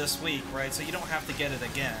thing for this week, right? So you don't have to get it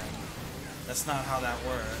again. That's not how that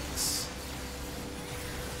works.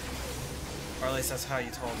 Or at least that's how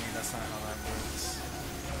you told me. That's not how that works.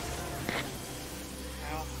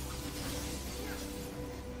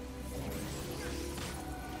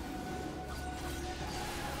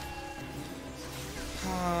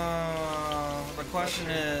 The question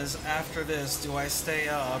is, after this, do I stay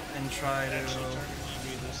up and try to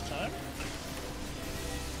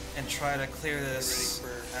clear this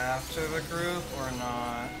after the group or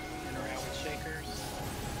not? Interact with shakers.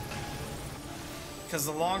 Because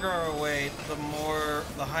the longer I wait,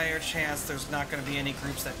 the higher chance there's not going to be any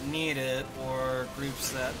groups that need it or groups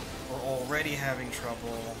that are already having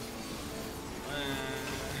trouble.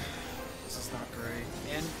 This is not great.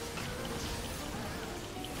 And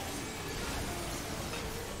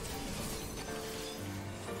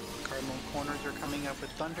Cardinal corners are coming up with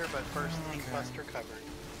Thunder, but first Ink Buster covered.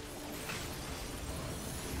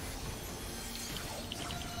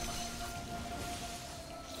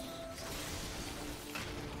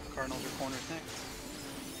 Cardinals are corners next.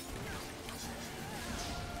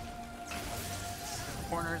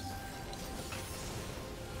 Corners.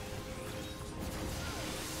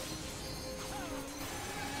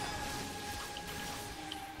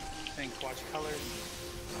 Think watch colors.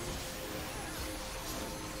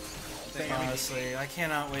 Honestly, I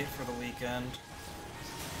cannot wait for the weekend.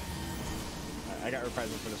 I got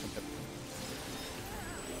reprisal for this one too.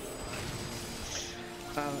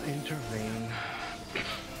 I'll intervene.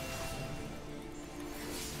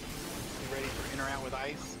 You ready for interact with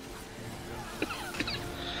ice?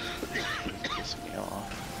 Piss me off.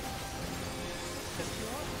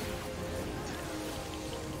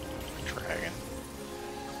 Dragon.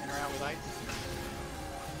 Interact with ice.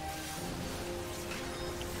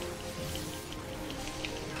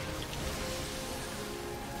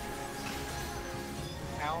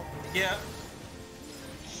 Out. Yeah.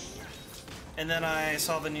 And then I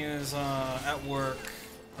saw the news at work,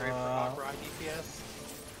 DPS.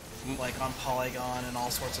 like on Polygon and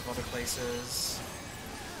all sorts of other places.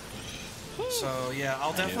 So yeah,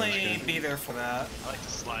 I'll definitely be there for that. I like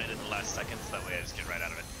to slide in the last seconds, that way I just get right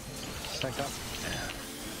out of it. Stack up.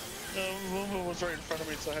 The movement was right in front of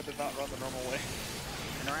me, so I had to not run the normal way.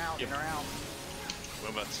 In or out, in or out.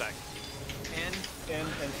 Movement stack. In.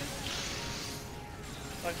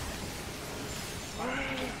 Like,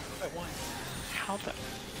 I won. how the...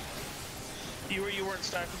 You weren't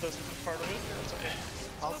stacked with this part of it? It's okay.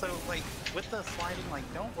 Also, like, with the sliding, like,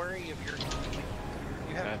 don't worry if you're... Like,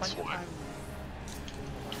 you have That's plenty of why. time.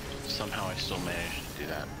 Somehow I still managed to do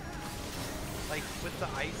that. Like, with the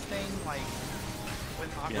ice thing, like... When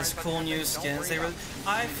Yes, cool new skins.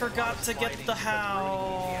 I forgot to get the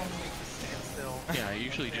howl. Yeah, I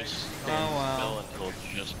usually just stand Oh, wow. still until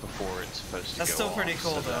just before it's supposed to That's go still pretty off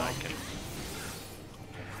cool, so that though. I can...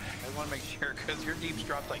 I want to make sure, because your deeps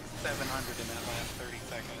dropped like 700 in that last 30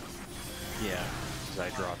 seconds. Yeah, because I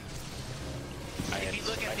dropped... If you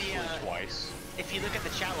look at the twice. if you look at the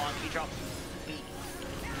chat log, he dropped feet.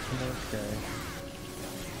 Okay.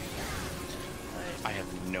 I have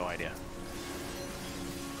no idea.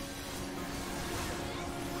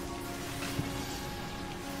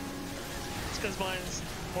 It's because mine's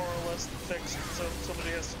more or less fixed, so somebody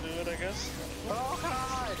has to do it, I guess. Oh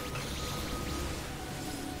god!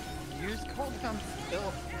 Use cold gum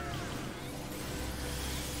still.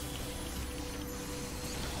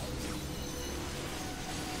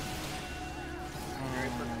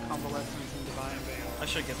 Alright, for convalescence and divine veil. I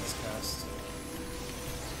should get this cast.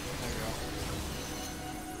 There we go.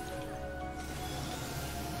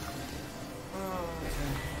 Oh,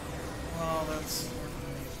 okay. Well, that's...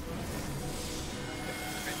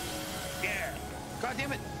 Yeah! God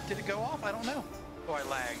damn it! Did it go off? I don't know. Oh, I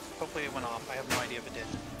lagged. Hopefully it went off. I have no idea if it did.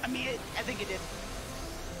 I mean, I think it did.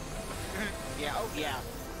 Yeah, oh yeah.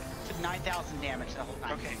 Took 9,000 damage the whole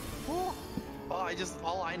time. Okay. Woo. Well,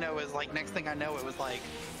 all I know is like next thing I know, it was like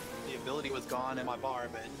the ability was gone in my bar,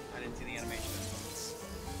 but I didn't see the animation.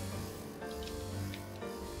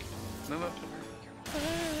 Move up.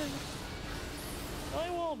 I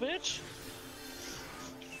will, bitch.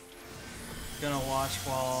 Gonna watch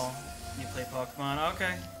while you play Pokemon.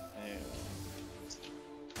 Okay.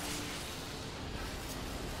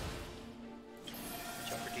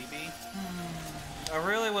 Jump for DB. I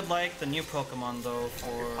really would like the new Pokemon though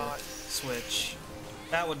for Switch.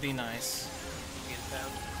 That would be nice.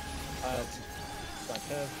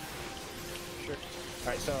 Sure.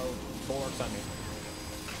 Alright, so Bulwark's on me.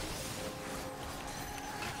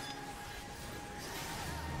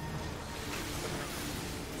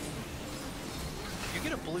 You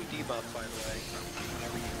get a blue debuff, by the way,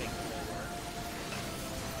 whenever you take the Bulwark. I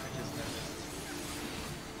just noticed.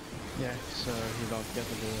 Yeah, so you don't get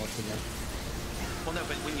the Bulwark again. Well, no,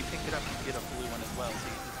 but when you pick it up, you get a blue one as well, so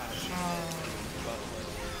you can kind of shoot it above it.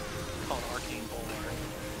 It's called Arcane Bulwark.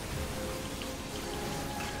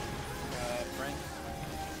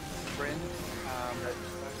 Bryn,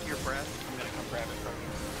 to your breath, I'm gonna come grab it from you.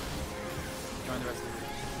 Join the rest of the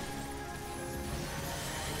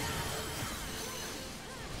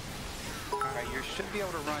group. Alright, you should be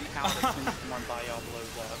able to run out as soon as one by y'all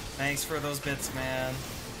blows up. Thanks for those bits, man.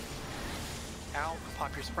 Out,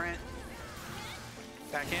 pop your sprint.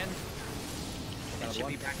 Back in. It should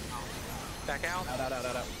be back out. Back out.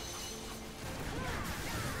 Out.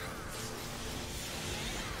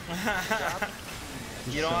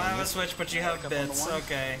 You don't have a Switch, but you have bits.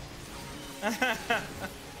 Okay. Just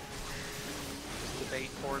debate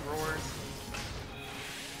forward roars.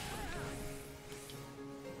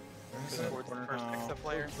 Go towards the first extra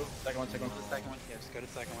player. Second one. The second one. Yeah, just go to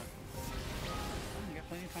the second one. You got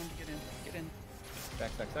plenty of time to get in. Get in.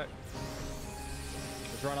 Back.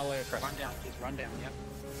 Just run all the way across. Run down. Just run down. Yep.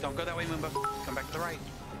 Don't go that way, Moomba. Come back to the right.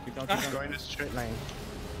 Keep going. Go in a straight line.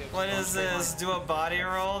 What is this? Do a body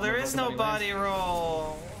roll? There is no body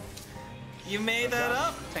roll. You made that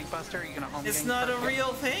up? Tank Buster, are you gonna home It's not a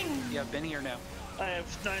real thing. You have Benny or no? I have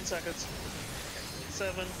 9 seconds.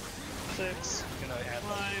 7, 6,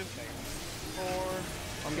 5, 4,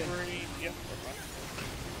 I'm good. 3. Yeah, we're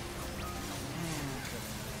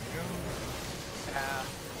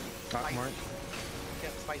fine. Rockmorn.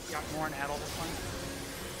 Yep, Spicy Rockmorn, add all this one.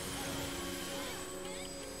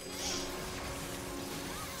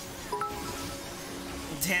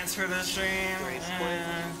 Dance for the stream.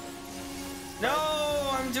 No,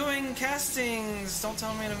 I'm doing castings. Don't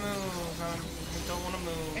tell me to move. I don't want to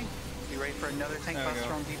move. Okay. Be ready for another Tank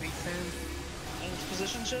Buster on DB soon. And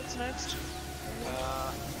position shifts next?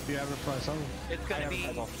 Do you ever play something? It's gonna be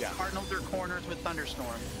Cardinals or corners with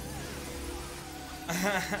Thunderstorm.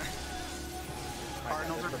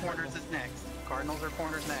 Cardinals or corners is next. Cardinals or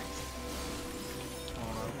corners next.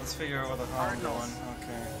 Hold on, let's figure out what the hell I'm doing.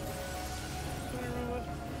 Okay.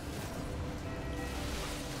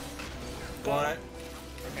 What?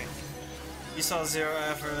 Okay. You saw 0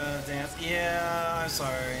 after the dance? Yeah, I'm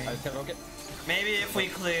sorry. Maybe if we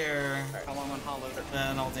clear, How long on Hollow?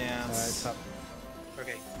 then I'll dance.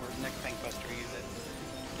 Okay, where's the next Tank Buster use it?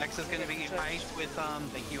 Next is gonna be Ice with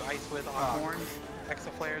thank you, Ice with Oghorn. Exo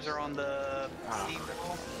Flares are on the sea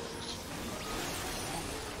wall.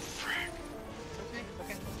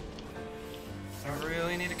 Okay. I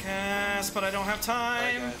really need to cast, but I don't have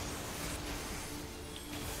time.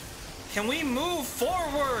 Can we move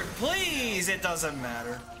forward, please? It doesn't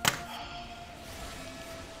matter.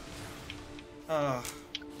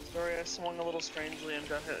 Sorry, I swung a little strangely and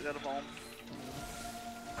got a bomb.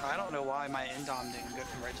 I don't know why my Endom didn't go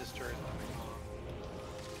to register it.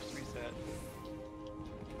 Just reset.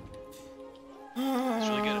 It's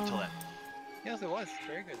really good until that. Yes, it was.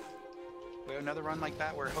 Very good. We have another run like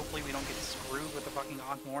that where hopefully we don't get screwed with the fucking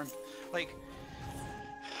Oghorn. Like,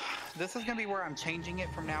 this is gonna be where I'm changing it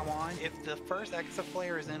from now on. If the first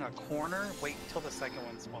Exaflare is in a corner, wait till the second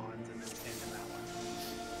one spawns and then stand in that one.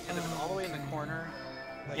 Because if it's all the way in the corner,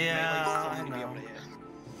 like, Yeah, I be able know. to hit.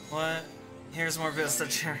 What? Here's more bits to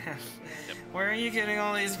Giraffe. Where are you getting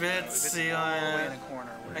all these bits? See, I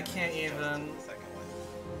can't even.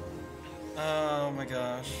 Oh my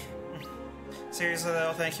gosh. Seriously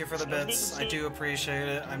though, thank you for the bits. I do appreciate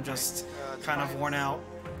it. I'm just kind of worn out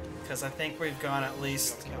because I think we've gone at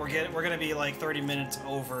least we're gonna be like 30 minutes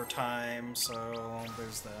over time, so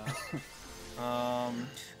there's that.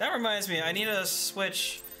 That reminds me, I need to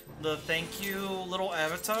switch the thank you little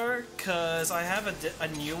avatar because I have a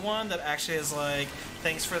new one that actually is like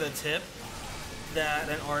thanks for the tip that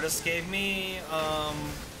an artist gave me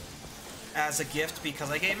as a gift because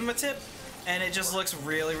I gave him a tip. and it just looks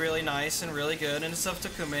really, really nice and really good, and it's of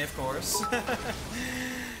Takume, of course.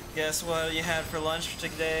 Guess what you had for lunch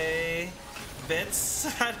today? Bits?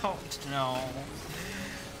 I don't know.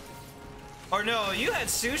 Or no, you had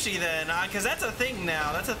sushi then, because that's a thing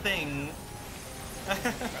now. That's a thing.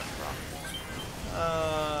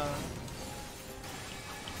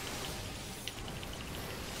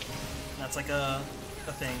 That's like a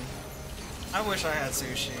thing. I wish I had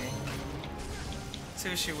sushi.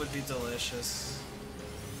 Sushi would be delicious.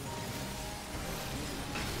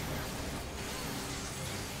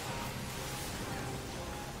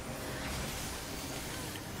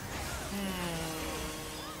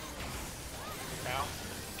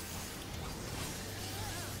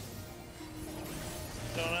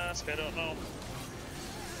 Don't ask, I don't know.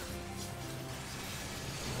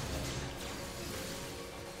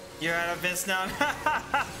 You're out of bits now?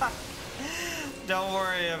 Don't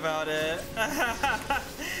worry about it.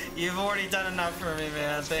 You've already done enough for me,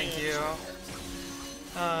 man. Thank you.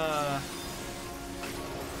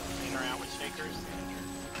 In or out with shakers?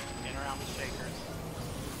 In or out with shakers?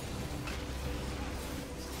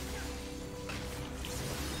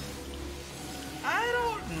 I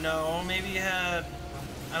don't know. Maybe you had...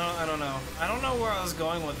 I don't know. I don't know where I was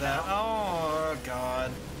going with that. Oh,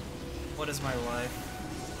 God. What is my life?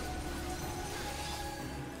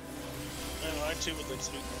 I too would like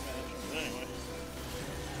to do more management, but anyway.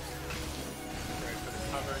 Right for the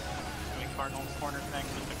cover. Doing Cardinal's corner tank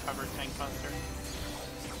with the covered tank buster.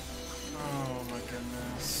 Oh my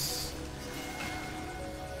goodness.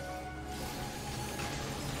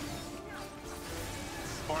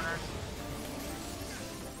 Corners.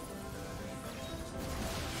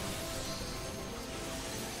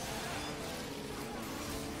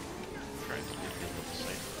 Trying to get a little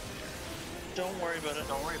safer. Don't worry about it.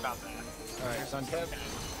 Don't worry about that. Alright, Sun Kev.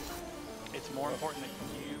 It's more important that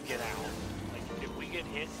you get out. Like, if we get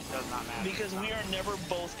hit, it does not matter. Because we are never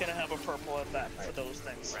both gonna have a purple at that for those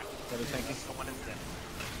things. Right. Double tanky. Someone is dead.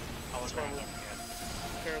 I'll That's why grab them.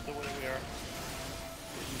 we're the way we are.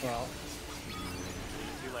 Well,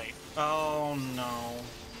 Too late. Oh no.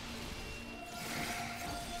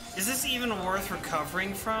 Is this even worth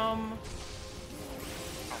recovering from?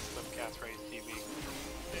 I'll slip cast raise TV.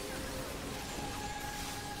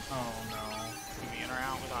 Oh no. Can we in or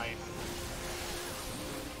out with ice?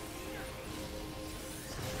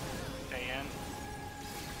 Stay in.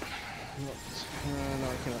 No,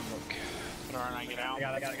 I cannot look. Put R and I get out.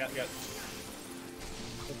 I got it.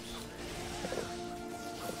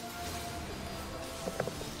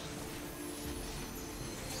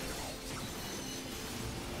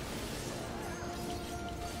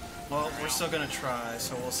 Well, we're still gonna try,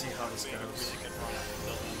 so we'll see how this goes. Really good run up the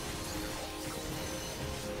building.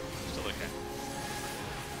 Still okay.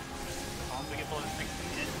 As long as we get below 60,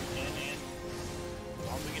 in. As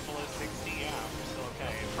long as we get below 60, yeah, we're still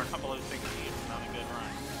okay. If we're not below 60, it's not a good run.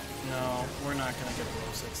 No, we're not gonna get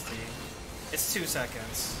below 60. It's 2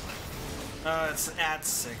 seconds. It's at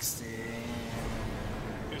 60.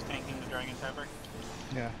 Who's tanking the Dragon Temper?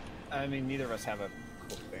 Yeah, I mean, neither of us have a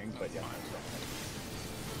cool thing, but yeah.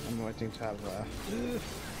 I'm waiting to have. Okay.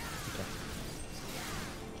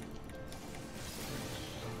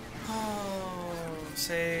 Oh,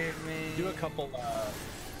 save me. Do a couple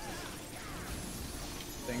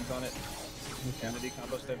things on it. Sanity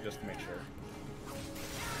combo stuff just to make sure.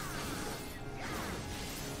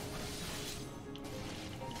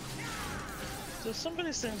 So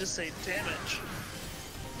somebody seemed to say damage.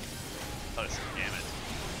 Oh, it's damage.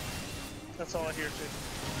 That's all I hear too.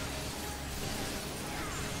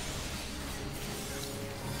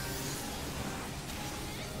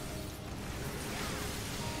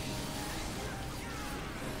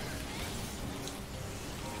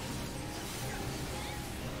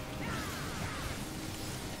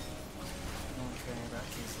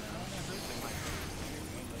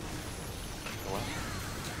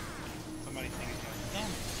 Somebody singing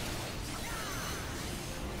damn.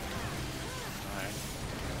 Alright.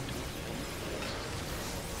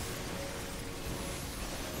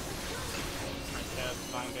 Princess,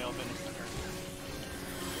 Vine Veil, Vincent, or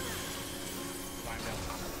Vine Veil,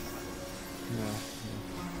 Thomas. No.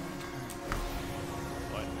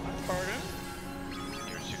 What? Pardon?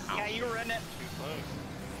 You're too close. Yeah, you were in it. Too close.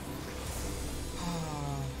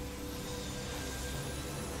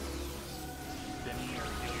 Spinny or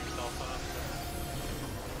heal yourself up.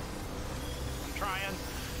 I'm trying.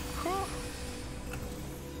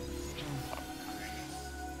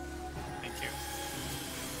 Thank you.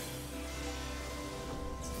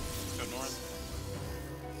 Go north.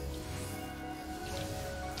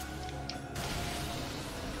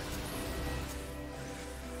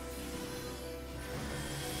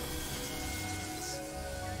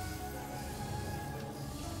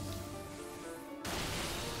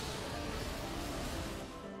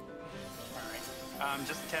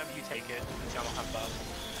 Just have you take it. Y'all don't have buff.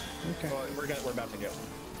 Okay. Well, we're about to get one.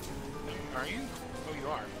 Are you? Oh, you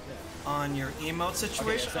are. On your emote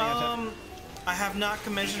situation, I have not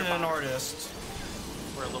commissioned an artist.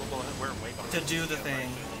 We're a little below. We're way behind. To do the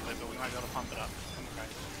thing. But we might be able to pump it up. Come on, guys.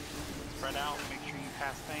 Spread out. Make sure you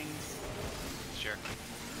pass things. Sure.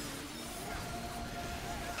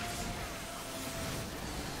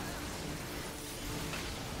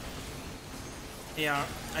 Yeah,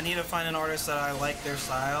 I need to find an artist that I like their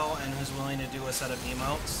style and who's willing to do a set of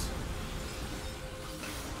emotes.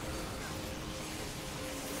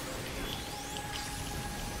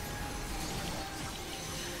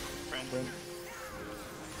 Brent.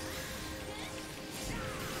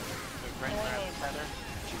 Brent, Heather.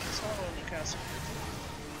 Jesus, all over the castle.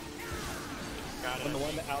 Got it. When the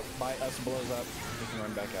one out by us blows up, we can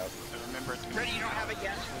run back out. Remember, Ready? You don't have it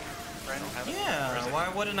yet. Brent, Heather. Yeah, why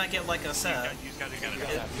wouldn't I get like a set? You got it.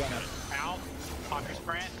 Out. Pop your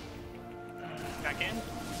sprint. Back in.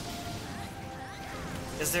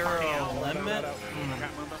 Is there a limit? Let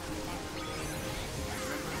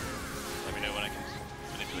me know when I can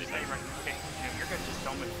manipulate that. Okay, you're good. Just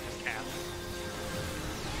don't move. Just cast.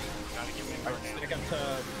 Gotta give me a guard now. Back up to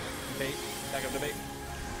bait. Back up to bait.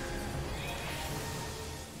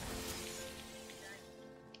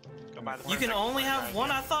 You can only have one?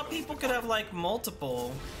 I thought people could have like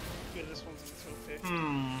multiple. Yeah, this one's okay.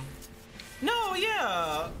 No,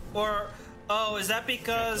 yeah. Or oh, is that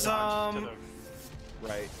because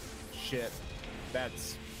Right. Shit.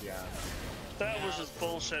 That's That was just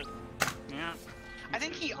bullshit. Yeah. I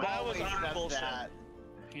think he That always was utter does bullshit. that.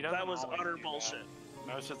 That was utter bullshit.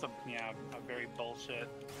 That was just a very bullshit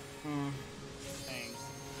thing.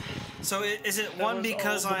 So is it That one was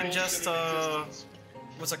because all the I'm just bullshit in existence.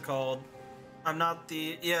 what's it called? I'm not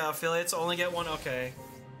the affiliates only get one. Okay.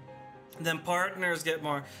 Then partners get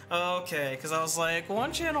more. Okay, because I was like,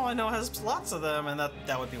 one channel I know has lots of them, and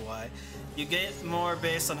that would be why. You get more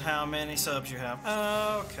based on how many subs you have.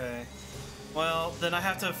 Okay. Well, then I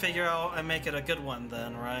have to figure out and make it a good one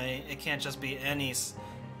then, right? It can't just be any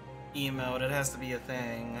emote. It has to be a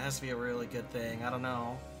thing. It has to be a really good thing. I don't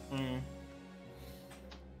know.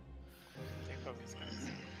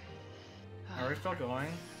 Are we still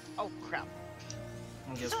going? Oh crap!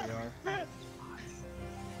 I guess we are.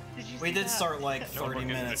 Did you We see did that? start like 30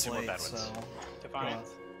 minutes late, so. Defiance.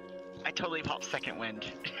 I totally popped second wind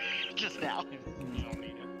just now. You don't need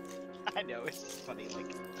it. I know, it's just funny. Like,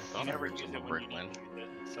 I thought I heard you the brick win.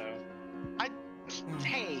 So.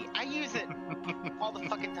 Hey, I use it all the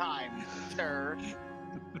fucking time, sir.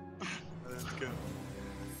 That's good.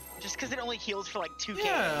 Just because it only heals for like 2k.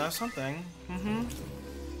 Yeah, something. 2K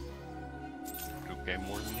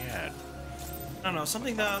more than you had. I don't know,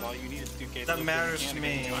 something that All you need is 2K that matters to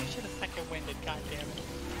me. I should have second winded, goddammit.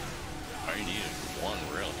 All you need is one,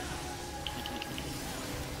 really.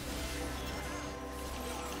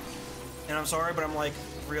 And I'm sorry, but I'm like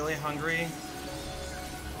really hungry.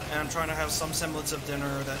 And I'm trying to have some semblance of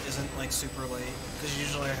dinner that isn't like super late. Because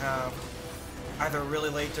usually I have either a really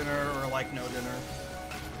late dinner or like no dinner.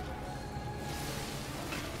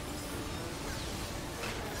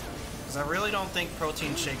 Because I really don't think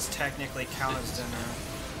protein shakes technically count as dinner.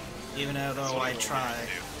 Even though I try.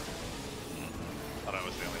 Thought I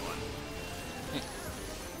was the only one.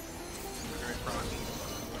 Very froggy.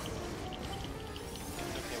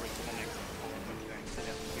 Okay, wait till the next thing. I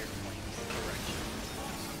have to hear correction.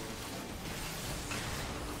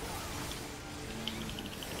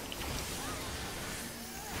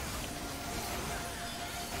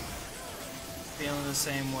 Feeling the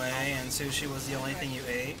same way, and sushi was the only thing you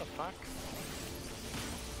ate. What the fuck?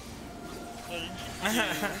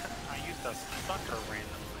 I used a sucker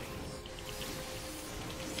randomly.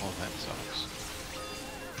 Oh, that sucks.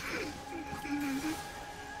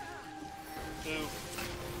 Ooh.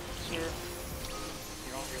 Sir.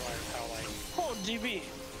 You don't realize how, like... Oh, DB!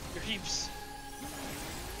 Your heaps.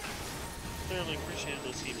 Clearly appreciated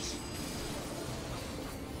those heaps.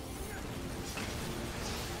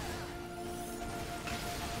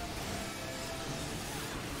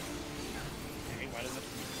 Hey, why does it...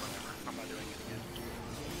 Whatever. I'm not doing it again.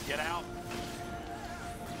 Get out!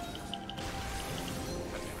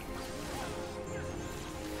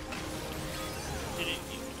 Did it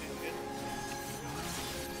even do good?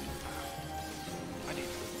 I need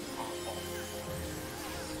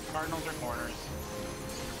Cardinals or corners?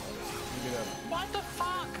 What the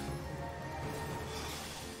fuck?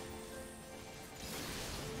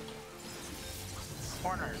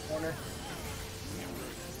 Corner. Corner.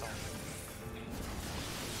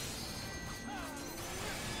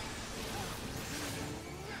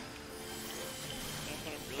 I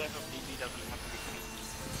really hope DB doesn't have to be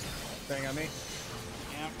Bang on me.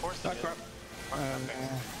 Yeah, of course it is.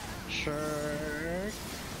 Sure.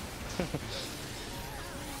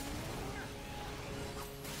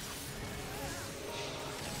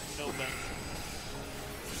 No Ben.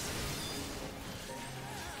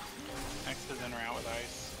 Next is in or out with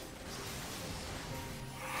ice.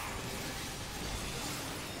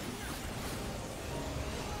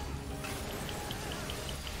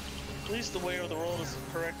 At least the way of the world is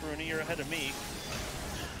correct, Rooney. You're ahead of me.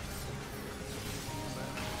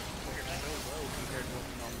 We're so low compared to what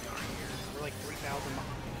we normally are here. We're like 3,000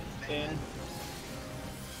 behind. 10.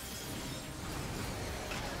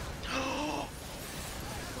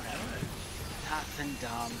 Nothing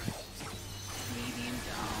dumb. Medium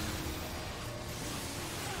dumb.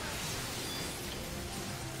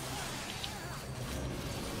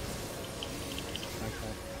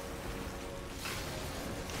 Okay.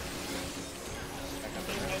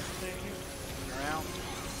 You're out.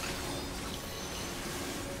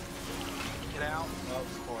 Get out. Of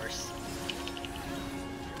course.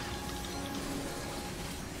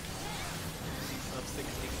 Sub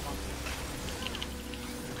 60 funky.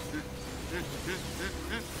 It's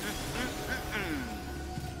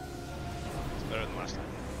better than last time.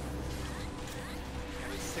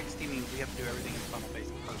 Every 60 means we have to do everything in funnel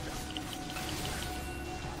based perfect.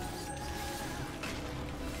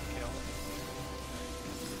 Kill.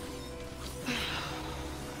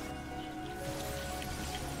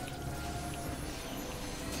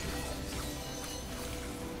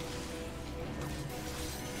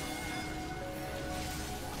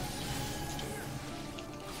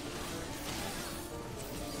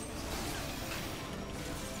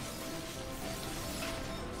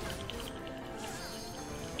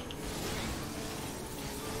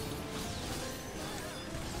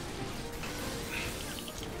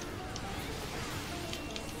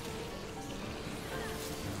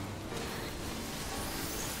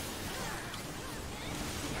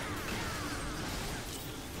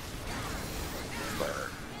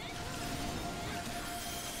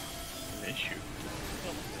 Issue.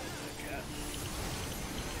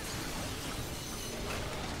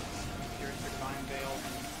 Here's your Divine Veil.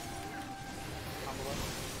 Combo up.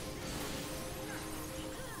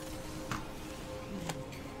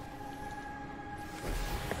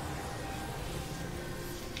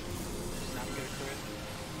 Not get a crit.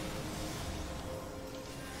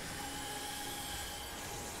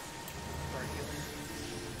 Start healing.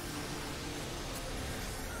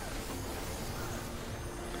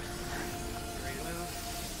 Ready to move.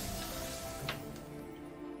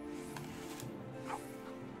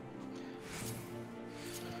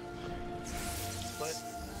 Split.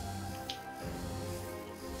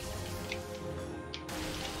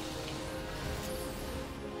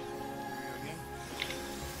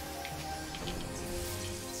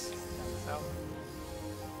 South.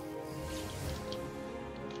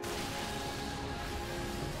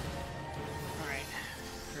 Alright.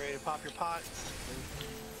 Ready to pop your pots?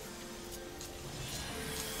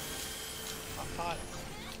 Pop pots.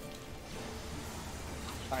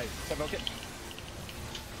 Alright, evoke it.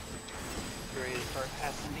 You ready to start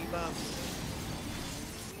passing debuffs?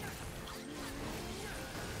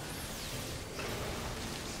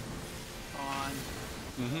 On.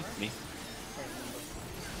 Mm-hmm. Me.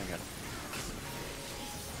 I got it.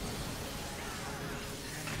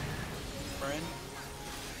 Bryn.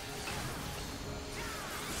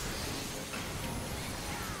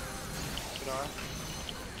 Kadar.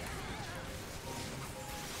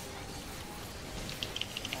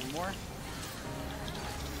 One more.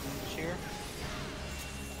 Cheer.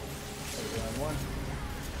 Round one.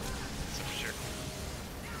 So for sure.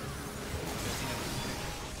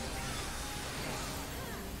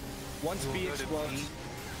 Once We'll B go to explodes. B.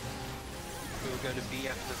 We will go to B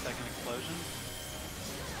after the second explosion.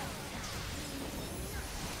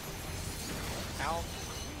 Out.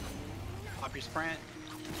 Pop your sprint.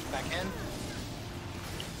 Back in.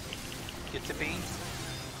 Get to B.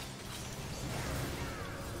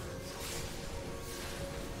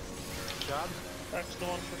 Good job. Back to the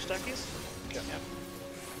one for Stuckies. Yep.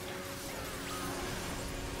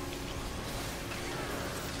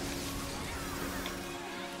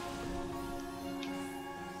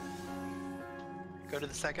 Go to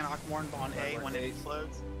the second Aquamarine on A when it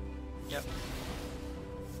explodes. Yep.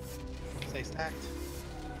 Stay stacked.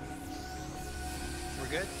 We're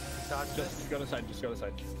good? Dodge this? Just go to the side, just go to the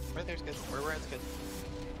side. Right there's good. Where we're at's good.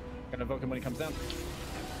 Gonna evoke him when he comes down.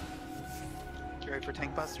 You ready for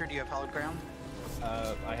Tank Buster? Do you have Hallowed Ground?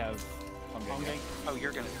 I have... I'm Home getting Gang? Oh,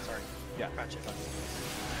 you're gonna, sorry. Yeah. Gotcha.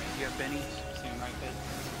 You have Benny? Same right bit.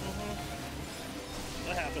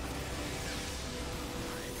 That happened.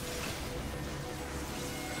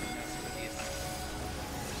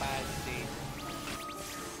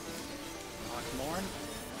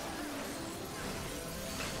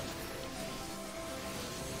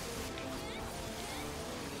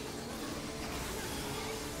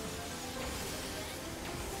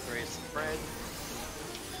 Spread.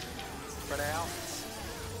 Spread out.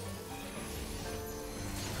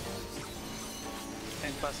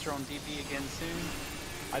 Tank Buster on DB again soon.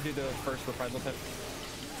 I do the first reprisal pit.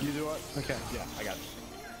 You do what? Okay, yeah, I got it.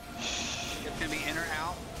 It's gonna be in or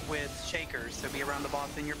out with shakers, so be around the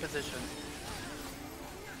boss in your position.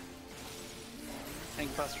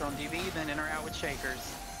 Tank Buster on DB, then in or out with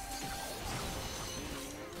shakers.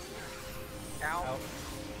 Out.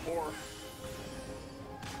 4.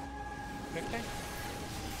 Okay.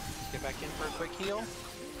 Get back in for a quick heal.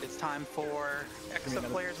 It's time for Exa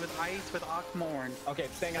players with ice with Akmorn. Okay,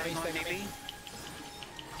 staying on me, staying on me.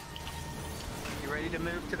 You ready to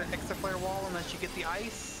move to the Exa player wall unless you get the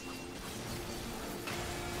ice?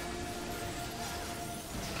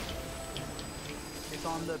 It's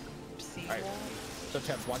on the C wall. So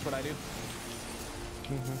Tev, watch what I do.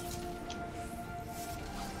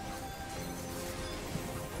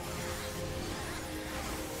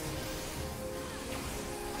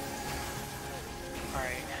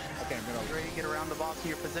 Alright. Okay, I'm gonna... You ready to get around the boss in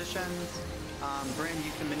your positions? Bryn,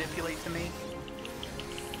 you can manipulate to me.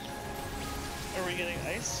 Are we getting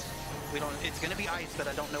ice? We don't. It's gonna be ice, but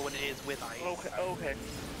I don't know what it is with ice. Okay. Okay.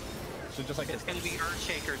 So just like it's gonna be earth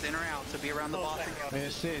shakers in or out. So be around the boss.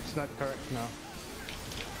 It's not correct now.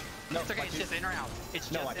 No, it's okay. It's just in or out. It's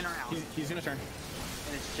just in or out. He's gonna turn.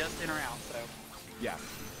 And it's just in or out. So. Yeah.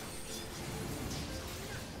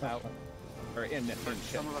 Out. Or in shit.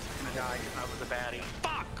 Some of us are gonna die because I was a baddie.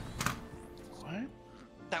 Fuck! What?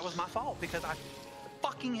 That was my fault because I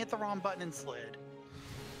fucking hit the wrong button and slid.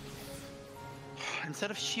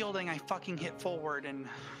 Instead of shielding, I fucking hit forward and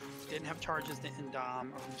didn't have charges to end.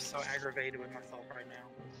 I'm so aggravated with myself right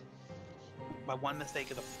now. My one mistake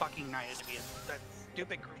of the fucking night had to be that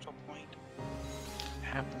stupid crucial point.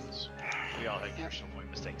 Happens. We all have crucial point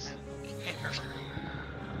mistakes.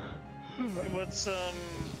 What's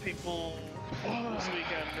people this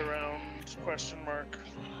weekend around? Question mark.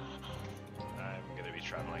 I'm gonna be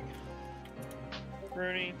traveling.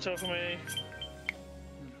 Rooney, Tokome.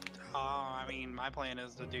 I mean, my plan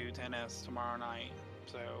is to do O10S tomorrow night,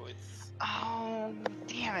 so it's... Oh,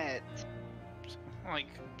 damn it.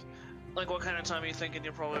 Like what kind of time are you thinking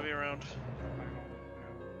you'll probably be around?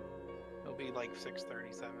 It'll be like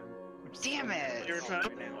 6:37. Damn it! Your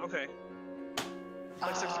time? Okay.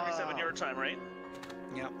 Like 6:37 your time, right?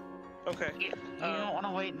 Yep. Okay. You don't want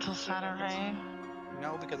to wait until Saturday?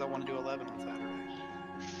 No, because I want to do 11 on Saturday.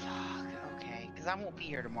 Fuck, okay. Because I won't be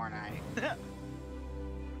here tomorrow night.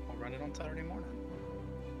 I'll run it on Saturday morning.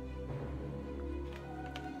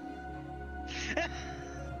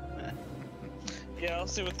 Yeah, I'll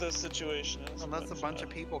see what the situation is. Unless a bunch of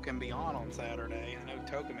people can be on Saturday. I know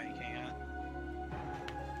Tokame can't.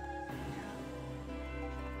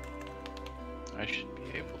 I should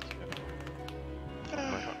be able to.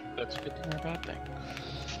 That's a good thing or a bad thing.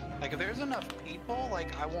 Like, if there's enough people,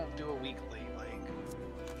 like, I won't do a weekly. Like,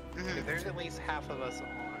 if there's at least half of us on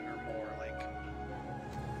or more, like...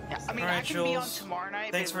 Yeah, I mean, All right, I can be on Jules. tomorrow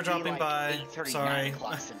night. Thanks but for it would be dropping by. 8:30, Sorry. 9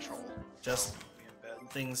 o'clock Central. Just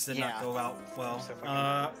things did not Yeah. go out well.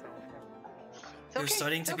 You're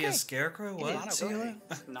studying to be a scarecrow? What? It's not okay.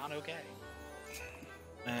 It's not okay.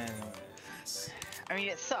 Anyways. I mean,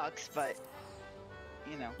 it sucks, but,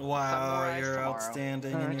 you know. Wow, you're tomorrow.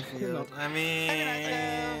 outstanding in your field. I mean...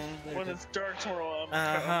 When it's dark tomorrow,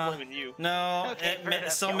 I'm blaming you. No, Okay, fair it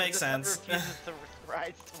enough. still Y'all makes just sense. refuses to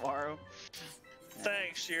rise tomorrow.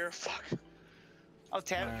 Thanks, Sheer. Fuck. Oh,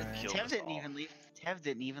 Tev, Alright. Tev didn't even leave. Tev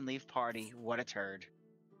didn't even leave party. What a turd.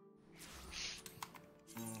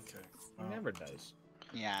 Okay. He never does.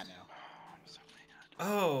 Yeah, I know.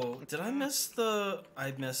 Oh, did I miss the...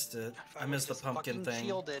 I missed it. I missed the pumpkin thing.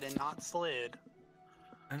 Shielded and not slid.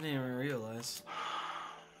 I didn't even realize.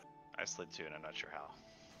 I slid too, and I'm not sure how.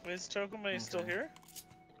 Is Tokome still here?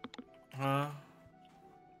 Huh?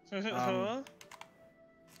 Huh?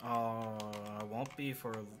 I won't be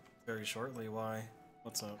for very shortly. Why?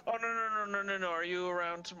 What's up? Oh, no. Are you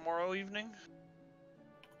around tomorrow evening?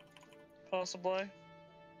 Possibly.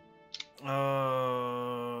 So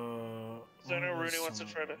I know Rooney wants to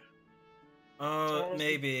try to...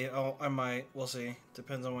 maybe. I might. We'll see.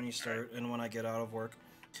 Depends on when you start and when I get out of work.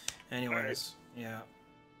 Anyways, yeah.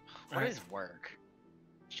 What is work?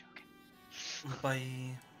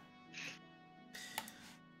 Bye.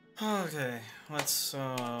 Okay, let's,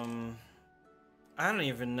 I don't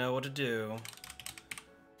even know what to do.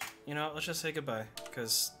 You know, let's just say goodbye,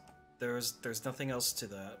 because there's nothing else to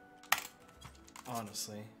that.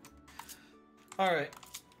 Honestly. Alright.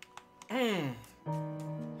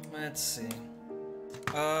 Let's see.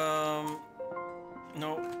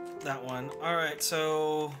 Nope, that one. Alright,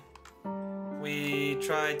 so... we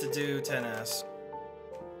tried to do 10S.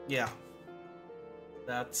 Yeah.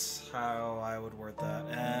 That's how I would word that.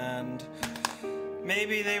 And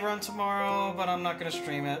maybe they run tomorrow, but I'm not gonna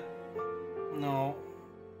stream it. No.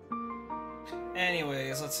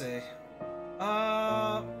 Anyways, let's see.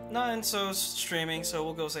 None so streaming, so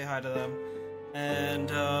we'll go say hi to them.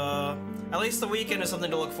 And at least the weekend is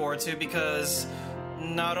something to look forward to, because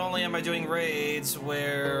not only am I doing raids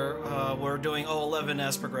where we're doing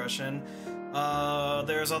O10S progression,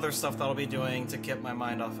 there's other stuff that I'll be doing to get my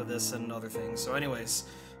mind off of this and other things. So anyways,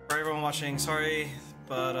 for everyone watching, sorry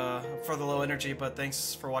but for the low energy, but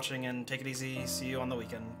thanks for watching and take it easy. See you on the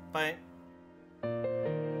weekend. Bye.